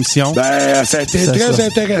chaque émission. Ben, ça a été C'est très ça.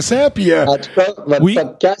 intéressant. Puis, En tout cas, votre Oui.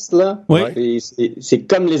 podcast, là, Oui. c'est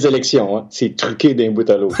comme les élections. Hein. C'est truqué d'un bout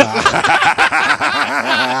à l'autre.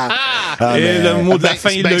 Et le mot de la fin,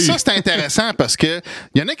 il l'a eu. Ça, c'est intéressant parce que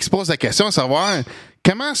il y en a qui se posent la question à savoir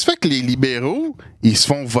comment se fait que les libéraux, ils se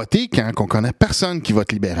font voter quand on connaît personne qui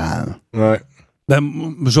vote libéral? Ouais. Ben,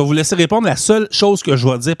 je vais vous laisser répondre. La seule chose que je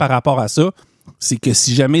vais dire par rapport à ça, c'est que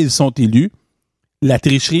si jamais ils sont élus, la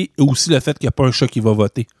tricherie et aussi le fait qu'il n'y a pas un chat qui va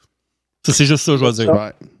voter. Ça, c'est juste ça que je vais dire.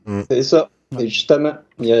 Ouais. C'est ça. Et justement,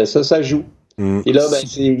 ça joue. Et là, ben,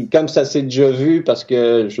 c'est comme ça s'est déjà vu, parce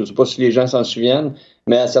que je ne sais pas si les gens s'en souviennent,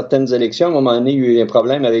 mais à certaines élections, à un moment donné, il y a eu un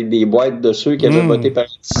problème avec des boîtes de ceux qui avaient voté par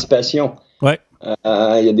anticipation. Ouais.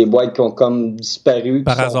 Il y a des boîtes qui ont comme disparu.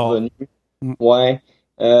 Par hasard. Ouais.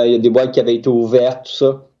 Il y a des boîtes qui avaient été ouvertes, tout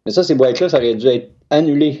ça. Mais ça, ces boîtes-là, ça aurait dû être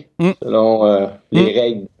annulé selon les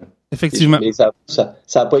règles. Effectivement. Mais ça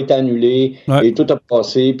n'a pas été annulé et tout a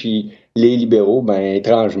passé, puis les libéraux, ben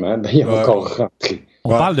étrangement, ben ils ont encore rentré. On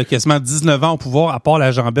parle de quasiment 19 ans au pouvoir, à part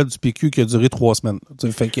la jambette du PQ qui a duré 3 semaines.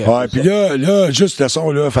 Fait que, puis là, juste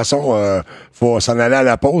de façon, faut s'en aller à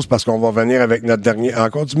la pause parce qu'on va venir avec notre dernier.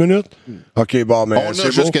 Encore 10 minutes? OK, bon, mais on a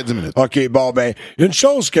jusqu'à 10 minutes. OK, bon, ben, une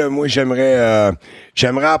chose que moi, j'aimerais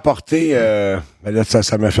apporter, ben là,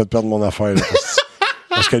 ça m'a fait perdre mon affaire, là,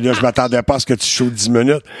 parce que là, je m'attendais pas à ce que tu shoots 10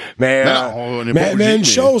 minutes. Mais une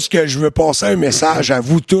chose que je veux passer un message à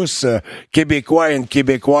vous tous, Québécois et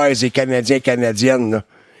Québécoises et Canadiens et Canadiennes, là.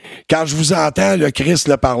 Quand je vous entends, là, Chris,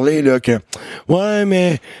 là, parler, là, que, ouais,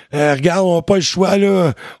 mais, regarde, on n'a pas le choix,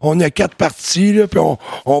 là. On a 4 partis, là, puis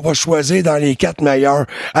on va choisir dans les 4 meilleurs.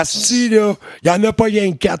 Asti, là, il n'y en a pas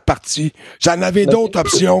rien que 4 partis. J'en avais d'autres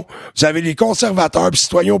options. Vous avez les conservateurs puis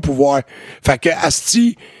citoyens au pouvoir. Fait que,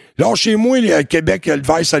 Asti, lâchez-moi, le Québec, le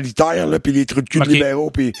vert solitaire, là, puis les trucs de cul de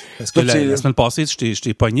libéraux, puis... Parce que la semaine passée, je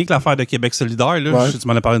t'ai pogné avec l'affaire de Québec solidaire, là. Ouais. Tu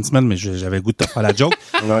m'en as parlé une semaine, mais j'avais le goût de te faire la joke.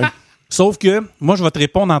 Sauf que, moi, je vais te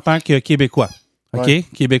répondre en tant que Québécois. OK? Ouais.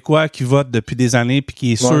 Québécois qui vote depuis des années puis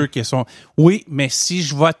qui est sûr qu'ils sont... Oui, mais si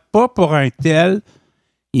je vote pas pour un tel,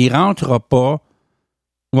 il rentrera pas.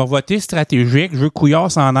 On va voter stratégique. Je veux que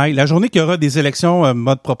Couillard s'en aille. La journée qu'il y aura des élections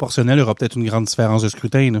mode proportionnel, il y aura peut-être une grande différence de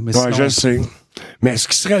scrutin. Là. Mais sinon... je sais. Mais ce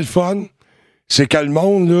qui serait le fun, c'est que le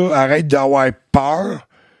monde là, arrête d'avoir peur,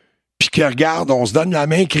 puis que regarde, on se donne la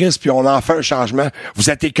main, Chris, puis on en fait un changement. Vous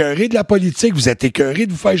êtes écœurés de la politique, vous êtes écœurés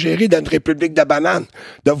de vous faire gérer dans une république de bananes,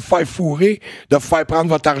 de vous faire fourrer, de vous faire prendre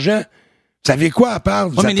votre argent. Vous savez quoi à part?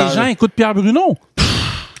 Mais les gens écoutent Pierre Bruno.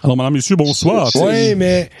 Alors, madame, monsieur, bonsoir. Oui,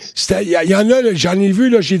 mais il y en a, là, j'en ai vu,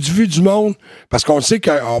 là, j'ai vu du monde, parce qu'on sait que,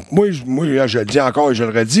 moi, là, je le dis encore et je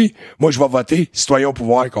le redis, moi, je vais voter citoyen au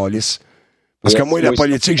pouvoir, câlisse. Parce que moi, la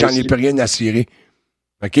politique, j'en ai plus rien à cirer.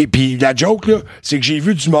 OK? Puis la joke, là, c'est que j'ai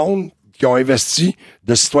vu du monde qui ont investi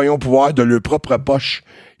de citoyens au pouvoir de leur propre poche.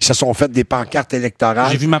 Ils se sont fait des pancartes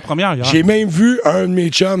électorales. J'ai vu ma première hier. J'ai même vu un de mes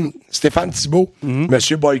chums, Stéphane Thibault,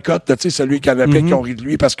 Monsieur Boycott, tu sais, celui qui en appelait qui ont ri de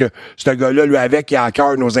lui parce que ce gars-là, lui, avec, il a à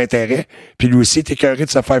cœur nos intérêts. Puis lui aussi, est écœuré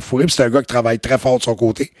de se faire fourrer. Puis c'est un gars qui travaille très fort de son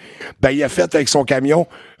côté. Ben, il a fait avec son camion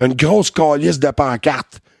une grosse calice de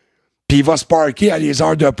pancartes. Puis il va se parker à les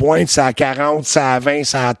heures de pointe, ça à 40, ça à 20,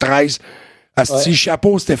 ça à 13. Asti,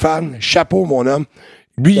 chapeau, Stéphane. Chapeau, mon homme.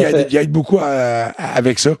 Lui, il aide beaucoup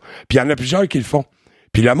avec ça. Puis il y en a plusieurs qui le font.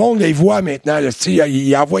 Puis le monde les voit maintenant. Là,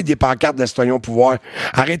 il envoie des pancartes de citoyens au pouvoir.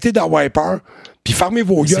 Arrêtez d'avoir peur. Puis fermez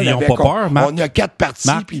vos gueules avec. Ils ont pas peur, Marc. On a 4 partis,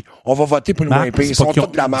 puis on va voter pour le moins pire. Ils sont tous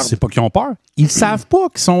de la merde. C'est pas qu'ils ont peur. Ils savent pas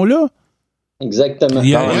qu'ils sont là. Exactement. Il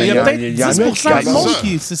y a peut-être 10% de monde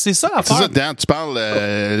qui... C'est ça l'affaire. C'est ça, Dan, tu parles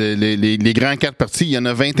les grands 4 partis. Il y en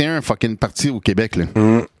a 21 fucking partis au Québec. Là.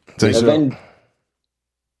 C'est ça.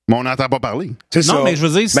 Mais on n'entend pas parler. C'est non, ça. mais je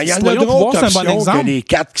veux dire, mais citoyen au pouvoir, c'est un bon exemple. Que les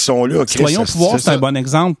 4 qui sont là. Citoyen au pouvoir, c'est un bon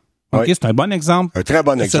exemple. OK, c'est un bon exemple. Un très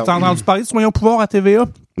bon exemple. Tu as entendu parler de citoyen au pouvoir à TVA?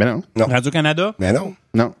 Mais non. Radio-Canada? Mais non.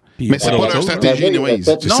 Non. Mais c'est pas leur stratégie, anyways.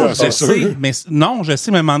 Non, je sais. Mais non, je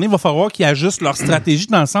sais, mais à un moment donné, il va falloir qu'ils ajustent leur stratégie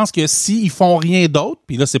dans le sens que s'ils font rien d'autre,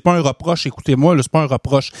 puis là, c'est pas un reproche, écoutez-moi, là, c'est pas un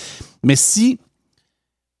reproche. Mais si...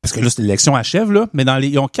 Parce que là, c'est l'élection achève, là, mais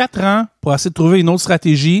ils ont 4 ans pour essayer de trouver une autre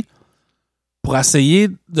stratégie pour essayer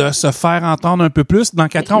de se faire entendre un peu plus. Dans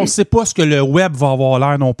 4 ans, on ne sait pas ce que le web va avoir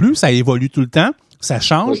l'air non plus. Ça évolue tout le temps. Ça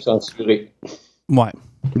change. Ouais.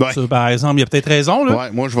 Ça, par exemple, il y a peut-être raison, là.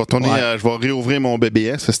 Ouais, moi, je vais retourner, je vais réouvrir mon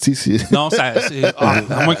BBS, Non,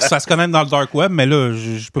 à moins que ça se connaisse dans le dark web, mais là,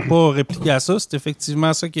 je peux pas répliquer à ça. C'est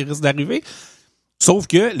effectivement ça qui risque d'arriver. Sauf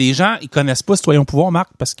que les gens, ils connaissent pas Citoyen au pouvoir, Marc,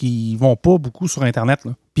 parce qu'ils vont pas beaucoup sur Internet,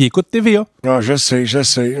 là. Puis ils écoutent TVA. Non, je sais.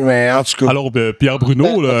 Mais en tout cas. Alors, Pierre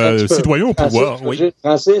Bruno, Citoyen au pouvoir.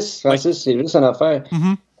 Francis, c'est juste une affaire.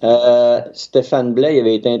 Stéphane Blais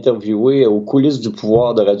avait été interviewé aux coulisses du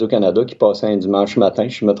pouvoir de Radio-Canada qui passait un dimanche matin,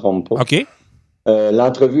 je ne me trompe pas. OK.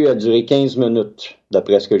 L'entrevue a duré 15 minutes,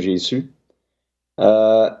 d'après ce que j'ai su.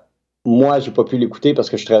 Moi, j'ai pas pu l'écouter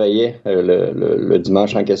parce que je travaillais le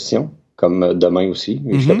dimanche en question. comme demain aussi.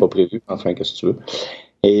 Je n'étais pas prévu, enfin, qu'est-ce que tu veux.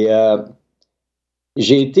 Et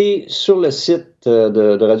j'ai été sur le site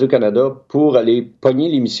de Radio-Canada pour aller pogner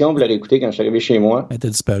l'émission, pour la réécouter quand je suis arrivé chez moi. Elle était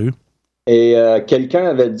disparue. Et quelqu'un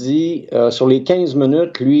avait dit, sur les 15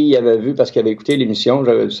 minutes, lui, il avait vu, parce qu'il avait écouté l'émission,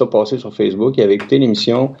 j'avais vu ça passer sur Facebook, il avait écouté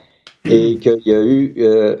l'émission, et qu'il y a eu,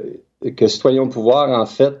 que Citoyens au pouvoir, en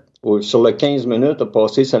fait, sur le 15 minutes, a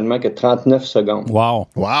passé seulement que 39 secondes. Wow!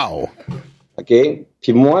 OK?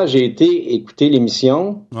 Puis moi, j'ai été écouter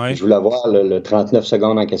l'émission, je voulais voir le 39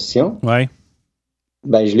 secondes en question. Ben,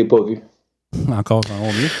 je l'ai pas vu. Encore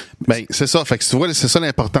mieux. Ben, c'est ça. Fait que tu vois, c'est ça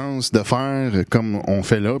l'importance de faire comme on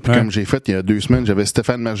fait là. Puis comme j'ai fait il y a 2 semaines, j'avais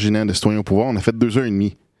Stéphane Marginet de Citoyens au pouvoir. On a fait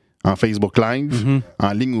 2h30 en Facebook Live,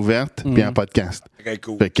 en ligne ouverte, puis en podcast. Okay,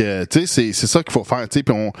 cool. Fait que, tu sais, c'est ça qu'il faut faire. Tu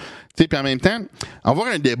sais, puis en même temps, avoir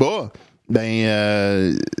un débat,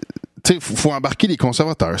 ben, tu sais, faut embarquer les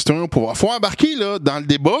conservateurs. Citoyens au pouvoir. Faut embarquer, là, dans le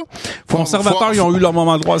débat. Les conservateurs, ils ont eu leur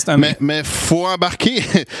moment de droit cette année. Mais faut embarquer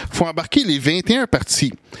les 21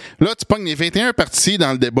 partis. Là, tu pognes les 21 partis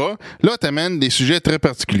dans le débat. Là, t'amènes des sujets très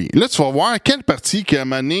particuliers. Là, tu vas voir quel parti qui a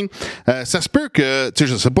mené, ça se peut que, tu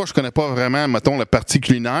sais, je sais pas, je connais pas vraiment, mettons, le parti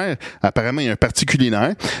culinaire. Apparemment, il y a un parti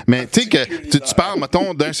culinaire. Mais, tu sais, que tu parles,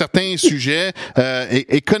 mettons, d'un certain sujet,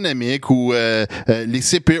 économique ou, les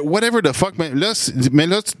CPE, whatever the fuck. Mais là,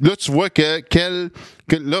 tu vois que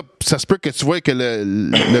là, ça se peut que tu vois que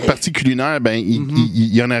le parti culinaire, ben,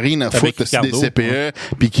 il y en a rien à foutre des CPE,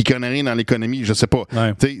 puis qu'il connaît rien dans l'économie, je sais pas.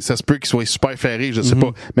 Tu sais, ça se peut qu'il soit super ferré, je sais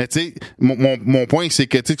pas. Mais tu sais, mon point, c'est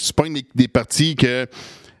que tu pognes des partis que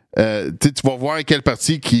tu vas voir quels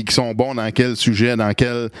partis qui sont bons dans quel sujet, dans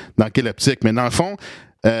quelle optique. Mais dans le fond,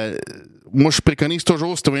 moi, je préconise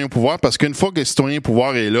toujours Citoyens au pouvoir parce qu'une fois que Citoyens au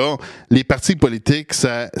pouvoir est là, les partis politiques,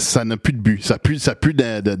 ça n'a plus de but. Ça a plus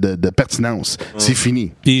de pertinence. C'est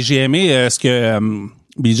fini. Puis j'ai aimé ce que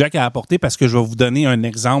Billy Jack a apporté parce que je vais vous donner un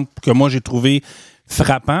exemple que moi, j'ai trouvé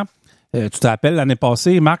frappant. Tu te rappelles, l'année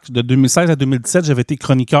passée, Marc, de 2016 à 2017, j'avais été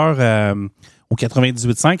chroniqueur au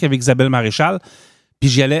 98.5 avec Isabelle Maréchal. Puis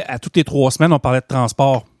j'y allais à toutes les 3 semaines, on parlait de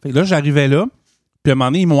transport. Fait que là, j'arrivais là, puis à un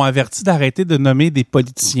moment donné, ils m'ont averti d'arrêter de nommer des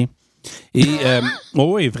politiciens. Et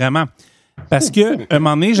oui, vraiment. Parce que un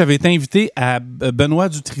moment donné, j'avais été invité à Benoît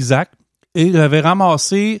Dutrisac et j'avais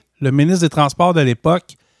ramassé le ministre des Transports de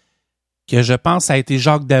l'époque, que je pense ça a été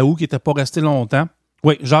Jacques Daou, qui n'était pas resté longtemps.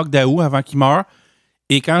 Oui, Jacques Daou, avant qu'il meure.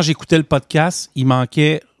 Et quand j'écoutais le podcast, il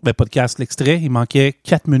manquait, l'extrait, il manquait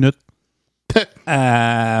 4 minutes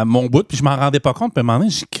à mon bout, puis je m'en rendais pas compte. Puis à un moment donné,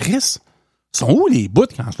 j'ai dit, Chris, sont où les bouts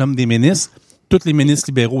quand je nomme des ministres? Tous les ministres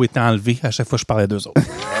libéraux étaient enlevés à chaque fois que je parlais d'eux autres.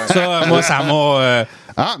 Ça, moi, ça m'a...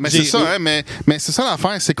 mais c'est ça, hein, mais c'est ça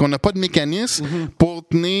l'affaire, c'est qu'on n'a pas de mécanisme pour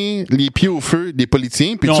tenir les pieds au feu des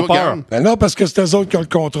politiciens. Puis tu regardes. Ben non, parce que c'est eux autres qui ont le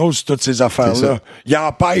contrôle sur toutes ces affaires-là. Ils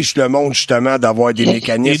empêchent le monde, justement, d'avoir des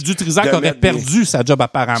mécanismes. Et Dutrisac aurait perdu sa job,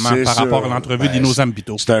 apparemment, par rapport à l'entrevue d'Ino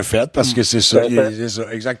Zambito. C'est un fait, parce que c'est ça. C'est ça,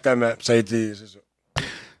 exactement. Ça a été... C'est ça.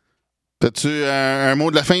 T'as-tu un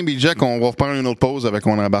mot de la fin, Billy Jack? On va reprendre une autre pause avec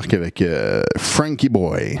on embarque avec Franky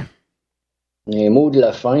Boy. Un mot de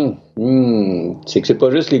la fin, c'est que c'est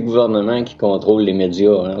pas juste les gouvernements qui contrôlent les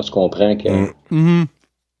médias. Hein. On se comprend que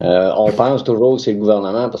on pense toujours que c'est le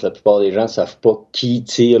gouvernement parce que la plupart des gens ne savent pas qui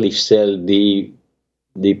tire les ficelles des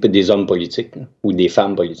hommes politiques là, ou des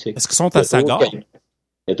femmes politiques. Est-ce qu'ils sont à sa garde? Il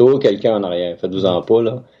y a toujours quelqu'un en arrière. Faites-vous-en pas,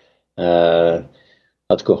 là.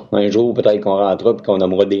 En tout cas, un jour, peut-être qu'on rentrera et qu'on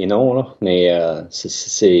nommera des noms, là, mais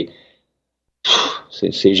ces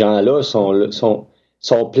gens-là sont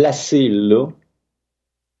placés là.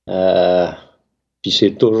 Puis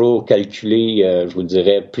c'est toujours calculé, je vous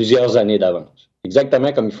dirais, plusieurs années d'avance.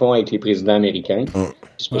 Exactement comme ils font avec les présidents américains.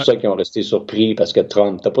 C'est pour ça qu'ils ont resté surpris, parce que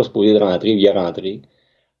Trump n'était pas supposé de rentrer, il est rentré.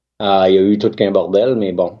 Il y a eu tout qu'un bordel,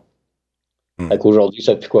 mais bon. Fait qu'aujourd'hui,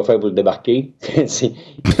 ça ne sait plus quoi faire pour le débarquer.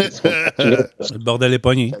 Le bordel est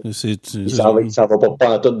pogné. Ça va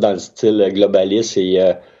pas en tout dans le style globaliste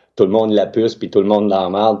et tout le monde la puce, puis tout le monde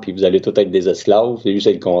l'emmerde, puis vous allez tous être des esclaves. Lui,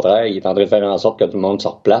 c'est le contraire. Il est en train de faire en sorte que tout le monde se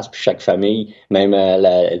replace, puis chaque famille, même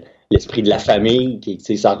l'esprit de la famille,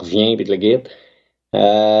 ça revient, puis le guide.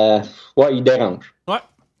 Il dérange. Ouais.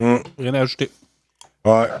 Rien à ajouter.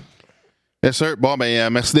 Ouais. Yes, sir. Bon, ben,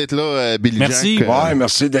 merci d'être là, Billy merci. Jack. Ouais,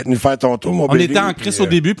 merci d'être venu faire ton tour, mon On était en crise au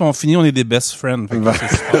début, puis on finit, on est des best friends.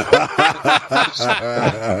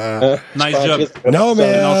 Nice job. Non,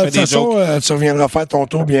 mais de toute façon, tu reviendras faire ton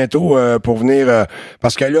tour bientôt pour venir,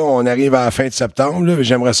 parce que là, on arrive à la fin de septembre. Là,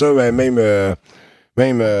 j'aimerais ça, même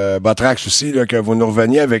Botrax aussi, là, que vous nous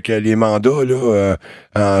reveniez avec les mandats là,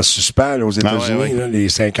 en suspens là, aux États-Unis, là, les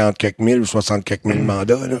 50 quelques mille ou 60 quelques mille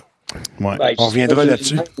mandats. Là. Ouais. Ben, On reviendra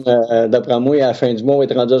là-dessus. D'après moi, à la fin du mois, on va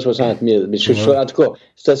être rendu à 60 000. Mais en tout cas,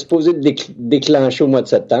 c'était supposé déclencher au mois de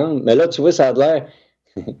septembre. Mais là, tu vois, ça a l'air...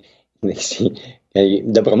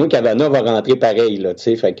 D'après moi, Cavana va rentrer pareil, là, tu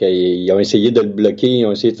sais. Fait qu'ils ont essayé de le bloquer, ils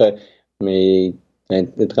ont essayé de faire... Mais,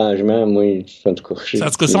 étrangement, moi, en tout cas... En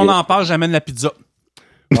tout cas, si on en parle, j'amène la pizza.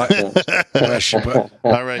 Ouais, je sais pas.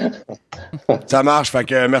 All right. Ça marche. Fait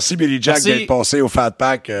que merci Billy Jack d'être passé au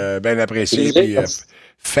FatPack. Bien apprécié. Puis,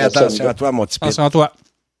 fais attention à toi, mon petit Attention à toi.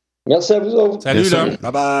 Merci à vous autres. Salut, là.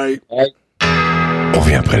 Bye-bye. Bye. On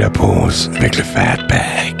revient après la pause avec le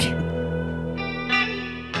FatPack.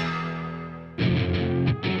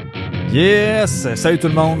 Yes! Salut tout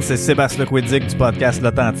le monde, c'est Sébastien Lequidic du podcast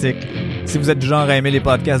L'Authentique. Si vous êtes du genre à aimer les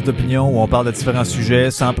podcasts d'opinion où on parle de différents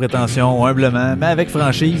sujets, sans prétention, humblement, mais avec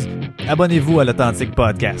franchise, abonnez-vous à l'Authentique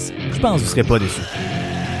Podcast. Je pense que vous ne serez pas déçus.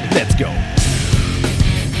 Let's go!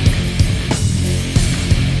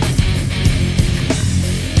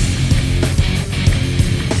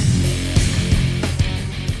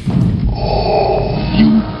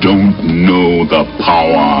 You don't know the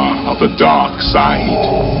power of the dark side.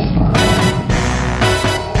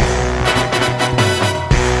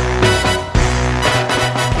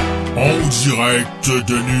 En direct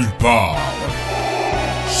de nulle part,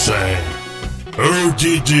 c'est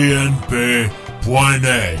eddnp.net.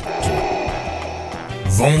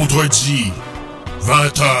 Vendredi,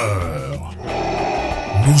 20h.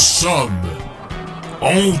 Nous sommes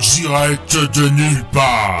en direct de nulle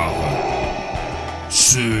part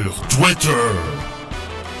sur Twitter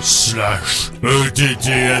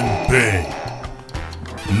 /eddnp.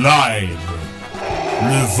 Live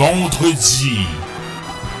le vendredi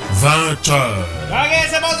 20h. OK,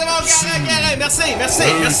 c'est bon, carré.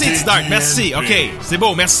 Merci, T-Dart, merci. OK, c'est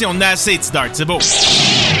beau, merci, on a assez, T-Dart, c'est beau.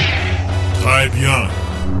 Très bien.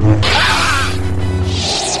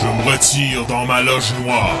 Je me retire dans ma loge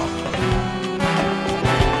noire.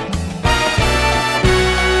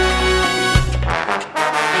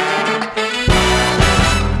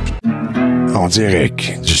 En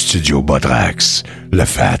direct du studio Bodrax, le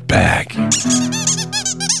FatPack.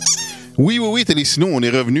 Oui, Télésino, on est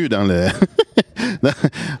revenu dans le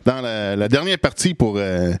dans la dernière partie pour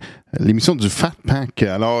l'émission du FatPack.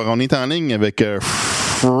 Alors, on est en ligne avec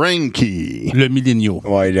Franky. Le milléniaux.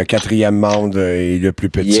 Ouais, le 4e membre et le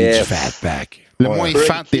plus petit du FatPack. Le moins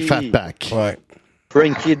fat des FatPack. Ouais.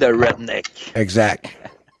 Franky the Redneck. Exact.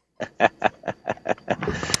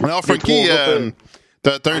 Alors, Franky,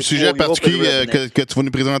 t'as un sujet particulier que tu vas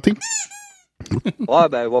nous présenter? Ouais,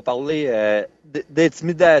 ben, on va parler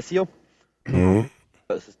d'intimidation.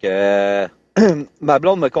 Parce que ma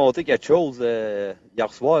blonde m'a conté quelque chose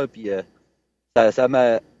hier soir, puis ça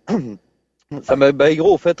m'a ça m'a bien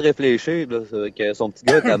gros fait réfléchir là, que son petit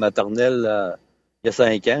gars était à la maternelle il y a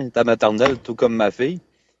 5 ans. Il était à la maternelle tout comme ma fille.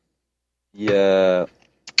 Puis, il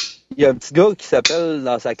y a un petit gars qui s'appelle,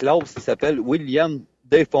 dans sa classe, il s'appelle William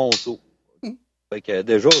Defonso. Fait que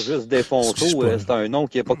déjà, juste Defonso, c'est un nom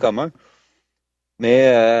qui n'est pas commun.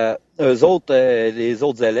 Mais eux autres, les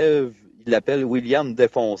autres élèves, ils l'appellent William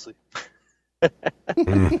Défoncé. C'est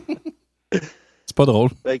pas drôle.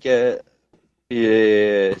 Fait que,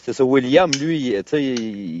 c'est ça, William, lui, tu sais,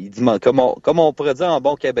 il dit, comme on pourrait dire en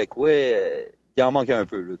bon québécois, il en manque un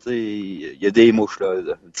peu. Tu sais, il y a des mouches, là,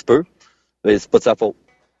 un petit peu. Mais c'est pas de sa faute.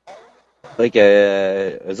 Fait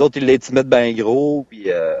que, eux autres, ils l'intimident bien gros, puis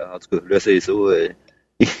en tout cas, là, c'est ça.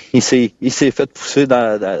 Il s'est fait pousser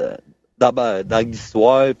dans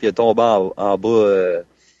l'histoire, puis il est tombé en bas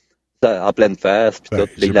en pleine face, puis tout.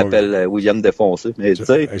 Il l'appelle William Défoncé. Mais tu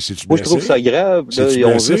sais, moi je trouve ça grave. Là, ils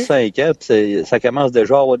ont juste 5 ans, puis ça commence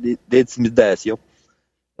déjà à avoir d'intimidation.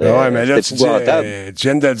 Ouais, mais là, tu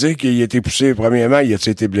viens de dire qu'il a été poussé premièrement. Il a-tu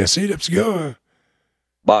été blessé, le petit gars?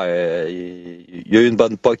 Ben, il y a eu une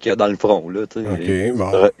bonne poque dans le front, là, tu sais. OK,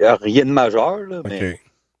 bon. Rien de majeur, là, mais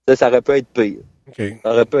ça aurait pu être pire. Okay.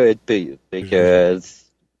 Ça aurait pu être pire. Fait que,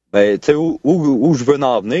 ben, tu sais, où je veux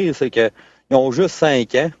en venir, c'est qu'ils ont juste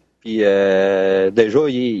 5 ans, puis déjà,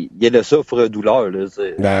 il y a le souffre-douleur, là.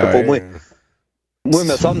 Pour moi. Moi,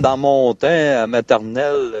 il me semble, dans mon temps, à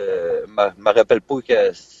maternelle, je me rappelle pas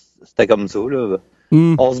que c'était comme ça, là.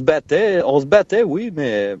 On se battait, oui,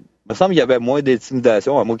 mais il me semble qu'il y avait moins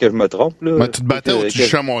d'intimidation, à moins que je me trompe, là. Mais tu te battais ou tu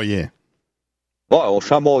chamoyais? Ouais, on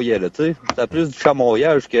chamoyait, là, tu sais. C'était plus du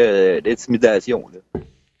chamoyage que d'intimidation, là.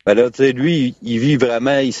 Ben là, tu sais, lui, il vit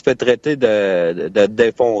vraiment, il se fait traiter de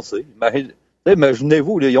défoncé.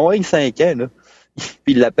 Imaginez-vous, là, ils ont 5 ans, là.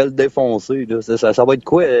 Puis il l'appelle défoncé, là. Ça va être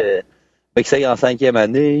quoi? Fait que ça, il est en 5e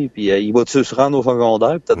année, puis il va-tu se rendre au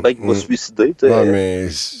secondaire? Peut-être bien qu'il va se suicider. Ouais, mais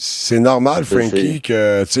c'est normal, Franky,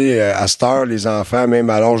 que, tu sais, à cette heure, les enfants, même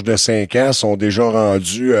à l'âge de 5 ans, sont déjà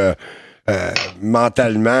rendus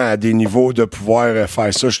mentalement à des niveaux de pouvoir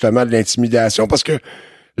faire ça, justement, de l'intimidation. Parce que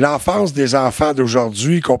l'enfance des enfants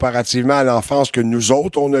d'aujourd'hui, comparativement à l'enfance que nous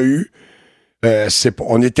autres, on a eue,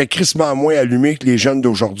 on était crissement moins allumés que les jeunes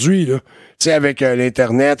d'aujourd'hui, là. Tu sais, avec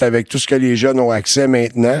l'Internet, avec tout ce que les jeunes ont accès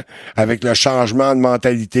maintenant, avec le changement de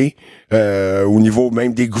mentalité au niveau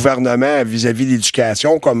même des gouvernements vis-à-vis de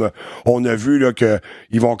l'éducation, comme on a vu là que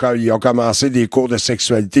ils ont commencé des cours de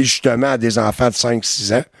sexualité justement à des enfants de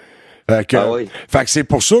 5-6 ans. Fait que c'est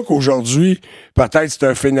pour ça qu'aujourd'hui, peut-être c'est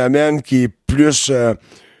un phénomène qui est plus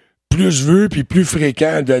vu puis plus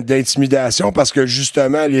fréquent d'intimidation parce que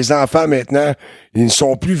justement les enfants maintenant ils ne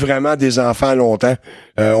sont plus vraiment des enfants longtemps.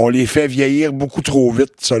 On les fait vieillir beaucoup trop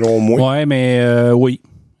vite selon moi. Ouais, mais oui,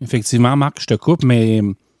 effectivement, Marc, je te coupe, mais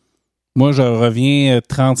moi je reviens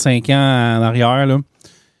 35 ans en arrière là.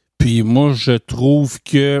 Puis moi je trouve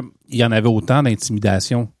que il y en avait autant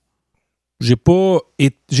d'intimidation. J'ai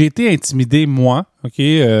été intimidé moi, OK.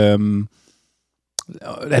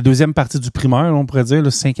 La deuxième partie du primaire, on pourrait dire,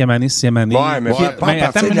 5e année, 6e année. Ouais, mais pas à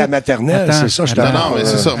partir de la maternelle, c'est ça, je t'en Non, mais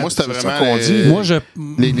c'est ça. Moi, c'était vraiment qu'on dit. Moi,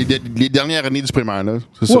 les dernières années du primaire, là.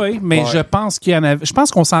 C'est ça. Oui, mais je pense qu'il y en avait. Je pense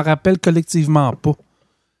qu'on s'en rappelle collectivement pas.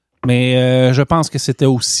 Mais je pense que c'était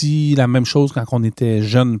aussi la même chose quand on était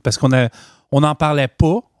jeune. Parce qu'on n'en parlait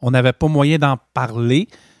pas. On n'avait pas moyen d'en parler.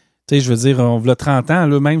 Tu sais, je veux dire, on a 30 ans,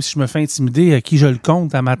 là, même si je me fais intimider, à qui je le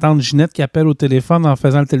compte, à ma tante Ginette qui appelle au téléphone en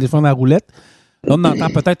faisant le téléphone à roulette. Là, on entend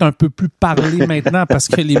peut-être un peu plus parler maintenant parce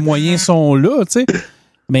que les moyens sont là, tu sais.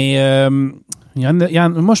 Mais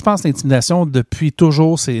moi, je pense que l'intimidation, depuis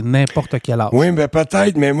toujours, c'est n'importe quel âge. Oui, mais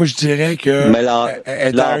peut-être, mais moi, je dirais que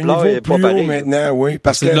elle est à un niveau est plus haut maintenant, oui.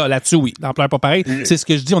 Parce que là-dessus, oui. L'ampleur n'est pas pareil. C'est ce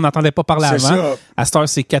que je dis, on n'entendait pas parler avant. Ça. À cette heure,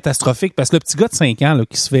 c'est catastrophique parce que le petit gars de 5 ans là,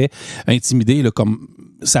 qui se fait intimider, là, comme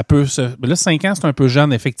ça peut se... Là, 5 ans, c'est un peu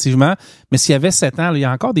jeune, effectivement. Mais s'il y avait 7 ans, là, il y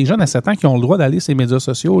a encore des jeunes à 7 ans qui ont le droit d'aller sur les médias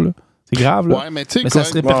sociaux, là. C'est grave, là. Ouais, mais tu sais, ça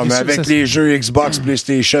se répercute. mais avec les jeux Xbox,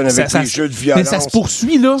 PlayStation, avec les jeux de violence. Mais ça se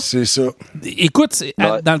poursuit, là. C'est ça. Écoute,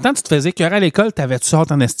 dans le temps, tu te faisais écœurer à l'école, t'avais-tu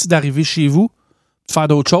hâte en esti d'arriver chez vous, de faire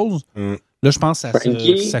d'autres choses? Là, je pense que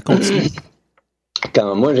ça continue.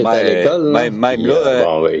 Quand moi, j'étais à l'école... Même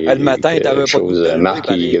là, le matin, t'avais pas... Marc,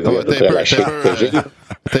 il a vu à peu près la shape que j'ai.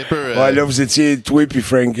 Ouais, là, vous étiez toi puis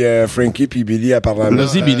Franky puis Billy apparemment.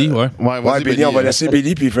 Vas-y, Billy, ouais. Ouais, Billy, on va laisser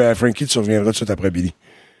Billy puis Franky, tu reviendras tout de suite après Billy.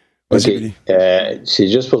 Vas-y, Billy. C'est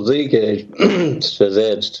juste pour dire que tu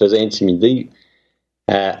te faisais intimider.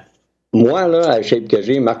 Moi, là, à la shape que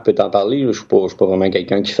j'ai, Marc peut t'en parler, je suis pas vraiment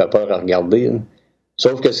quelqu'un qui fait peur à regarder. Là.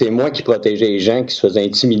 Sauf que c'est moi qui protégeais les gens qui se faisaient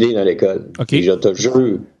intimider dans l'école. Okay. Et je te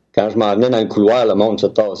jure, quand je m'en venais dans le couloir, le monde se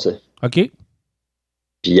tassait. OK. Puis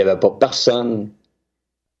il n'y avait pas personne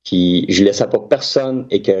je laissais pas personne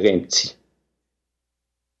écœurer un petit.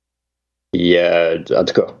 Puis, en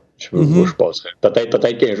tout cas, je passerais.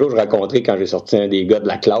 Peut-être qu'un jour, je raconterai quand j'ai sorti un des gars de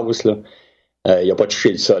la classe, là, il n'a pas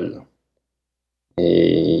touché le sol. Là.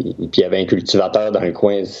 Et puis, il y avait un cultivateur dans le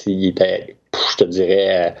coin, il était, je te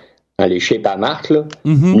dirais, dans les shapes à marque, là.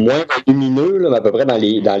 Moins lumineux, là, mais à peu près dans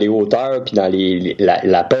les hauteurs, puis dans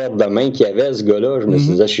la paire de mains qu'il y avait, ce gars-là, je me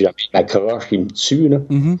suis dit, si jamais il m'accroche, il me tue, là.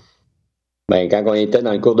 Ben, quand on était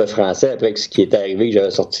dans le cours de français, après ce qui était arrivé, que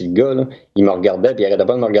j'avais sorti le gars, là, il me regardait, puis il arrêtait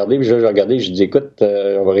pas de me regarder, puis je regardais, je dis, écoute,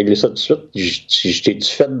 on va régler ça tout de suite. Je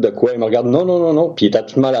t'ai-tu fait de quoi? Il me regarde, non, puis il était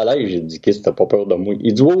tout mal à l'aise. J'ai dit, qu'est-ce que t'as pas peur de moi?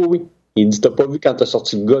 Il dit, oui. Il dit, t'as pas vu quand t'as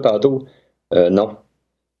sorti le gars tantôt? Non.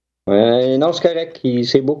 Non, c'est correct,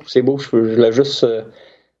 c'est beau, je l'ai juste...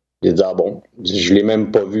 J'ai dit, ah bon, je l'ai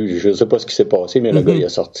même pas vu, je sais pas ce qui s'est passé, mais le gars, il est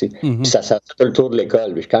sorti. Puis ça fait le tour de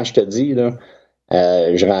l'école. Puis quand je te dis, là,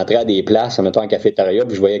 je rentrais à des places, mettons en cafétéria,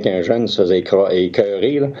 puis je voyais qu'un jeune se faisait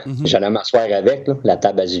écœurer. Là. J'allais m'asseoir avec, là, la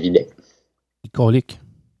table, elle se vidait. Colique.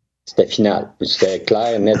 C'était final. C'était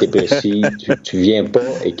clair, net et précis. tu viens pas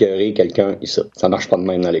écœurer quelqu'un ici. Ça marche pas de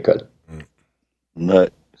même dans l'école. Ouais.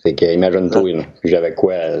 C'est que, imagine-toi, là, j'avais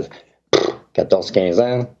quoi, 14-15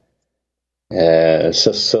 ans.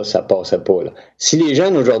 Ça passait pas. Là. Si les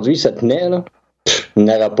jeunes aujourd'hui se tenaient, là, il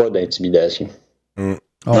n'y aurait pas d'intimidation.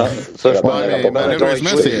 Non, ça, je pense malheureusement,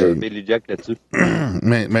 c'est Billy Jack là-dessus.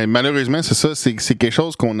 mais malheureusement, c'est ça, c'est quelque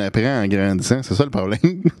chose qu'on apprend en grandissant, c'est ça le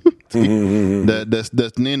problème. de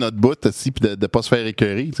tenir notre bout aussi puis de pas se faire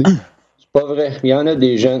écœurer, tu sais. C'est pas vrai. Il y en a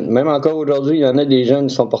des jeunes, même encore aujourd'hui, il y en a des jeunes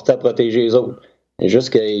qui sont portés à protéger les autres. C'est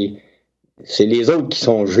juste que C'est les autres qui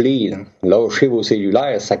sont gelés. Là. Lâchez vos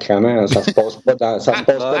cellulaires, sacrément. Ça se passe pas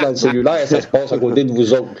dans le cellulaire, ça se passe à côté de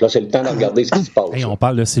vous autres. Là, c'est le temps de regarder ce qui se passe. Hey, on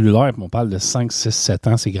parle de cellulaire, puis on parle de 5, 6, 7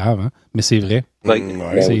 ans, c'est grave, hein? Mais c'est vrai.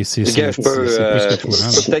 Je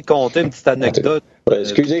peux peut-être compter une petite anecdote.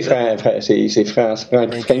 Excusez, c'est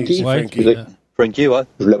Franky? Franky, ouais.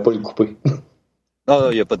 Je voulais pas le couper.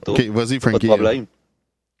 Non, il n'y a pas de tour. OK, vas-y, Franky. Pas de problème.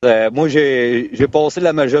 Moi, j'ai passé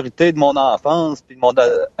la majorité de mon enfance puis de mon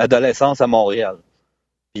adolescence à Montréal.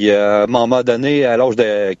 Puis, à un moment donné, à l'âge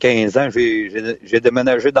de 15 ans, j'ai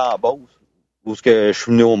déménagé dans la Beauce, où je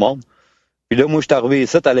suis venu au monde. Puis là, moi, je suis arrivé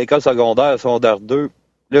ici à l'école secondaire 2.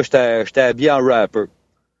 Là, j'étais habillé en rapper.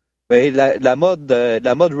 Mais la mode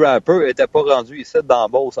rapper était pas rendue ici dans la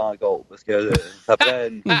Beauce encore. Parce que ça prend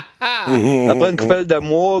une couple de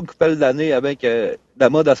mois, une couple d'années avec la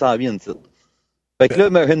mode à s'en vient ici. Fait que là,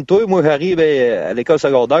 imagine-toi, moi, j'arrive à l'école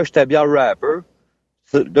secondaire, j'étais habillé en rapper.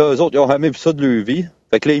 Là, eux autres, ils ont jamais vu ça de leur vie.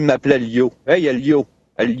 Fait que là, ils m'appelaient Lio. Hey, il y a Lio.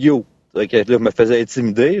 Lio. Fait que là, je me faisais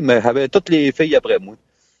intimider, mais j'avais toutes les filles après moi.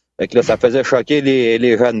 Fait que là, ça faisait choquer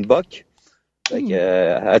les jeunes bocs. Fait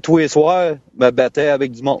que, à tous les soirs, je me battais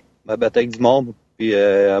avec du monde. Puis,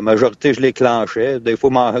 la majorité, je les clenchais. Des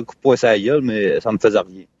fois, je m'en coupais sa gueule, mais ça me faisait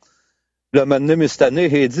rien. Là, maintenant, mais cette année,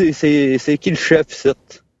 j'ai dit, c'est qui le chef ici?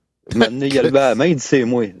 Maintenant, il a levé la main, il dit, c'est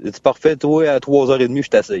moi. Il dit, parfait, toi, à 3h30, je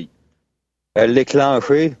t'essaye. Elle l'a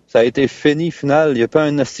clenché. Ça a été fini, final. Il n'y a pas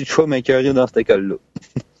un asti de chat m'écœuré dans cette école-là.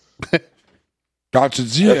 Quand tu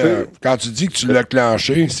dis que tu l'as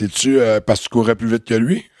clenché, c'est-tu parce que tu courais plus vite que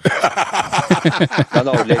lui?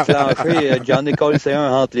 Non, je l'ai clenché. J'en ai collé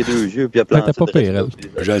un entre les deux yeux, puis il a planté. T'as pas pire,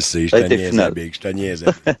 je le sais, je te niaisais, Big. Je te niaisais.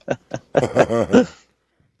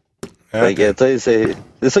 C'est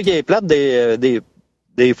ça qui est plate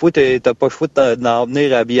des fois, t'as pas le choix d'en venir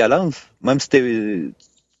à la violence. Même si t'aimes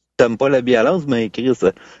pas la violence, mais Chris, il a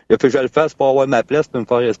fallu que je le fasse pour avoir ma place et me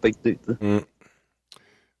faire respecter.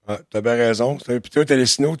 Ah, t'as bien raison. Puis toi,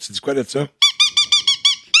 Télésino, tu dis quoi de ça?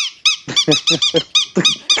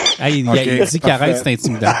 Hey, il dit qu'arrête, c'est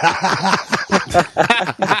intimidant.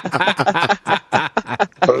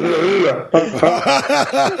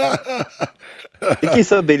 C'est qui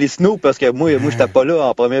ça, Bellissino? Parce que moi, j'étais pas là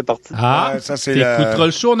en première partie. Ah, ça, c'est t'écouteras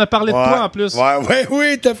le show, on a parlé de toi en plus.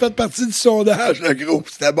 Oui, t'as fait partie du sondage, le gros,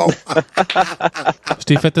 c'était bon. Je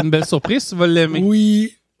t'ai fait une belle surprise, tu vas l'aimer.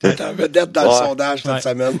 Oui. T'es en vedette dans le sondage cette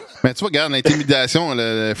semaine. Mais tu vois, regarde, l'intimidation,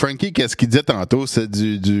 Franky, qu'est-ce qu'il disait tantôt, c'est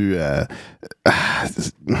c'est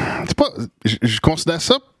pas, je considère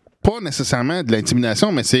ça pas nécessairement de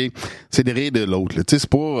l'intimidation, mais c'est de rire de l'autre. Tu sais, c'est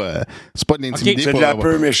pas de l'intimider. C'est de la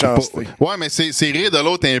peu méchanceté. Ouais, mais c'est rire de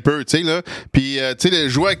l'autre un peu, tu sais là. Puis tu sais,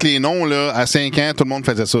 jouer avec les noms là, à 5 ans, tout le monde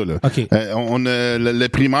faisait ça là. Okay. Le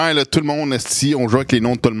primaire là, tout le monde ici, on jouait avec les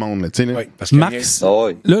noms de tout le monde, tu sais. Oui, parce que Max,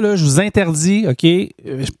 là, je vous interdis, ok.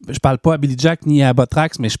 Je parle pas à Billy Jack ni à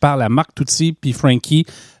Botrax, mais je parle à Marc Tout-Ti puis Franky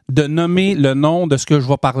de nommer le nom de ce que je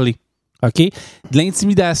vais parler. OK? De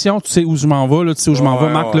l'intimidation, tu sais où je m'en vais, là, tu sais où je m'en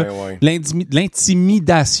vais, Marc, là.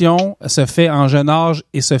 L'intimidation se fait en jeune âge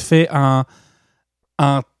et se fait en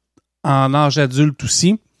âge adulte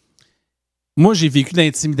aussi. Moi, j'ai vécu de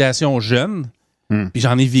l'intimidation jeune, puis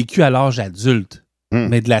j'en ai vécu à l'âge adulte.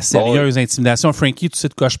 Mais de la sérieuse intimidation. Franky, tu sais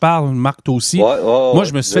de quoi je parle, Marc, toi aussi. Moi,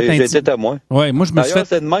 je me suis fait intimider. J'étais témoin. Ouais, moi, je me suis fait.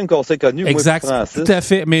 C'est de même qu'on s'est connus. Exact, moi, tout à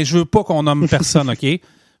fait. Mais je veux pas qu'on nomme personne, OK?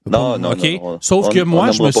 Non. Sauf que moi,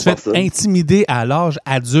 je me suis fait intimider à l'âge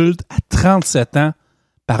adulte, à 37 ans,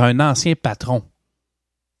 par un ancien patron.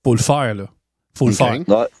 Faut le faire, là. Faut le faire.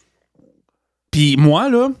 Ouais. Puis moi,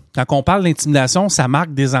 là, quand on parle d'intimidation, ça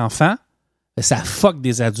marque des enfants, ça fuck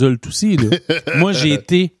des adultes aussi, là. Moi, j'ai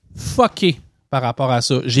été fucké par rapport à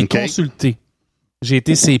ça. J'ai consulté. J'ai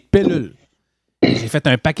été ses pilules. J'ai fait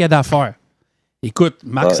un paquet d'affaires. Écoute,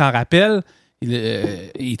 Marc s'en rappelle. Il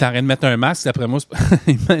est en train de mettre un masque. Après moi,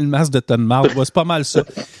 il met le masque de tonne marde. C'est pas mal ça.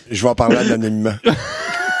 Je vais en parler anonymement.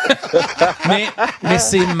 mais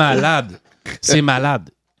c'est malade. C'est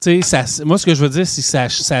malade. Tu sais, moi, ce que je veux dire, c'est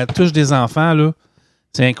que ça touche des enfants, là.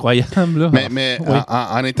 C'est incroyable, là. Mais oui.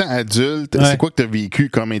 en étant adulte, c'est quoi que tu as vécu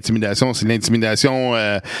comme intimidation? C'est l'intimidation,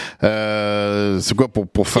 c'est quoi,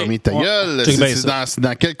 pour fermer ta gueule? C'est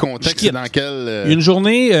dans quel contexte? C'est dans quel... Une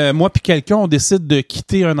journée, moi puis quelqu'un, on décide de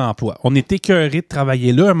quitter un emploi. On est écœuré de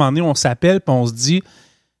travailler là. Un moment donné, on s'appelle puis on se dit,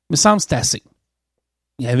 il me semble que c'est assez.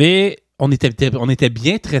 On était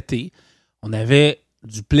bien traités. On avait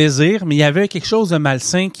du plaisir, mais il y avait quelque chose de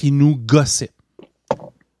malsain qui nous gossait.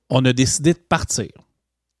 On a décidé de partir.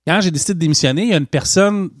 Quand j'ai décidé de démissionner, il y a une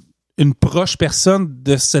proche personne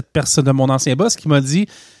de mon ancien boss qui m'a dit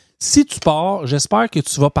 « Si tu pars, j'espère que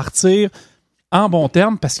tu vas partir en bon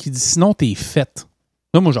terme parce qu'il dit sinon, t'es faite.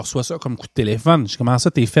 Là, moi, je reçois ça comme coup de téléphone. Je dis, comment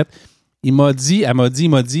ça, t'es fait? Il m'a dit,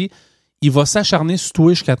 il va s'acharner sur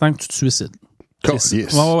toi jusqu'à temps que tu te suicides.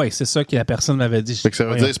 Oui, c'est ça que la personne m'avait dit. Fait que ça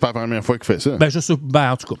veut dire que c'est pas la première fois qu'il fait ça.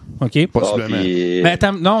 En tout cas, OK? Possiblement. Mais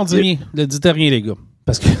attends, non, on dit rien. Ne dites rien, les gars.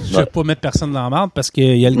 Parce que je ne vais pas mettre personne dans la merde parce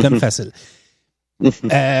qu'il y a le gun facile. Ouais,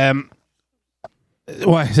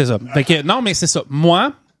 c'est ça. Fait que, non, mais c'est ça.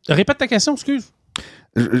 Moi, répète ta question, excuse.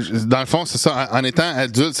 Dans le fond, c'est ça. En étant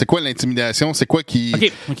adulte, c'est quoi l'intimidation? C'est quoi qui...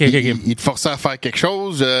 Il te forçait à faire quelque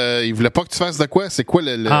chose? Il voulait pas que tu fasses de quoi? C'est quoi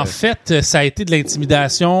le... En fait, ça a été de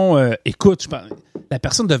l'intimidation. Écoute, la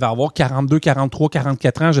personne devait avoir 42, 43,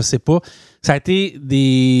 44 ans, je sais pas. Ça a été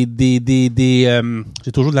des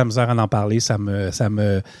j'ai toujours de la misère à en parler. Ça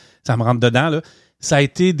me rentre dedans, là. Ça a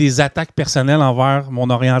été des attaques personnelles envers mon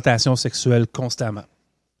orientation sexuelle constamment.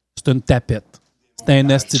 C'est une tapette. C'est un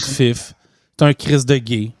esti de fif. C'est un crise de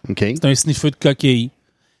gay. C'est un sniffeux de coquille.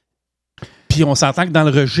 Puis on s'entend que dans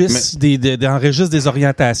le registre, dans le registre des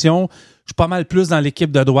orientations, je suis pas mal plus dans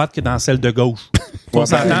l'équipe de droite que dans celle de gauche. On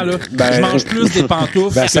s'entend, là. Je mange plus des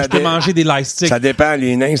pantoufles que je peux manger des lightsticks. Ça dépend.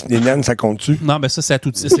 Les naines, ça compte-tu? Non, ben ça, c'est à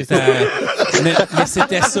tout. Mais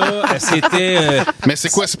c'était ça. Mais c'est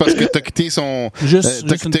quoi? C'est parce que t'as quitté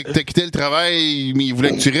t'as quitté le travail, mais il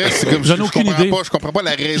voulait que tu restes. C'est comme, j'en ai aucune idée. Je comprends pas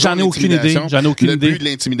la raison. J'en ai aucune idée. Le but de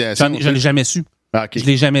l'intimidation. Je l'ai jamais su. Je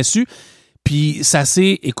l'ai jamais su. Puis ça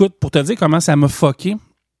s'est... Écoute, pour te dire comment ça m'a fucké,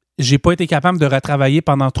 j'ai pas été capable de retravailler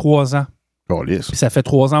pendant 3 ans. Puis ça fait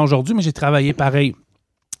 3 ans aujourd'hui, mais j'ai travaillé pareil.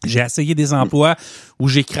 J'ai essayé des emplois où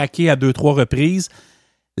j'ai craqué à 2-3 reprises.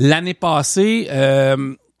 L'année passée,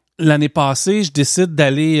 je décide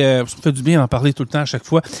d'aller... ça me fait du bien d'en parler tout le temps à chaque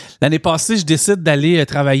fois. L'année passée, je décide d'aller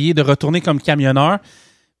travailler, de retourner comme camionneur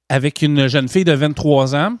avec une jeune fille de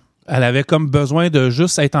 23 ans. Elle avait comme besoin de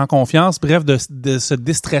juste être en confiance, bref, de se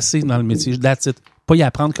déstresser dans le métier. That's it. Pas y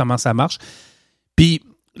apprendre comment ça marche. Puis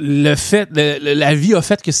la vie a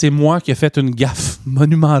fait que c'est moi qui ai fait une gaffe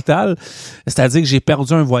monumentale. C'est-à-dire que j'ai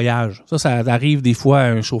perdu un voyage. Ça arrive des fois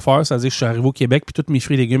à un chauffeur. C'est-à-dire que je suis arrivé au Québec puis tous mes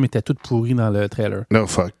fruits et légumes étaient tous pourris dans le trailer. No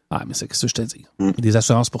fuck. Ah, mais c'est que ça je te dis. Il y a des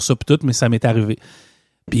assurances pour ça puis tout, mais ça m'est arrivé.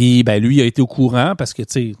 Puis, ben lui, il a été au courant parce que,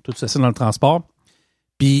 tu sais, tout ça, c'est dans le transport.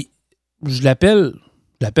 Puis, je l'appelle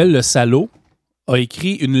le salaud, a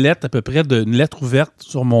écrit une lettre, à peu près une lettre ouverte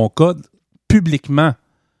sur mon code, publiquement,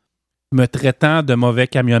 me traitant de mauvais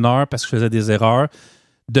camionneur parce que je faisais des erreurs,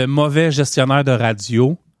 de mauvais gestionnaire de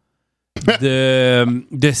radio,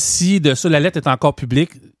 de ci, de ça. La lettre est encore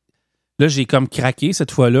publique. Là, j'ai comme craqué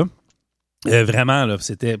cette fois-là. Vraiment, là,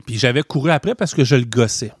 c'était... Puis j'avais couru après parce que je le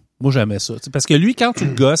gossais. Moi, j'aimais ça. T'sais, parce que lui, quand tu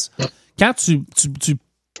le gosses, quand tu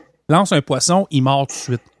lances un poisson, il mord tout de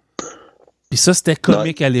suite. Puis ça, c'était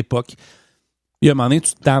comique à l'époque. Puis à un moment donné,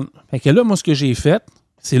 tu te tannes. Fait que là, moi, ce que j'ai fait,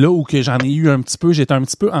 c'est là où que j'en ai eu un petit peu, j'étais un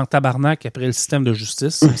petit peu en tabarnak après le système de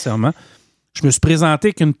justice, sincèrement. Je me suis présenté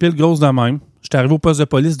avec une pile grosse de même. J'étais arrivé au poste de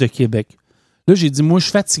police de Québec. Là, j'ai dit, moi, je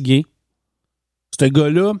suis fatigué. Ce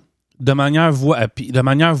gars-là, de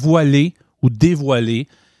manière voilée ou dévoilée,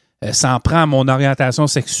 s'en prend à mon orientation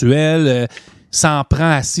sexuelle, s'en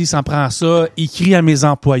prend à ci, s'en prend à ça, il crie à mes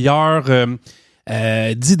employeurs,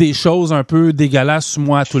 dit des choses un peu dégueulasses sur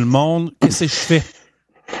moi à tout le monde. Qu'est-ce que je fais?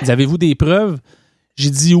 Avez-vous des preuves? J'ai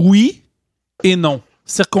dit oui et non.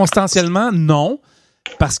 Circonstanciellement, non,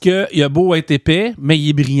 parce qu'il a beau être épais, mais il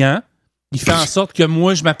est brillant. Il fait en sorte que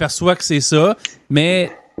moi, je m'aperçois que c'est ça,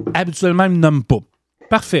 mais habituellement, il ne me nomme pas.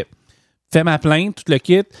 Parfait. Fais ma plainte, tout le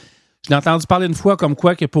kit. Je l'ai entendu parler une fois comme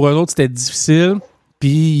quoi que pour eux autres, c'était difficile. Puis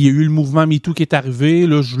il y a eu le mouvement MeToo qui est arrivé.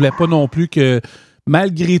 Là, je voulais pas non plus que,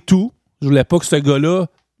 malgré tout, je voulais pas que ce gars-là...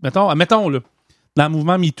 Mettons, là, dans le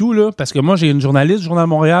mouvement MeToo, là, parce que moi, j'ai une journaliste du Journal de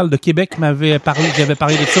Montréal de Québec qui m'avait parlé, j'avais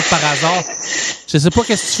parlé de ça par hasard. Je sais pas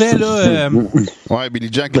qu'est-ce que tu fais, là. Ouais, Billy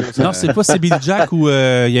Jack. Non, c'est pas c'est Billy Jack ou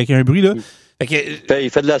il y a un bruit, là. Fait que, il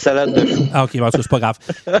fait de la salade de chou. Ah, OK, bon, c'est pas grave.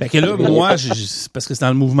 Fait que là, moi, parce que c'est dans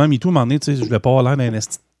le mouvement MeToo, à un moment donné, tu sais, je voulais pas avoir l'air d'un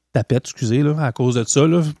tapette, excusez, là, à cause de ça,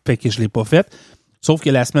 là. Fait que je l'ai pas fait. Sauf que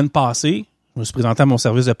la semaine passée, je me suis présenté à mon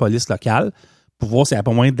service de police local pour voir s'il n'y a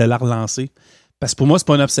pas moyen de la relancer. Parce que pour moi, c'est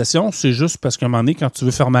pas une obsession, c'est juste parce qu'à un moment donné, quand tu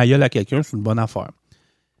veux fermer la gueule à quelqu'un, c'est une bonne affaire.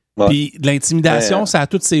 Ouais. Puis de l'intimidation, ça a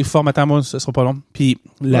toutes ses formes. Attends, moi, ce sera pas long. Puis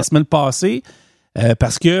la semaine passée,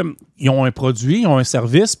 parce que ils ont un produit, ils ont un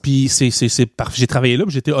service, puis j'ai travaillé là,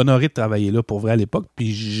 puis j'étais honoré de travailler là pour vrai à l'époque,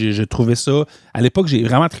 puis j'ai trouvé ça... À l'époque, j'ai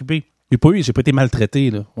vraiment trippé. J'ai pas été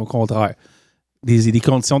maltraité, là, au contraire. Des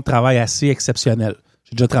conditions de travail assez exceptionnelles.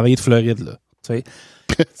 J'ai déjà travaillé de Floride, là, tu sais.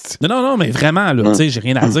 Non, mais vraiment, là, tu sais, j'ai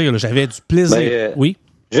rien à dire, là, j'avais du plaisir. Oui?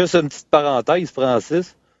 Juste une petite parenthèse,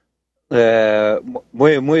 Francis.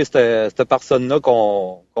 Moi, cette personne-là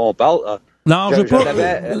qu'on parle, Non, je veux pas.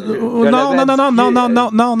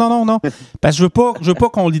 Non. Parce que je veux pas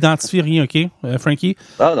qu'on l'identifie rien, OK, Franky?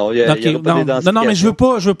 Ah non, il y a pas d'identification. Non, mais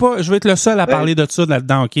je veux être le seul à parler de ça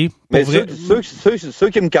là-dedans, OK? Mais ceux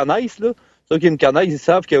qui me connaissent, là, ils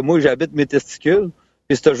savent que moi, j'habite mes testicules.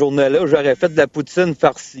 Puis cette journée-là, j'aurais fait de la poutine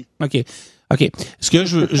farcie. OK. Ce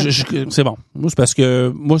que c'est bon. Moi, c'est parce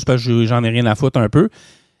que j'en ai rien à foutre un peu.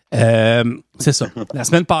 C'est ça. La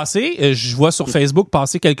semaine passée, je vois sur Facebook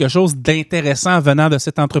passer quelque chose d'intéressant venant de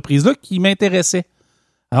cette entreprise-là qui m'intéressait.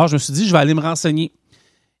 Alors, je me suis dit, je vais aller me renseigner.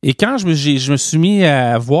 Et quand je me suis mis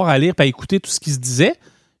à voir, à lire, à écouter tout ce qui se disait,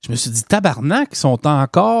 je me suis dit, tabarnak, ils sont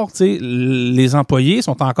encore, tu sais, les employés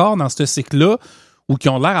sont encore dans ce cycle-là ou qui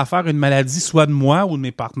ont l'air à faire une maladie soit de moi ou de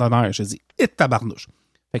mes partenaires. J'ai dit, tabarnouche.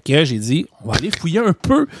 Fait que j'ai dit, on va aller fouiller un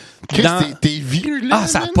peu. T'es vieux, là? Ah,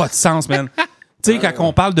 ça n'a pas de sens, man. Tu sais, quand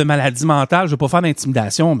on parle de maladie mentale, je veux pas faire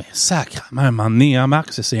d'intimidation, mais sacrément, à un moment donné, hein,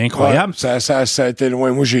 Marc, c'est incroyable. Ouais, ça a été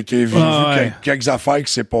loin. Moi, j'ai été vu quelques affaires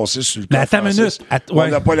qui s'est passées sur le mais attends une minute. On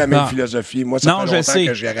n'a pas la même philosophie. Moi, ça fait longtemps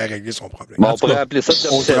que j'aurais réglé son problème. Bon, on pourrait appeler ça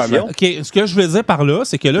de l'obsession. OK, ce que je veux dire par là,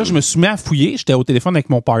 c'est que là, je me suis mis à fouiller. J'étais au téléphone avec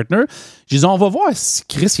mon partner. J'ai dit, on va voir si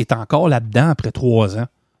Chris est encore là-dedans après 3 ans.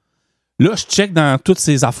 Là, je check dans toutes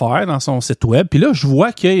ses affaires, dans son site web, puis là, je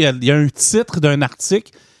vois qu'il y a un titre d'un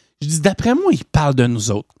article. Je dis, d'après moi, il parle de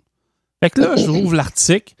nous autres. Fait que là, je rouvre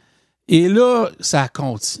l'article, et là, ça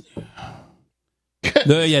continue.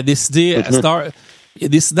 Là, il a décidé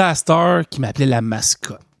à Star qu'il m'appelait la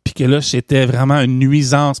mascotte. Puis que là, c'était vraiment une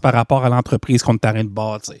nuisance par rapport à l'entreprise qu'on est en train de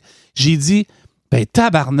bâtir. J'ai dit, ben,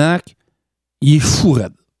 tabarnak, il est fou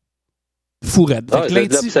raide. Fou raide. Ah, c'est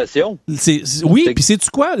de l'obsession. Oui, puis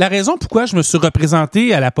sais-tu quoi? La raison pourquoi je me suis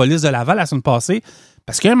représenté à la police de Laval la semaine passée,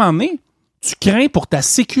 parce qu'à un moment donné, tu crains pour ta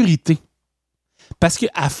sécurité. Parce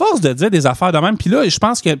qu'à force de dire des affaires de même, puis là, je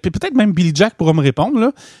pense que peut-être même Billy Jack pourra me répondre,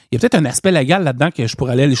 là, il y a peut-être un aspect légal là-dedans que je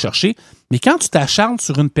pourrais aller chercher, mais quand tu t'acharnes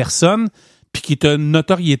sur une personne puis qui t'a une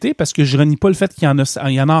notoriété, parce que je renie pas le fait qu'il y en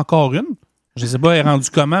a encore une, je sais pas, elle est rendue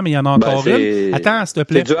comment, mais il y en a encore une. Attends, s'il te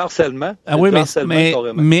plaît. C'est du harcèlement. Ah oui,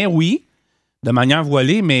 mais oui, de manière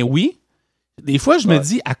voilée, mais oui. Des fois, je me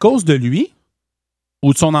dis, à cause de lui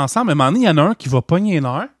ou de son ensemble, à un moment donné, il y en a un qui va pogner une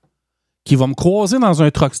heure, qui va me croiser dans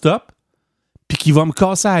un truck stop, puis qui va me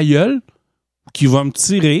casser la gueule, qui va me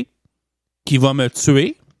tirer, qui va me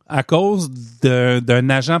tuer à cause d'un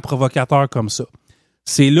agent provocateur comme ça.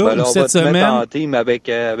 C'est là où cette semaine... mettre en team avec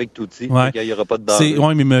Tout-Ti, il n'y aura pas de danger.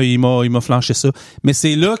 Oui, mais il m'a flanché ça. Mais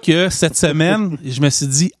c'est là que cette semaine, je me suis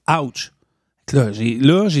dit, ouch. Là,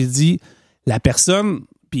 j'ai dit, la personne...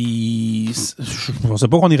 Puis, je ne sais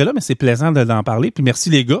pas qu'on irait là, mais c'est plaisant d'en parler. Puis merci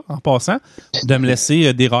les gars, en passant, de me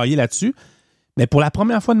laisser dérailler là-dessus. Mais pour la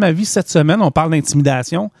première fois de ma vie, cette semaine, on parle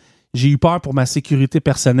d'intimidation. J'ai eu peur pour ma sécurité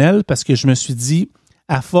personnelle parce que je me suis dit,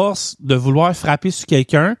 à force de vouloir frapper sur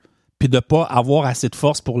quelqu'un puis de ne pas avoir assez de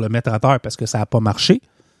force pour le mettre à terre parce que ça n'a pas marché,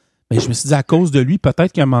 mais je me suis dit, à cause de lui,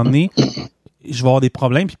 peut-être qu'à un moment donné, je vais avoir des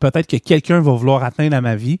problèmes puis peut-être que quelqu'un va vouloir atteindre à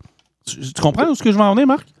ma vie. Tu comprends où ce que je veux en venir,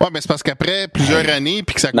 Marc? Oui, mais c'est parce qu'après plusieurs années,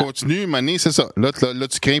 puis que ça continue, mané, c'est ça. Là,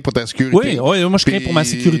 tu crains pour ta sécurité. Oui, moi, je crains pour ma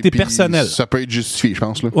sécurité personnelle. Ça peut être justifié, je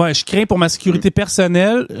pense. Oui, je crains pour ma sécurité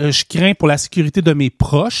personnelle. Je crains pour la sécurité de mes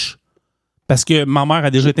proches. Parce que ma mère a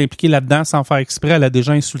déjà été impliquée là-dedans sans faire exprès. Elle a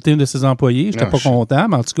déjà insulté une de ses employés. J'étais pas content,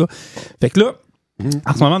 mais en tout cas. Fait que là,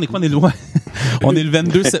 en ce moment, on est quoi? On est loin. On est le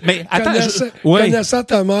 22 septembre. Mais attends, connaissant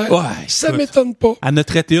ta mère, ça m'étonne pas. Elle a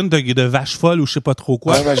traité une de vache folle ou je sais pas trop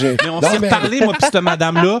quoi. Mais on s'est reparlé, moi pis cette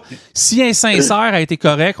madame-là. Si elle est sincère, elle a été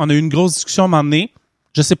correcte. On a eu une grosse discussion à un moment donné.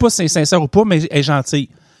 Je sais pas si elle est sincère ou pas, mais elle est gentille.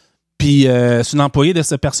 Puis c'est une employée de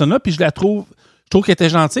cette personne-là, puis je trouve qu'elle était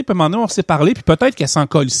gentille. Puis à un moment donné, on s'est parlé, puis peut-être qu'elle s'en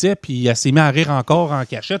colissait, puis elle s'est mise à rire encore en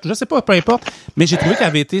cachette. Je sais pas, peu importe. Mais j'ai trouvé qu'elle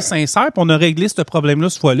avait été sincère, puis on a réglé ce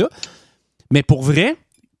problème-là cette fois-là. Mais pour vrai,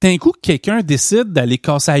 d'un coup, quelqu'un décide d'aller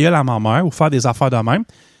casser la gueule à ma mère ou faire des affaires de même.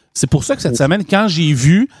 C'est pour ça que cette semaine, quand j'ai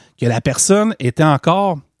vu que la personne était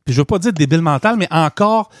encore, puis je veux pas dire débile mental, mais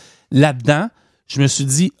encore là-dedans, je me suis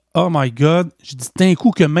dit, oh my God, j'ai dit d'un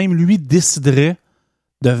coup que même lui déciderait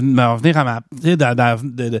de venir à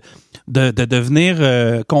de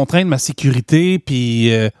venir contraindre ma sécurité,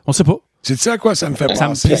 puis on sait pas. C'est à quoi ça me fait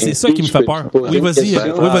penser? C'est ça qui me fait peur. Oui,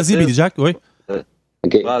 vas-y, Billy Jack, oui.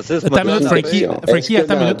 Okay. Attends une minute, Franky,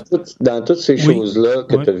 attends une minute. Dans toutes ces choses-là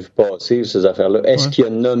que tu as vu passer, ces affaires-là, est-ce qu'il a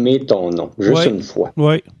nommé ton nom? Juste une fois?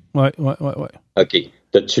 Oui. OK.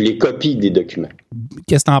 Tu les copies des documents?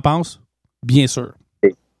 Qu'est-ce que tu en penses? Bien sûr.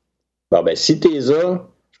 Okay. Bon, ben, si tu les as,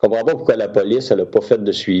 je comprends pas pourquoi la police n'a pas fait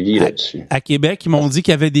de suivi là-dessus. À Québec, ils m'ont dit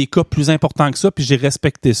qu'il y avait des cas plus importants que ça, puis j'ai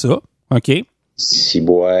respecté ça. OK? Si,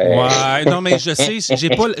 ouais. Ouais, non, mais je sais,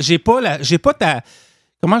 j'ai pas ta...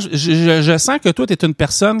 je sens que toi, tu es une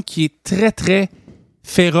personne qui est très, très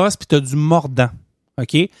féroce puis tu as du mordant.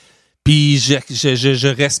 OK? Puis je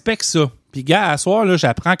respecte ça. Puis, gars, à soir, là,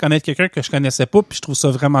 j'apprends à connaître quelqu'un que je connaissais pas, puis je trouve ça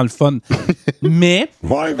vraiment le fun. Mais.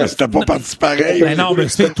 Ouais, mais c'était pas parti pareil. Mais non, mais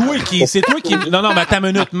c'est toi qui. Non, mais attends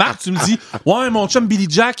une minute, Marc, tu me dis, ouais, mon chum Billy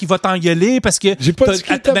Jack, il va t'engueuler parce que. J'ai pas dit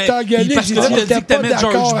qu'il t'engueuler. Parce que là, t'as dit que t'aimais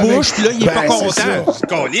George Bush, puis là, il est pas content. C'est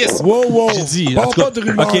calisse. Wow. J'ai dit. Pas de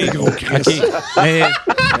rumeur, gros Chris. Hey!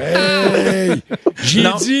 J'ai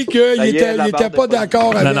dit qu'il était pas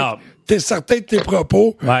d'accord avec. Non. T'es certain de tes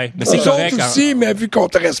propos. Ouais, mais c'est correct. Aussi, mais vu qu'on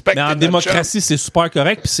te respecte. Mais en démocratie, c'est super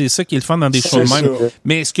correct, puis c'est ça qui est le fun dans des choses de même.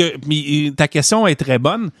 Mais ta question est très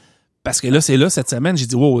bonne, parce que là, cette semaine, j'ai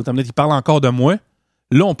dit, wow, il parle encore de moi.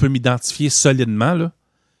 Là, on peut m'identifier solidement, là.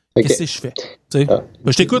 Okay. Qu'est-ce que je fais?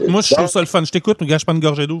 Je t'écoute, moi, je trouve ça le fun. Je t'écoute, gâche pas une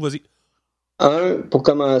gorgée d'eau, vas-y. Pour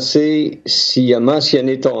commencer, s'il a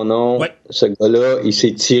mentionné ton nom, ce gars-là, il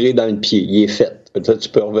s'est tiré dans le pied. Il est fait. Tu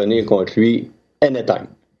peux revenir contre lui anytime.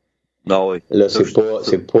 Non, oui. Là,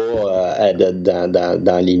 c'est pas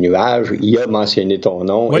dans les nuages. Il a mentionné ton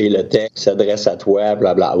nom et le texte s'adresse à toi,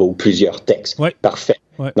 blabla, ou plusieurs textes. Oui. Parfait.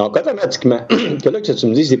 Oui. Donc, automatiquement, que là que tu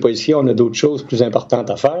me dises, les policiers, on a d'autres choses plus importantes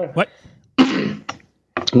à faire. Oui.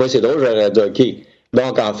 Moi, c'est drôle, j'aurais dit, OK.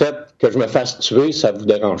 Donc, en fait, que je me fasse tuer, ça vous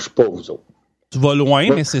dérange pas, vous autres. Tu vas loin,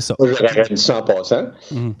 mais c'est ça. Moi, j'aurais dit ça en passant.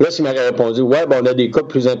 Là, s'il m'aurait répondu, on a des cas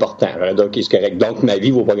plus importants. J'aurais dit, OK, c'est correct. Donc, ma vie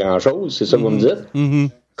vaut pas grand-chose, c'est ça que vous me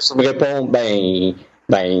dites? Si me réponds,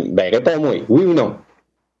 réponds-moi, oui ou non.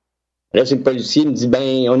 Là, c'est le policier me dit,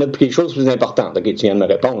 on a pris des choses plus importantes. OK, tu viens de me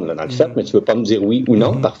répondre là, dans le fait, mais tu veux pas me dire oui ou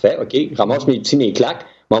non. Parfait, OK. Ramasse mes petits, mes claques.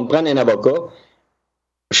 On va me prendre un avocat.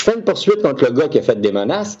 Je fais une poursuite contre le gars qui a fait des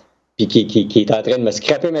menaces, puis qui est en train de me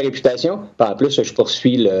scraper ma réputation. Puis en plus, je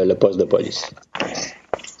poursuis le poste de police.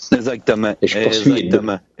 Exactement. Et je poursuis les deux.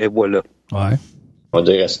 Et voilà. Ouais. On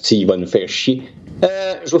dirait, il va nous faire chier.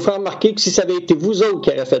 Je vous fais remarquer que si ça avait été vous autres qui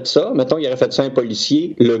auraient fait ça, mettons, il aurait fait ça un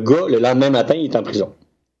policier, le gars, le lendemain matin, il est en prison.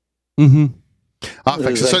 Ah,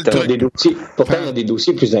 fait que c'est ça le truc. Pourtant, il y a des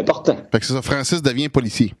dossiers plus importants. Fait que c'est ça, Francis devient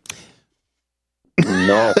policier.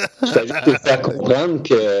 Non. Je t'ai juste fait comprendre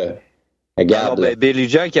que. Regarde. Non, Billy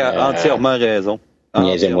Jack a entièrement raison.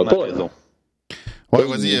 Niaisez-moi pas. Raison. Ouais,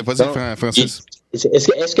 vas-y, Francis.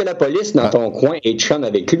 Est-ce que la police dans ton coin est chum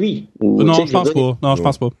avec lui? Non, je pense pas. Non, je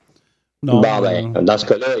pense pas. Non, dans ce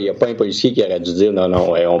cas-là, il n'y a pas un policier qui aurait dû dire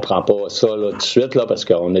non, on prend pas ça là, tout de suite là, parce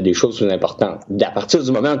qu'on a des choses plus importantes. À partir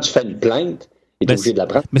du moment où tu fais une plainte, il est obligé de la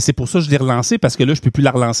prendre. Mais c'est pour ça que je l'ai relancé, parce que là, je peux plus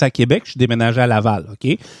la relancer à Québec, je suis déménagé à Laval, OK?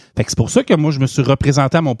 Fait que c'est pour ça que moi, je me suis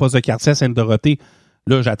représenté à mon poste de quartier à Sainte-Dorothée.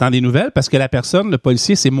 Là, j'attends des nouvelles parce que la personne, le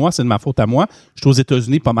policier, c'est moi, c'est de ma faute à moi. Je suis aux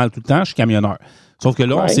États-Unis pas mal tout le temps, je suis camionneur. Sauf que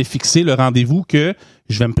là, on s'est fixé le rendez-vous que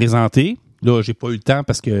je vais me présenter. Là, j'ai pas eu le temps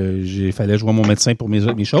parce que fallait jouer mon médecin pour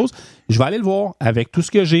mes choses. Je vais aller le voir avec tout ce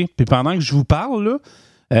que j'ai. Puis pendant que je vous parle, là,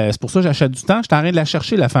 c'est pour ça que j'achète du temps. Je suis en train de la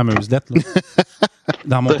chercher, la fameuse lettre, là,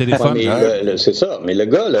 dans mon téléphone. C'est ça. Mais le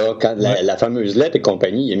gars, là, quand la fameuse lettre et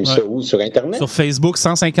compagnie, il a mis ça où? Sur Internet? Sur Facebook,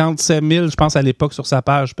 157 000, je pense, à l'époque, sur sa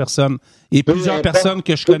page, personne. Et plusieurs personnes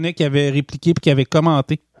que je connais qui avaient répliqué et qui avaient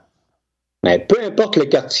commenté. Mais peu importe le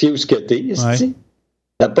quartier où ce que t'es,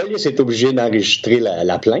 la police est obligée d'enregistrer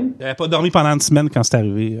la plainte. J'avais pas dormi pendant une semaine quand c'est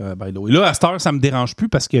arrivé, by the way. Là, à cette heure, ça me dérange plus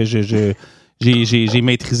parce que j'ai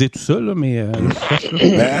maîtrisé tout ça, là, mais... tu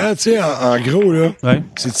sais, en gros, là,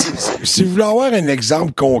 si vous voulez avoir un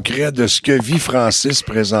exemple concret de ce que vit Francis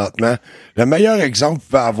présentement, le meilleur exemple que vous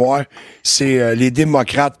pouvez avoir, c'est les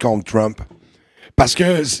démocrates contre Trump. Parce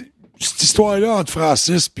que cette histoire-là entre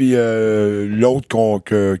Francis puis l'autre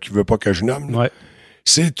qui veut pas que je nomme,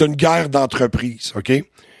 c'est une guerre d'entreprise, OK?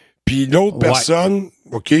 Puis l'autre personne,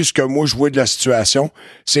 OK, ce que moi je vois de la situation,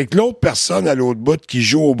 c'est que l'autre personne à l'autre bout qui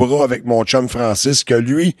joue au bras avec mon chum Francis, que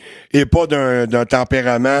lui est pas d'un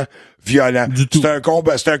tempérament violent.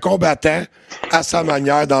 C'est un combattant à sa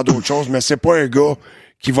manière dans d'autres choses, mais c'est pas un gars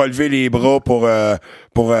qui va lever les bras pour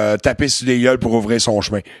taper sur les gueules pour ouvrir son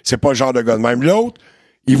chemin. C'est pas le genre de gars de même. L'autre,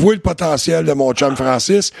 il voit le potentiel de mon chum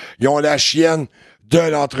Francis, ils ont la chienne de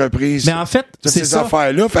l'entreprise. Mais en fait, de ces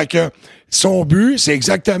affaires-là. Fait que son but, c'est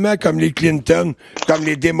exactement comme les Clinton, comme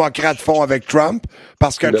les démocrates font avec Trump,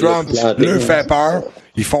 parce que Trump leur fait peur,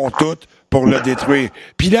 ils font tout pour le détruire.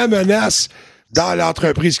 Puis la menace dans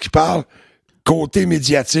l'entreprise qui parle, côté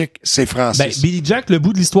médiatique, c'est Francis. Billy Jack, le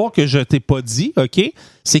bout de l'histoire que je t'ai pas dit, OK,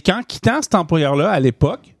 c'est qu'en quittant cet employeur-là à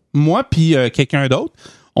l'époque, moi puis quelqu'un d'autre,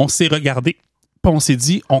 on s'est regardé, puis on s'est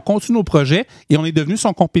dit, on continue nos projets et on est devenu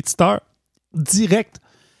son compétiteur direct.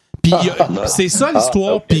 Puis c'est ça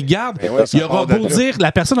l'histoire. Puis garde, il aura beau dire,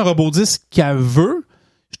 la personne aura beau dire ce qu'elle veut,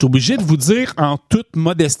 je suis obligé de vous dire en toute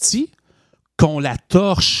modestie qu'on la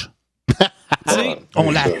torche.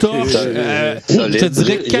 On la torche. Je te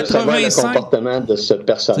dirais 85. Le comportement de ce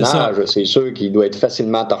personnage, c'est sûr qu'il doit être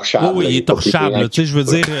facilement torchable. Oui, il est torchable. Je veux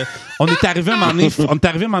dire, on est arrivé à un moment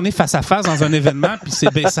donné face à face dans un événement, puis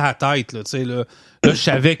c'est baissé la tête. Là, je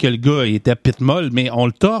savais que le gars il était pit molle, mais on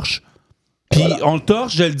le torche. Puis on le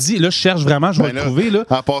torche, je le dis. Là, je cherche vraiment, je vais le trouver. Là.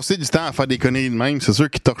 À passer du temps à faire des conneries de même, c'est sûr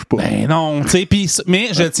qu'il torche pas. Ben non, tu sais. Mais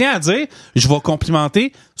je tiens à dire, je vais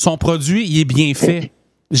complimenter, son produit, il est bien fait.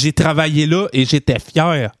 J'ai travaillé là et j'étais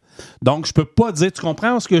fier. Donc, je peux pas dire, tu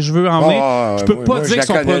comprends ce que je veux emmener? Je peux pas dire que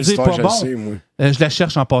son produit est pas bon. Je la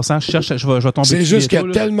cherche en passant. Je vais tomber. C'est juste qu'il a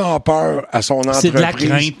tellement peur à son entreprise. C'est de la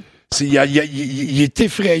crainte. Il est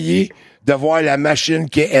effrayé de voir la machine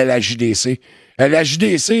qu'est la JDC. La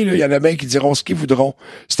JDC, il y en a bien qui diront ce qu'ils voudront.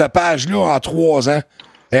 Cette page-là, en 3 ans,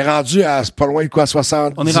 est rendue à pas loin de quoi,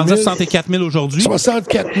 60 000? On est rendu à 64 000 aujourd'hui.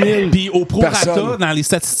 64 000. Puis au prorata, dans les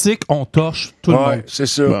statistiques, on torche tout le monde. C'est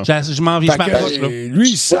ça. Je m'en viens, je m'approche. Lui,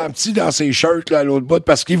 il se sent petit dans ses shirts là, à l'autre bout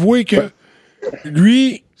parce qu'il voit que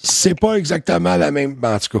lui, c'est pas exactement la même.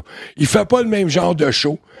 En tout cas, il fait pas le même genre de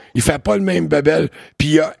show. Il fait pas le même bebel, puis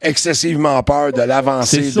il a excessivement peur de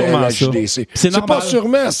l'avancée de la JDC. C'est pas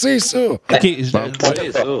sûrement, c'est ça. OK,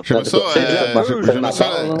 j'aime ça.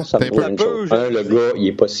 Le gars, il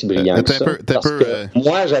est pas si brillant que ça. Parce que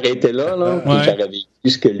moi, j'aurais été là, puis j'aurais vécu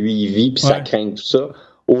ce que lui, il vit, puis sa crainte, tout ça.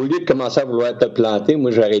 Au lieu de commencer à vouloir te planter,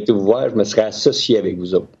 moi, j'aurais été vous voir, je me serais associé avec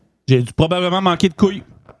vous autres. J'ai probablement manqué de couilles.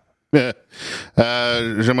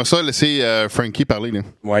 J'aimerais ça laisser Franky parler. Là.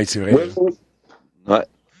 Ouais, c'est vrai. Ouais.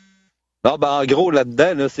 Non, ben en gros,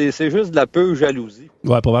 là-dedans, c'est juste de la pure jalousie.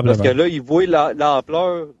 Ouais, probablement. Parce que là, il voit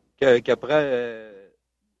l'ampleur que prend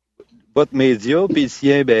votre média, puis le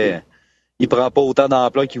sien, ben, il prend pas autant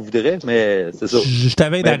d'ampleur qu'il voudrait, mais c'est ça. Je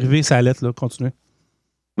t'avais d'arriver, ça allait, là, continuer.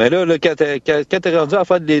 Mais là, quand t'es rendu à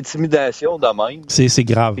faire de l'intimidation de même... C'est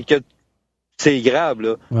grave. Puis que c'est grave,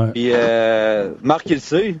 là. Ouais. Puis Marc, il le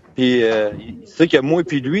sait, puis il sait que moi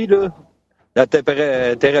puis lui, là, la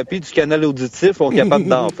thérapie du canal auditif, on est capable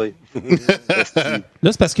d'en faire.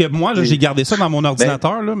 Là, c'est parce que moi, là, j'ai gardé ça dans mon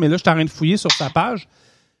ordinateur, là, mais là, je suis en train de fouiller sur sa page.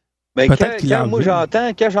 Mais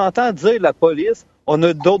quand j'entends dire la police, on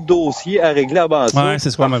a d'autres dossiers à régler avant ça. Ouais, c'est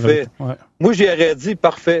ce qu'on m'avait dit. Ouais. Moi, j'aurais dit,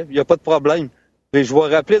 parfait, il n'y a pas de problème. Mais je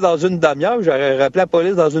vais rappeler dans une demi-heure, j'aurais rappelé la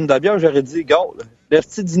police dans une demi-heure, j'aurais dit, gars, le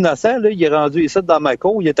petit d'innocent, là, il est rendu ici dans ma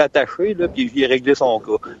cour, il est attaché, là, puis il a réglé son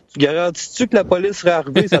cas. Tu garantis-tu que la police serait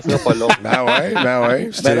arrivée, ça serait pas long? Ben ouais.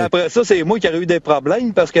 Mais après ça, c'est moi qui aurais eu des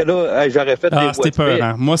problèmes parce que là, j'aurais fait des voies c'était peur,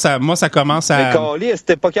 hein. Moi, ça commence à... Mais Carly,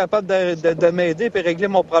 c'était pas capable de m'aider et régler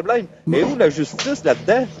mon problème. Et où la justice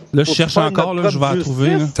là-dedans? Là, je cherche encore, là, je vais la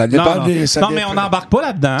trouver. Là. Ça dépend non, mais on n'embarque pas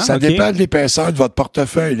là-dedans. Ça dépend de l'épaisseur de votre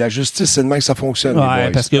portefeuille. La justice, c'est de même que ça fonctionne.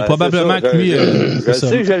 Ouais, parce que probablement que lui... Je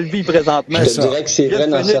sais, je le vis présentement. Je dirais que c'est vrai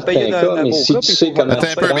dans certains cas, mais si tu sais comment ça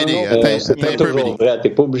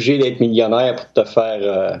t'es pas obligé d'être millionnaire pour te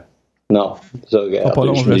faire... Non. Ça,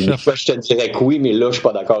 je te dirais que oui, mais là, je suis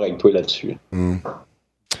pas d'accord avec toi là-dessus.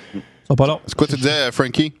 C'est pas long. C'est quoi tu disais,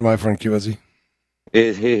 Franky? Ouais, Franky, vas-y.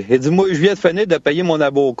 Et dis-moi, je viens de finir de payer mon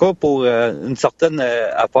avocat pour une certaine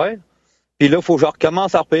affaire. Puis là, il faut que je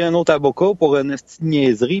recommence à repayer un autre avocat pour une petite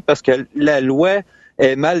niaiserie parce que la loi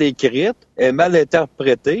est mal écrite, est mal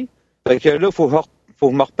interprétée. Fait que là, il faut que je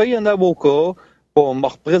me repaye un avocat pour me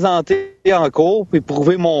représenter en cours puis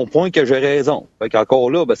prouver mon point que j'ai raison. Fait qu'encore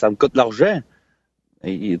là, ben, ça me coûte de l'argent.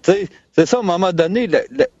 C'est ça, à un moment donné,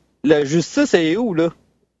 la justice est où, là?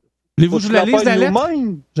 Voulez-vous que je la lise, la lettre?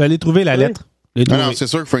 J'allais trouver la lettre. Non, c'est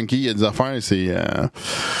sûr que Franky, il y a des affaires,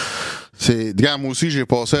 regarde, moi aussi, j'ai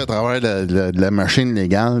passé à travers de la machine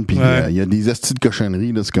légale, puis il y a des astis de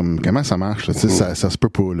cochonneries, là, c'est comme, comment ça marche, là, ça se peut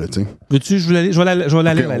pas, là, tu sais. Veux-tu, je vais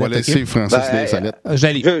la lire, on va laisser Francis lire sa lettre.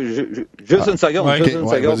 Juste une seconde,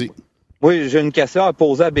 vas-y. Oui, j'ai une question à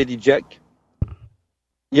poser à Billy Jack.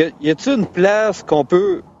 Y a-t-il une place qu'on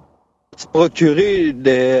peut se procurer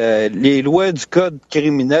les lois du code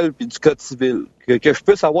criminel puis du code civil? Que je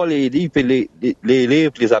puisse avoir les livres puis les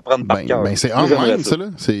lire puis les apprendre par cœur. Ben c'est online, ça, là.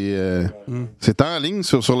 C'est en ligne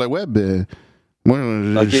sur le web. Moi,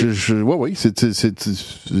 oui, c'est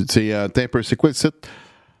quoi le site?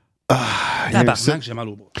 Tabarnak, j'ai mal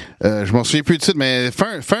au bras. Je m'en souviens plus du site, mais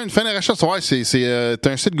fais une recherche, c'est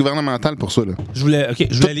un site gouvernemental pour ça, là.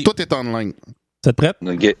 Tout est online. Vous êtes prête?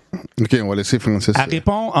 OK, on va laisser Francis.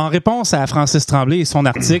 En réponse à Francis Tremblay et son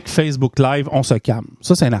article Facebook Live, on se calme.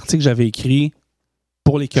 Ça, c'est un article que j'avais écrit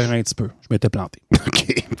pour l'écœurer un petit peu. Je m'étais planté.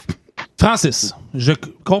 OK. Francis, je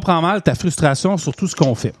comprends mal ta frustration sur tout ce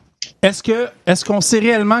qu'on fait. Est-ce qu'on sait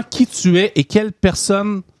réellement qui tu es et quelle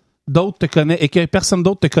personne d'autre te connaît et quelle personne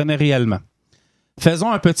d'autre te connaît réellement?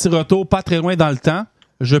 Faisons un petit retour pas très loin dans le temps.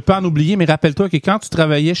 Je peux en oublier, mais rappelle-toi que quand tu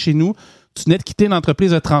travaillais chez nous, tu venais de quitter une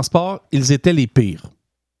entreprise de transport, ils étaient les pires.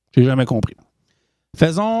 J'ai jamais compris.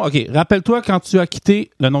 Rappelle-toi quand tu as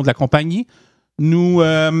quitté le nom de la compagnie, nous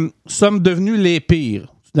sommes devenus les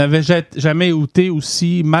pires. Tu n'avais jamais été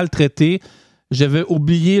aussi maltraité. J'avais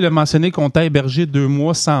oublié de mentionner qu'on t'a hébergé 2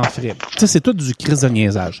 mois sans frais. Tu sais, c'est tout du crise de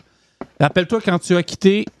niaisage. Rappelle-toi quand tu as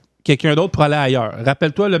quitté quelqu'un d'autre pour aller ailleurs.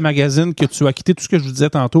 Rappelle-toi le magazine que tu as quitté, tout ce que je vous disais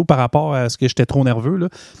tantôt par rapport à ce que j'étais trop nerveux. Là.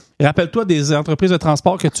 Rappelle-toi des entreprises de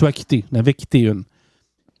transport que tu as quittées. On avait quitté une.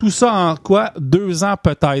 Tout ça en quoi? 2 ans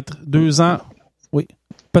peut-être. 2 ans. Oui.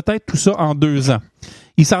 Peut-être tout ça en 2 ans.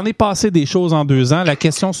 Il s'en est passé des choses en 2 ans. La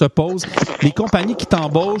question se pose. Les compagnies qui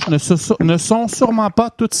t'embauchent ne sont sûrement pas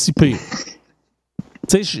toutes si pires.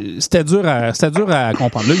 Tu sais, c'était dur à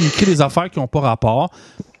comprendre. Là, il écrit des affaires qui n'ont pas rapport.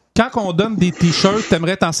 Quand on donne des t-shirts,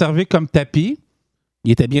 t'aimerais t'en servir comme tapis.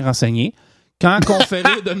 Il était bien renseigné. Quand on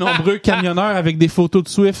conférait de nombreux camionneurs avec des photos de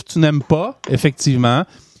Swift, tu n'aimes pas, effectivement.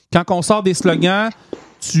 Quand on sort des slogans,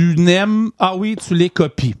 tu n'aimes... Ah oui, tu les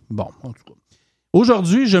copies. Bon, en tout cas.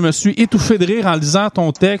 Aujourd'hui, je me suis étouffé de rire en lisant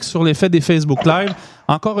ton texte sur l'effet des Facebook Live.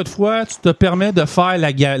 Encore une fois, tu te permets de faire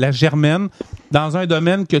la germaine dans un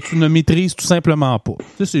domaine que tu ne maîtrises tout simplement pas.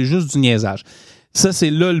 Ça, c'est juste du niaisage. Ça, c'est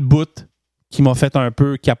là le bout qui m'a fait un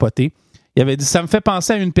peu capoter. Il avait dit, ça me fait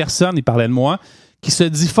penser à une personne, il parlait de moi, qui se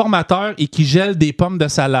dit formateur et qui gèle des pommes de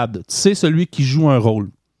salade. Tu sais, celui qui joue un rôle.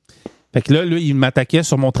 Fait que là, il m'attaquait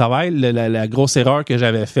sur mon travail, la grosse erreur que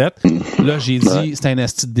j'avais faite. Là, j'ai dit, c'est un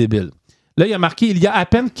asti de débile. Là, il a marqué, il y a à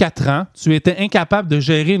peine 4 ans, tu étais incapable de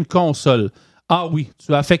gérer une console. Ah oui,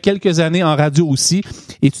 tu as fait quelques années en radio aussi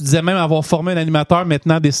et tu disais même avoir formé un animateur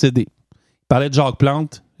maintenant décédé. Il parlait de Jacques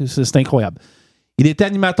Plante, c'est incroyable. Il était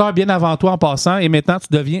animateur bien avant toi en passant et maintenant tu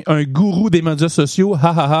deviens un gourou des médias sociaux.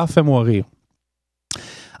 Ha ha ha, fais-moi rire.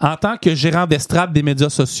 En tant que gérant d'estrade des médias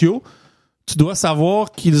sociaux, tu dois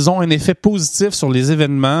savoir qu'ils ont un effet positif sur les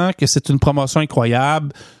événements, que c'est une promotion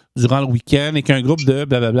incroyable durant le week-end et qu'un groupe de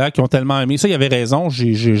blablabla qui ont tellement aimé. Ça, il avait raison,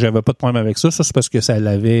 j'avais pas de problème avec ça. Ça, c'est parce que ça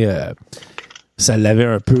l'avait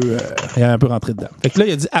un peu rentré dedans. Fait que là,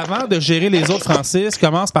 il a dit, avant de gérer les autres, Francis,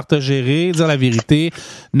 commence par te gérer, dire la vérité,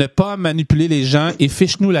 ne pas manipuler les gens et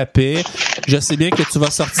fiche-nous la paix. Je sais bien que tu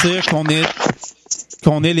vas sortir qu'on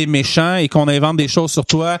est les méchants et qu'on invente des choses sur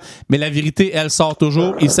toi, mais la vérité, elle sort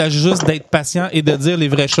toujours. Il s'agit juste d'être patient et de dire les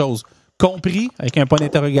vraies choses. Compris? Avec un point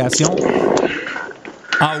d'interrogation.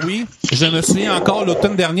 Ah oui, je me souviens encore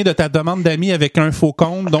l'automne dernier de ta demande d'amis avec un faux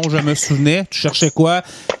compte dont je me souvenais. Tu cherchais quoi?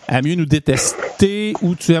 À mieux nous détester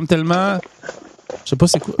ou tu aimes tellement... Je sais pas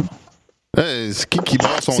c'est quoi. C'est qui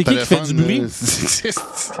barre son téléphone? C'est qui fait du bruit?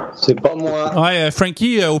 C'est pas moi. Ouais,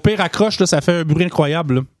 Franky, au pire, accroche, là, ça fait un bruit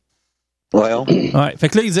incroyable. Là. Ouais. Fait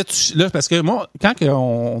que là, il disait... Là, parce que moi, quand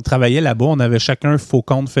on travaillait là-bas, on avait chacun un faux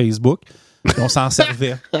compte Facebook. Puis on s'en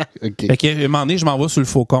servait. Okay. Fait qu'à un moment donné, je m'en vais sur le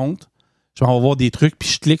faux compte. Je vais voir des trucs, puis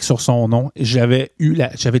je clique sur son nom. J'avais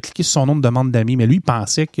cliqué sur son nom de demande d'amis, mais lui, il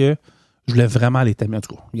pensait que je voulais vraiment aller t'aimer. En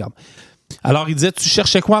tout cas, regarde. Alors, il disait, tu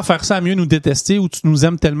cherchais quoi à faire ça, à mieux nous détester ou tu nous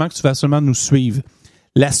aimes tellement que tu vas seulement nous suivre?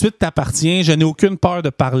 La suite t'appartient, je n'ai aucune peur de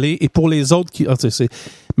parler. Et pour les autres qui...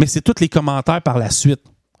 mais c'est tous les commentaires par la suite,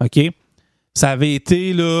 OK? Ça avait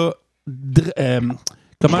été, là...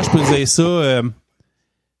 comment je peux dire ça?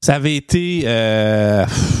 Ça avait été...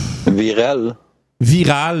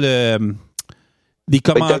 Viral, des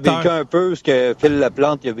commentaires. T'as vécu un peu ce que Phil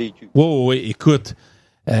Laplante a vécu. Oui, écoute.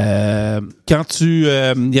 Quand tu...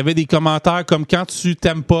 il y avait des commentaires comme quand tu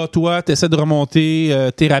t'aimes pas, toi, t'essaies de remonter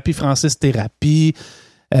thérapie, Francis, thérapie,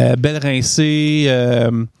 belle rincée.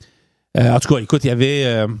 En tout cas, écoute, il y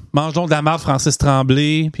avait mange donc de la marde, Francis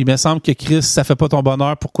Tremblay. Puis il me semble que Chris, ça fait pas ton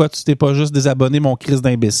bonheur. Pourquoi tu t'es pas juste désabonné, mon Chris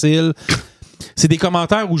d'imbécile? C'est des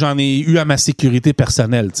commentaires où j'en ai eu à ma sécurité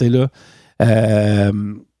personnelle, tu sais, là.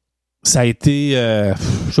 Ça a été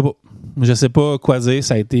je sais pas quoi dire,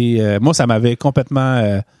 ça a été moi ça m'avait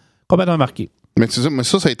complètement marqué. Mais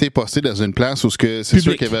ça a été posté dans une place où c'est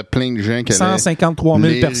sûr qu'il y avait plein de gens qui allaient 153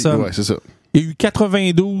 000 personnes. Ouais, c'est ça. Il y a eu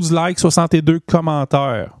 92 likes, 62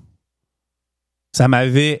 commentaires. Ça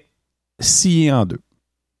m'avait scié en deux.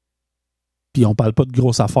 Puis on parle pas de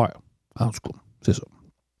grosses affaires. En tout cas, c'est ça.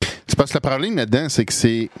 C'est parce que le problème là-dedans, c'est que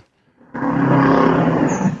c'est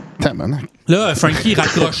là, Franky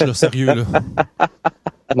raccroche, là, sérieux, là.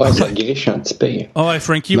 Ouais, ça griche un petit peu. Ah ouais,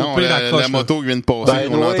 Franky, non, la moto qui vient de passer,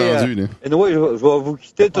 on l'a entendu. Là. Je vais vous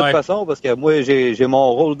quitter de toute façon parce que moi, j'ai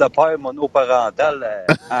mon rôle de père monoparental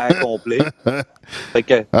à accomplir. Fait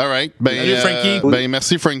que... All right. Salut, Franky.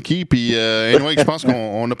 Merci, Franky. Puis, anyway, je pense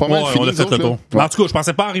qu'on a pas mal fini. On a fait le tour. En tout cas, je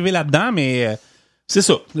pensais pas arriver là-dedans, mais c'est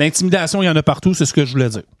ça. L'intimidation, il y en a partout, c'est ce que je voulais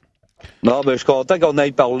dire. Non, ben, je suis content qu'on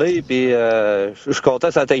aille parler, puis je suis content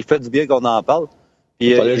que ça t'ait fait du bien qu'on en parle.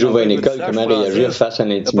 Il fallait que j'ouvre une école, comment réagir face à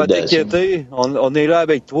l'intimidation. Pas t'inquiéter, on est là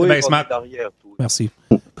avec toi, Ben, on Matt. est derrière toi. Merci.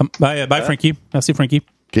 Bye, Franky. Merci, Franky.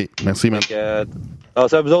 OK, merci, man. C'est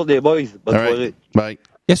à vous autres, les boys. Bonne soirée. Bye.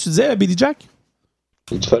 Qu'est-ce que tu disais, Billy Jack?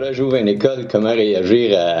 Il fallait que j'ouvre une école, comment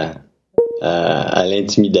réagir à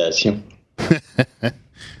l'intimidation.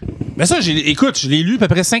 Mais ça, écoute, je l'ai lu à peu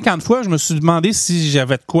près 50 fois. Je me suis demandé si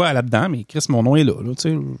j'avais de quoi là-dedans, mais Chris, mon nom est là. Tu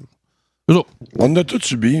sais. On a tout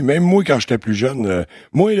subi, même moi quand j'étais plus jeune.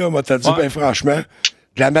 Moi, là, moi, t'as dit, ben franchement,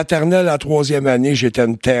 de la maternelle à 3e année, j'étais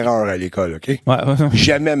une terreur à l'école, OK? Ouais.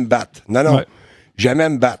 J'aimais me battre. Non. Ouais. J'aimais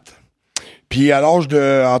me battre. Puis à l'âge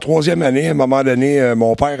en 3e année, à un moment donné,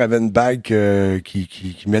 mon père avait une bague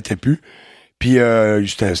qui mettait plus. Puis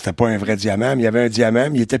c'était pas un vrai diamant, mais il y avait un diamant,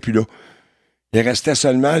 mais il était plus là. Il restait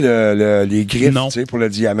seulement les griffes, tu sais, pour le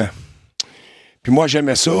diamant. Puis moi,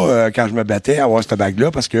 j'aimais ça quand je me battais, avoir cette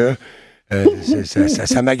bague-là, parce que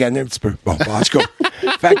ça m'aganait un petit peu. Bon, en tout cas.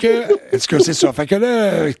 C'est ça. Fait que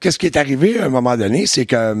là, qu'est-ce qui est arrivé à un moment donné, c'est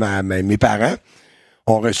que mes parents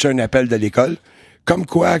ont reçu un appel de l'école, comme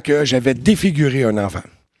quoi que j'avais défiguré un enfant.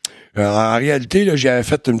 En réalité, là, j'avais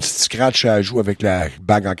fait une petite scratch à la joue avec la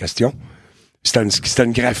bague en question. C'était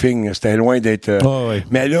une graphing, c'était loin d'être... ouais.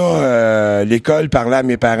 Mais là, l'école parlait à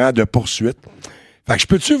mes parents de poursuite. Fait que je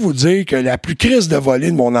peux-tu vous dire que la plus crise de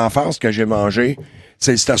volée de mon enfance que j'ai mangée,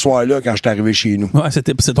 c'est ce soir-là quand je suis arrivé chez nous. Ouais, c'est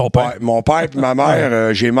ton père. Ouais, mon père et ma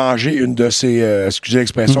mère, j'ai mangé une de ces, excusez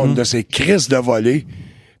l'expression, une de ces crises de volée.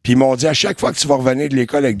 Puis ils m'ont dit, à chaque fois que tu vas revenir de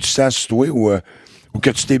l'école avec du sang sur toi ou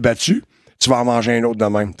que tu t'es battu, tu vas en manger un autre de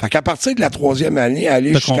même. Fait qu'à partir de la 3e année,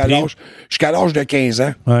 aller jusqu'à l'âge de 15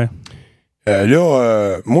 ans, ouais.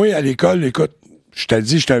 Moi, à l'école, écoute, je te le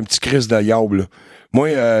dis, j'étais un petit Christ de diable, là. Moi,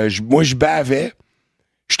 je bavais,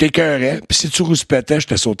 je t'écœurais, puis si tu rouspétais, je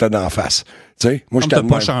te sautais d'en face. Tu sais, moi, j'étais t'as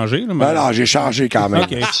pas changé, là, mais... Non, j'ai changé quand même.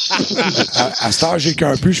 OK. À cet âge, j'ai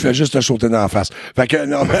qu'un plus, je fais juste te sauter d'en face. Fait que,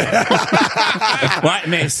 non, mais... Ouais,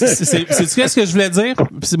 mais c'est ce que je voulais dire?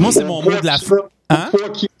 Moi, c'est mon mot de la fin. Hein?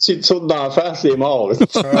 Si tu sautes d'en face, c'est mort.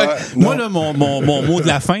 Moi, là, mon mot de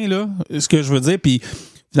la fin, là, ce que je veux dire, puis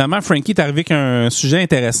finalement, Franky est arrivé avec un sujet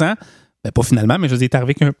intéressant. Ben, pas finalement, mais je veux dire, il est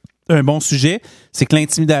arrivé avec un bon sujet. C'est que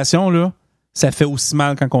l'intimidation, là, ça fait aussi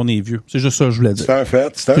mal quand on est vieux. C'est juste ça que je voulais dire. C'est un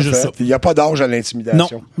fait. Il n'y a pas d'âge à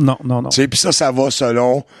l'intimidation. Non. Puis ça va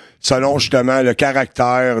selon justement le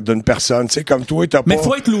caractère d'une personne. Tu sais, comme toi, t'as pas... Mais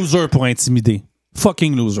faut être loser pour intimider.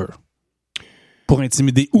 Fucking loser. Pour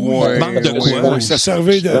intimider. Ou il manque de quoi. Ça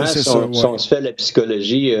servait de... Si on se fait la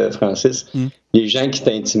psychologie, Francis, les gens qui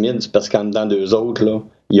t'intimident, c'est parce qu'en dedans d'eux autres, là,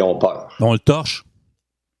 ils ont peur. On le torche.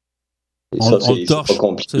 On le torche. C'est pas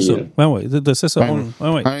compliqué. C'est ça. C'est ça.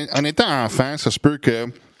 En étant enfant, ça se peut que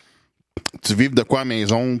tu vives de quoi à la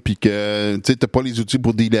maison puis que tu n'as pas les outils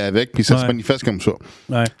pour dealer avec, puis ça se manifeste comme ça.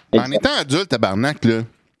 Ouais. En étant adulte, tabarnak, il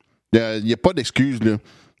n'y a pas d'excuse.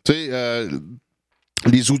 Tu sais,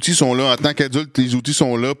 les outils sont là. En tant qu'adulte, les outils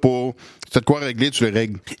sont là pour... Si tu as de quoi régler, tu les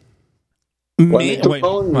règles. Mais tout le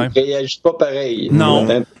monde ne réagit pas pareil. Non.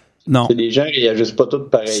 Les gens ne réagissent pas tous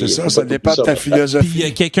pareil. C'est ça dépend de ta philosophie. Puis il y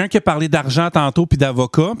a quelqu'un qui a parlé d'argent tantôt puis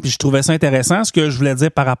d'avocat, puis je trouvais ça intéressant, ce que je voulais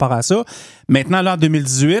dire par rapport à ça. Maintenant, là, en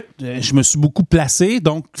 2018, je me suis beaucoup placé,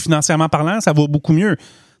 donc financièrement parlant, ça va beaucoup mieux. Tu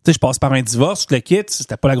sais, je passe par un divorce, tout le kit,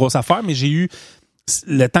 c'était pas la grosse affaire, mais j'ai eu...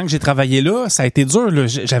 Le temps que j'ai travaillé là, ça a été dur. Là.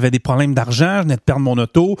 J'avais des problèmes d'argent, je venais de perdre mon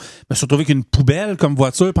auto. Je me suis retrouvé avec une poubelle comme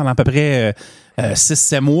voiture pendant à peu près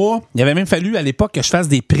 6-7 mois. Il avait même fallu à l'époque que je fasse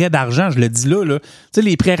des prêts d'argent, je le dis là. Tu sais,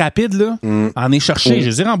 les prêts rapides, là, en ai cherché. Je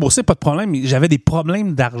les ai remboursés, pas de problème. Mais j'avais des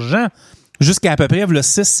problèmes d'argent jusqu'à peu près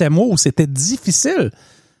 6-7 mois où c'était difficile.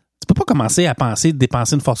 Tu peux pas commencer à penser de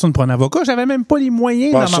dépenser une fortune pour un avocat. J'avais même pas les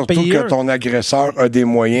moyens d'en payer. Surtout que ton agresseur a des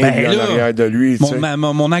moyens en arrière de lui.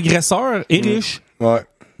 Mon agresseur est riche. Ouais.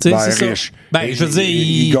 C'est ça. Riche. Je veux dire,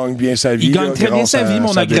 il gagne bien sa vie. Il gagne très bien sa vie,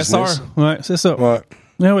 mon agresseur. Ouais, c'est ça. Ouais.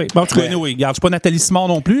 Oui. Bon, en tout cas, regarde, je suis pas Nathalie Simon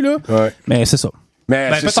non plus, là. Ouais. Mais c'est ça.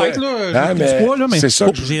 Mais peut-être, là, j'ai poids, là, mais c'est ça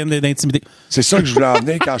j'ai d'intimider. C'est ça que je voulais en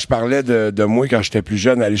venir quand je parlais de moi quand j'étais plus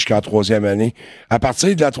jeune, aller jusqu'en 3e année. À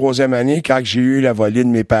partir de la 3e année, quand j'ai eu la volée de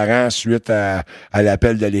mes parents suite à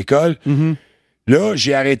l'appel de l'école, là,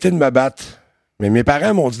 j'ai arrêté de me battre. Mais mes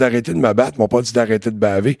parents m'ont dit d'arrêter de me battre, m'ont pas dit d'arrêter de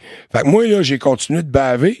baver. Fait que moi, là, j'ai continué de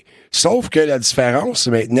baver, sauf que la différence,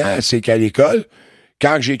 maintenant, c'est qu'à l'école,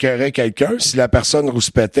 quand j'écœurais quelqu'un, si la personne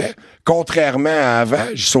rouspétait, contrairement à avant,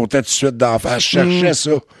 je sautais tout de suite d'en face, je cherchais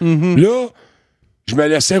ça. Là, je me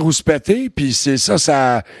laissais rouspéter, puis c'est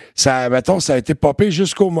ça a été popé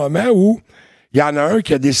jusqu'au moment où il y en a un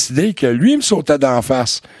qui a décidé que lui me sautait d'en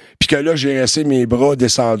face, puis que là, j'ai laissé mes bras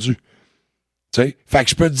descendus. sais. Fait que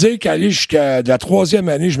je peux te dire qu'aller jusqu'à de la 3e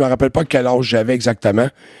année, je me rappelle pas quel âge j'avais exactement,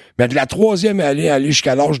 mais de la 3e année aller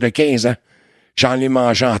jusqu'à l'âge de 15 ans, j'en ai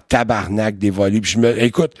mangé en tabarnak des volets. Puis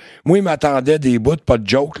écoute, moi, il m'attendait des bouts, pas de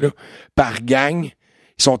joke, là, par gang.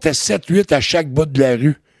 Ils sont 7-8 à chaque bout de la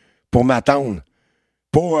rue pour m'attendre.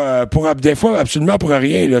 Pour des fois, absolument pour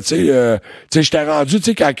rien, là, tu sais, j'étais rendu,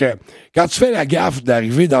 tu sais, quand tu fais la gaffe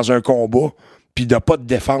d'arriver dans un combat, puis de pas te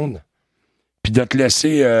défendre, puis de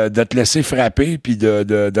te laisser frapper, puis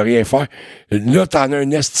de rien faire, là, t'en as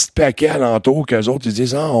un esti de paquet alentour qu'eux autres, ils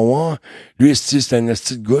disent, ah, ouais, lui, esti, c'est un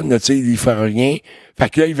esti de gun, tu sais, il fait rien. Fait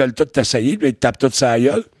que là, ils veulent tout t'essayer, puis ils te tapent tout sa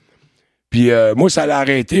gueule. Puis moi, ça l'a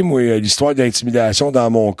arrêté, moi, l'histoire d'intimidation dans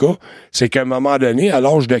mon cas, c'est qu'à un moment donné, à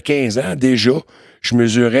l'âge de 15 ans, déjà, je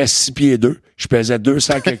mesurais 6 pieds 2, je pesais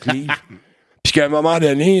 200 quelques livres. Puis qu'à un moment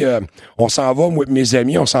donné, on s'en va, moi et mes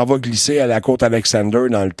amis, on s'en va glisser à la côte Alexander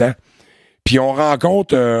dans le temps. Puis on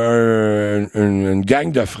rencontre une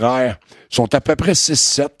gang de frères. Ils sont à peu près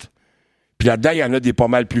 6-7. Puis là-dedans, il y en a des pas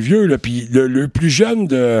mal plus vieux. Là. Puis le plus jeune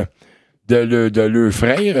de leur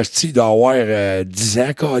frère, il doit avoir 10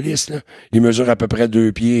 ans, câlisse, là. Il mesure à peu près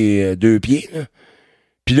 2 pieds. Là.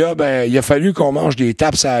 Puis là, ben, il a fallu qu'on mange des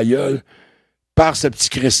tapes à la gueule par ce petit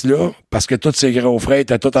Chris-là, parce que tous ces gros frères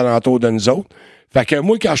étaient tout alentour de nous autres. Fait que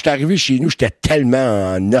moi, quand j'étais arrivé chez nous, j'étais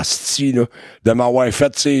tellement en hostie, là, de m'avoir fait,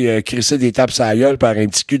 tu sais, crisser des tapes à la gueule par un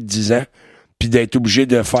petit cul de 10 ans, puis d'être obligé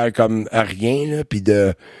de faire comme rien, là, puis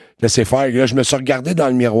de laisser faire. Là, je me suis regardé dans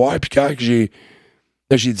le miroir, puis quand j'ai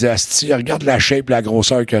dit, Asti, regarde la shape, la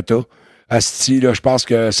grosseur que t'as. Asti, là, je pense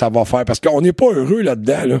que ça va faire, parce qu'on n'est pas heureux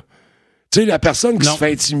là-dedans, là. Tu sais, la personne qui se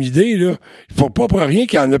fait intimider, là, il faut pas pour rien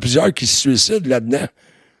qu'il y en a plusieurs qui se suicident là-dedans.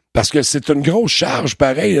 Parce que c'est une grosse charge,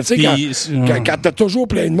 pareil. Tu sais, quand t'as toujours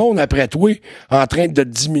plein de monde après toi en train de te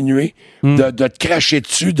diminuer, de te cracher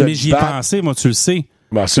dessus, de Mais j'y ai pensé, moi, tu le sais.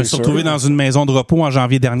 Ben, je me suis retrouvé dans une maison de repos en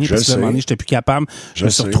janvier dernier, parce que à un moment donné, j'étais plus capable. Je me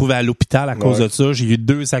suis retrouvé à l'hôpital à cause de ça. J'ai eu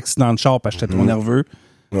 2 accidents de char parce que j'étais trop nerveux,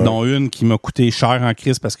 dont une qui m'a coûté cher en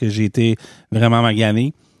crise parce que j'ai été vraiment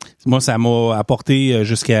magané. Moi, ça m'a apporté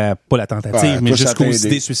jusqu'à, pas la tentative, mais jusqu'aux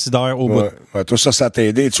idées suicidaires au bout. Ouais, tout ça t'a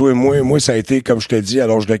aidé. Tu vois, moi, ça a été, comme je te dis, à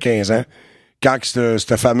l'âge de 15 ans, quand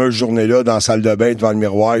cette fameuse journée-là, dans la salle de bain, devant le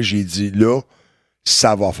miroir, j'ai dit, là,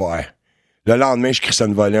 ça va faire. Le lendemain, je crissais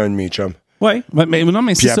une volée à un de mes chums. Oui, mais non,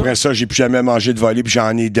 mais c'est ça. Puis après ça, j'ai plus jamais mangé de volée, puis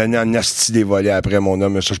j'en ai donné un asti des volets après, mon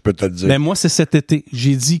homme, ça, je peux te le dire. Mais moi, c'est cet été.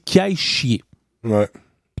 J'ai dit, qu'il aille chier. Ouais.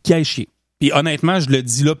 Qu'il aille chier. Puis honnêtement, je le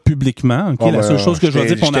dis là publiquement. Okay? La seule chose que je vais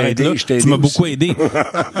dire pour on arrête là, tu m'as beaucoup aidé.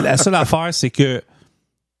 La seule affaire, c'est que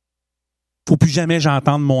faut plus jamais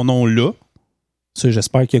j'entende mon nom là. Ça,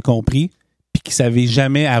 j'espère qu'il a compris. Puis qu'il ne savait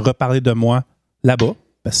jamais à reparler de moi là-bas.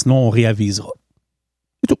 Parce que sinon, on réavisera.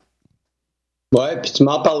 C'est tout. Ouais, puis tu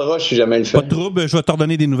m'en parleras si jamais le fais. Pas de trouble, je vais te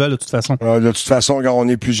redonner des nouvelles de toute façon. De toute façon, quand on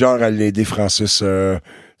est plusieurs à l'aider, Francis.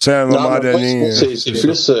 Tu sais, à un moment donné. C'est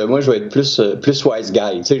plus. Moi, je vais être plus wise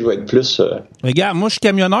guy. Tu sais, je vais être plus. Regarde, moi, je suis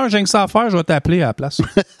camionneur, j'ai que ça à faire, je vais t'appeler à la place.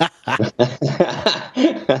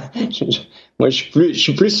 Moi, je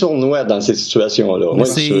suis plus sournois dans ces situations-là. Moi,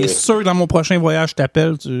 c'est sûr, dans mon prochain voyage, je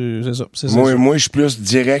t'appelle. C'est ça. Moi, je suis plus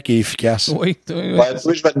direct et efficace. Oui. Ouais,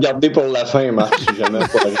 toi, je vais te garder pour la fin, Marc, si jamais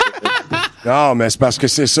Non, mais c'est parce que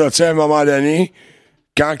c'est ça. Tu sais, à un moment donné.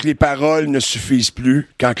 Quand que les paroles ne suffisent plus,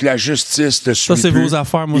 quand que la justice te suit plus, ça, c'est vos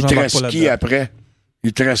affaires, moi, il te reste qui après?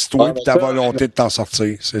 Il te reste toi et ta volonté de t'en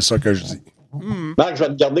sortir. C'est ça que je dis. Marc, je vais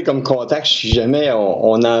te garder comme contact si jamais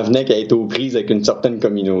on en venait qu'à être aux prises avec une certaine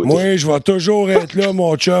communauté. Moi, je vais toujours être là,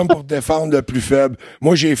 mon chum, pour défendre le plus faible.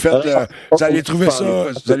 Moi, j'ai fait... vous allez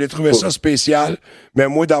trouver ça spécial, mais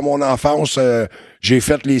moi, dans mon enfance, j'ai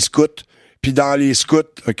fait les scouts. Puis dans les scouts,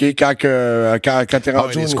 OK, quand t'es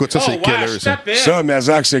rendu... les scouts, ça, c'est killer, ça. Ça, mais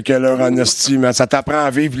Zach, c'est killer en estime. Ça t'apprend à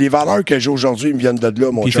vivre. Les valeurs que j'ai aujourd'hui, ils me viennent de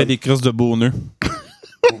là, mon chum. Il fait des crises de beaux nœuds.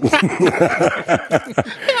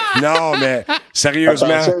 Non, mais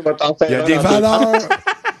sérieusement, il y a des valeurs...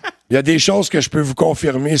 Il y a des choses que je peux vous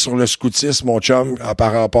confirmer sur le scoutisme, mon chum,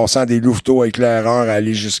 en passant des louveteaux éclaireurs à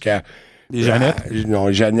aller jusqu'à... Des Jeannettes? Non,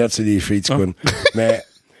 les Jeannettes, c'est des filles, tu connais.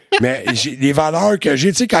 Mais les valeurs que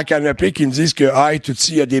j'ai, tu sais, quand il y en a plein qui me disent que,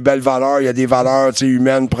 Tout-Ti, il y a des belles valeurs, il y a des valeurs, tu sais,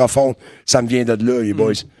 humaines, profondes, ça me vient de là, les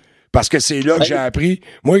boys. Parce que c'est là que j'ai appris.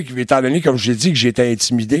 Moi, étant donné, comme je l'ai dit, que j'étais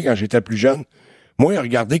intimidé quand j'étais plus jeune, moi,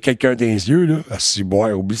 regarder quelqu'un dans les yeux, là, si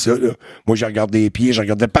boire, oublie ça, là. Moi, j'ai regardé les pieds, je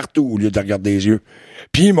regardais partout au lieu de regarder les yeux.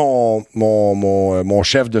 Puis mon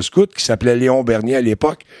chef de scout, qui s'appelait Léon Bernier à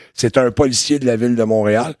l'époque, c'était un policier de la ville de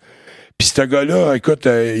Montréal. Puis ce gars-là, écoute,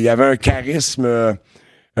 il avait un charisme,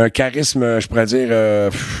 je pourrais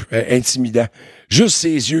dire, intimidant. Juste ses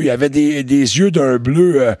yeux. Il avait des yeux d'un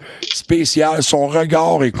bleu spécial. Son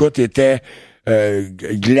regard, écoute, était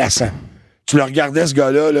glaçant. Tu le regardais, ce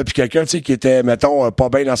gars-là, là, puis quelqu'un, tu sais, qui était, mettons, pas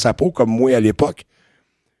bien dans sa peau, comme moi à l'époque.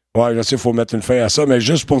 Ouais, je sais, il faut mettre une fin à ça, mais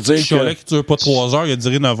juste pour dire que... Chialet qui dure pas 3 heures, il a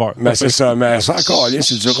duré 9 heures. Mais c'est ça, mais ça encore allé,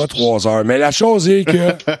 il durera 3 heures. Mais la chose est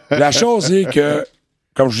que,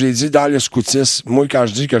 comme je l'ai dit dans le scoutisme, moi, quand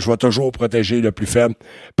je dis que je vais toujours protéger le plus faible,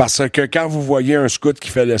 parce que quand vous voyez un scout qui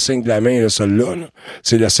fait le signe de la main, celui-là, là,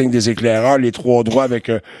 c'est le signe des éclaireurs, les 3 doigts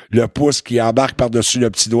avec le pouce qui embarque par-dessus le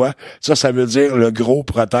petit doigt, ça veut dire le gros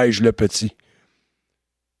protège le petit.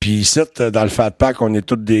 Puis ici, dans le FatPack, on est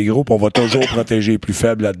tous des gros, pis on va toujours protéger les plus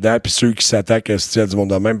faibles là-dedans, puis ceux qui s'attaquent à du monde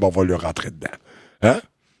de même, on va leur rentrer dedans. Hein?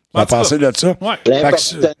 On va penser de ça? Ouais.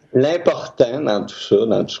 L'important dans tout ça,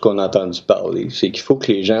 dans tout ce qu'on a entendu parler, c'est qu'il faut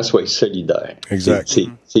que les gens soient solidaires. Exact.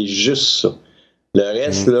 C'est juste ça. Le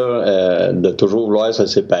reste, là, de toujours vouloir se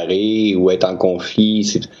séparer ou être en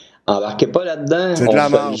conflit, embarquez pas là-dedans. C'est de la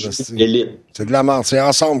merde. C'est de la merde. C'est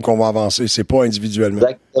ensemble qu'on va avancer. C'est pas individuellement.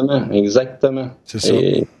 Exactement. C'est ça.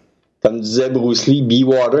 Et, comme disait Bruce Lee, be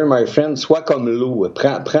water, my friend, sois comme l'eau.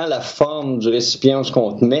 Prends la forme du récipient où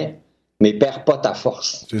on te met, mais perds pas ta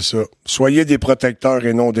force. C'est ça. Soyez des protecteurs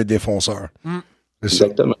et non des défenseurs. C'est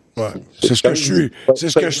exactement. Ça. Ouais. C'est ce que je suis. C'est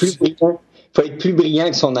ce que je suis. Faut être plus brillant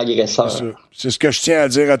que son agresseur. C'est ce que je tiens à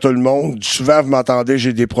dire à tout le monde. Souvent, vous m'entendez,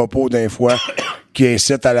 j'ai des propos d'un fois qui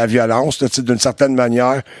incitent à la violence, d'une certaine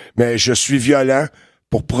manière, mais je suis violent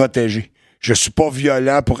pour protéger. Je suis pas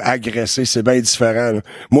violent pour agresser, c'est bien différent. Là.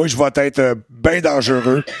 Moi, je vais être bien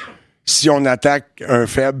dangereux si on attaque un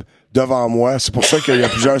faible devant moi. C'est pour ça qu'il y a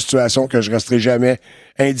plusieurs situations que je resterai jamais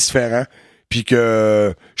indifférent, puis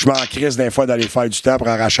que je m'en crisse des fois d'aller faire du temps pour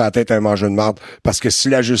arracher la tête à un mangeur de marde. Parce que si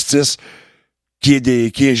la justice qui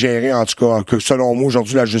est gérée, en tout cas, que selon moi,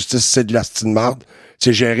 aujourd'hui, la justice, c'est de la style marde.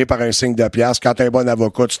 C'est géré par un signe de pièce. Quand t'es un bon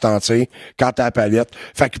avocat, tu t'en tires. Quand t'as la palette.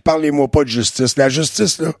 Fait que parlez-moi pas de justice. La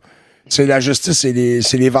justice, là, c'est la justice,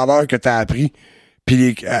 c'est les valeurs que t'as appris.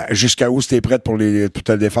 Puis jusqu'à où t'es prête pour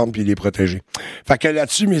te défendre puis les protéger. Fait que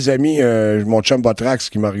là-dessus, mes amis, mon chum Botrax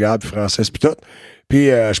qui me regarde, puis Francis, puis tout. Puis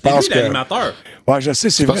je pense que... l'animateur. Ouais, je sais,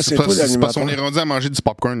 c'est vrai, c'est toi l'animateur. C'est parce qu'on est rendu à manger du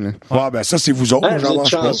popcorn, là. Ouais, ben ça, c'est vous autres. Vous êtes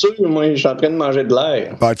chanceux, moi, je suis en train de manger de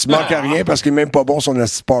l'air. Ben, tu manques à rien parce qu'il est même pas bon son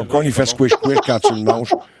popcorn, il fait squish-squish quand tu le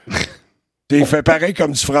manges. Il fait pareil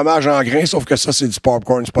comme du fromage en grains, sauf que ça, c'est du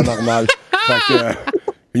popcorn, c'est pas normal. Fait que...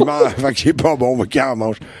 qu'il est pas bon, mais qu'il en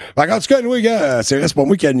mange. Fait en tout cas, Louis, gars, c'est pas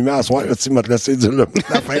moi qui animais à soir, tu m'as te laissé dire la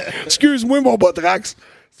fin. Excuse-moi, mon Botrax.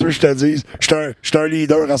 Tu veux que je te dise? Je suis un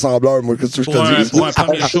leader rassembleur, moi. Qu'est-ce que je te dis? Pour un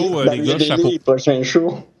premier show, les gars, chapeau. Prochain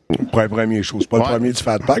show. Pour un premier show. C'est pas le premier du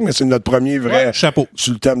FatPack, mais c'est notre premier vrai chapeau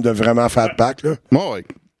sur le thème de vraiment FatPack, là. Ouais.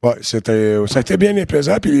 Ouais, ça a été bien et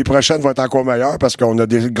plaisant, puis les prochaines vont être encore meilleures parce qu'on a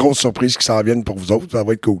des grosses surprises qui s'en viennent pour vous autres. Ça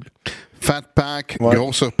va être cool. FatPack,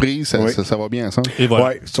 grosse surprise, ça va bien ensemble. Et voilà.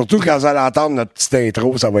 Ouais, surtout quand vous allez entendre notre petite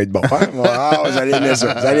intro, ça va être bon. Hein? Ah, vous allez aimer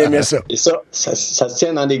ça. Vous allez aimer ça. Et ça se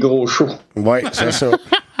tient dans des gros shows. Oui, c'est ça.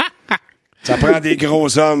 Ça prend des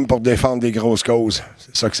gros hommes pour défendre des grosses causes.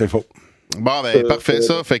 C'est ça que c'est faux. Bon, ben, parfait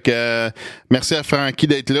ça. Fait que merci à Franky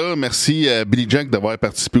d'être là. Merci à Billy Jack d'avoir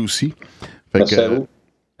participé aussi. Fait merci à vous.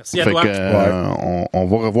 Merci à toi. On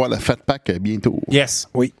va revoir la FatPack bientôt. Yes.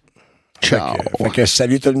 Oui. Ciao. Fait que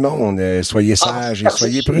salut tout le monde. Soyez sages et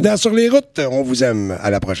soyez prudents sur les routes. On vous aime. À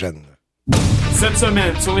la prochaine. Cette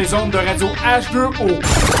semaine, sur les ondes de radio H2O,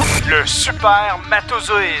 le super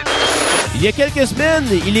matozoïde. Il y a quelques semaines,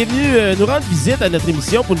 il est venu nous rendre visite à notre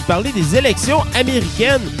émission pour nous parler des élections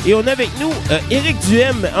américaines. Et on a avec nous Éric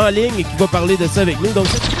Duhem en ligne qui va parler de ça avec nous. Donc,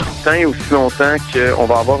 tant et aussi longtemps qu'on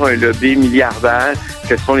va avoir un lobby milliardaire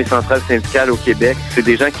que sont les centrales syndicales au Québec. C'est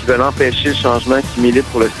des gens qui veulent empêcher le changement, qui militent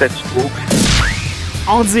pour le statu quo.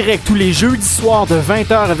 En direct tous les jeudis soirs de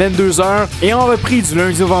 20h à 22h et en repris du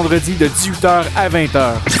lundi au vendredi de 18h à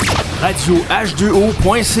 20h.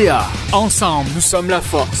 RadioH2O.ca. Ensemble, nous sommes la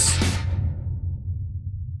force.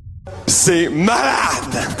 C'est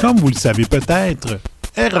malade! Comme vous le savez peut-être,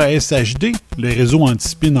 RASHD, le réseau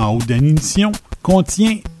anti-spin en haute définition,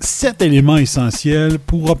 contient 7 éléments essentiels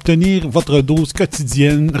pour obtenir votre dose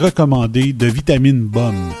quotidienne recommandée de vitamine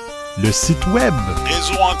Bonne. Le site web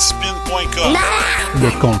réseauantispin.com, le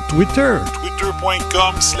compte Twitter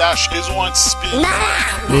twitter.com/réseauantispin,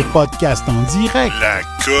 les podcasts en direct, la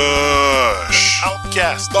coche,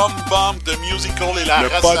 Outcast, Bomb de Musical et la le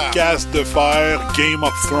podcast de faire Game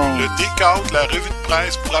of Thrones, le décompte, la revue de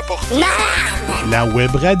presse pour apporter la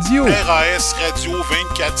web radio, RAS Radio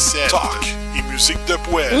 24/7, talk et musique de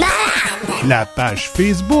poêle, la page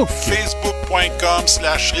Facebook,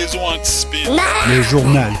 facebook.com/réseauantispin, le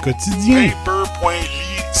journal quotidien, paper.ly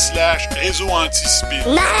 /réseau anti-spin.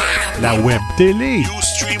 La web télé.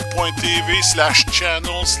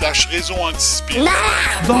 Ustream.tv/channel/réseau anti-spin.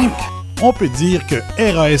 Donc, on peut dire que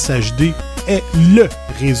RASHD est LE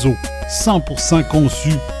réseau 100%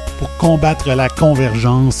 conçu pour combattre la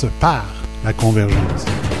convergence par la convergence.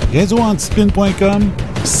 Réseauantispin.com,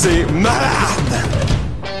 c'est malade!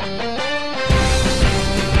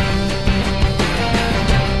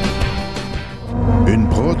 Une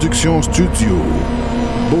production studio.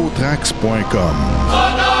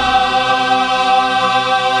 Beautrax.com.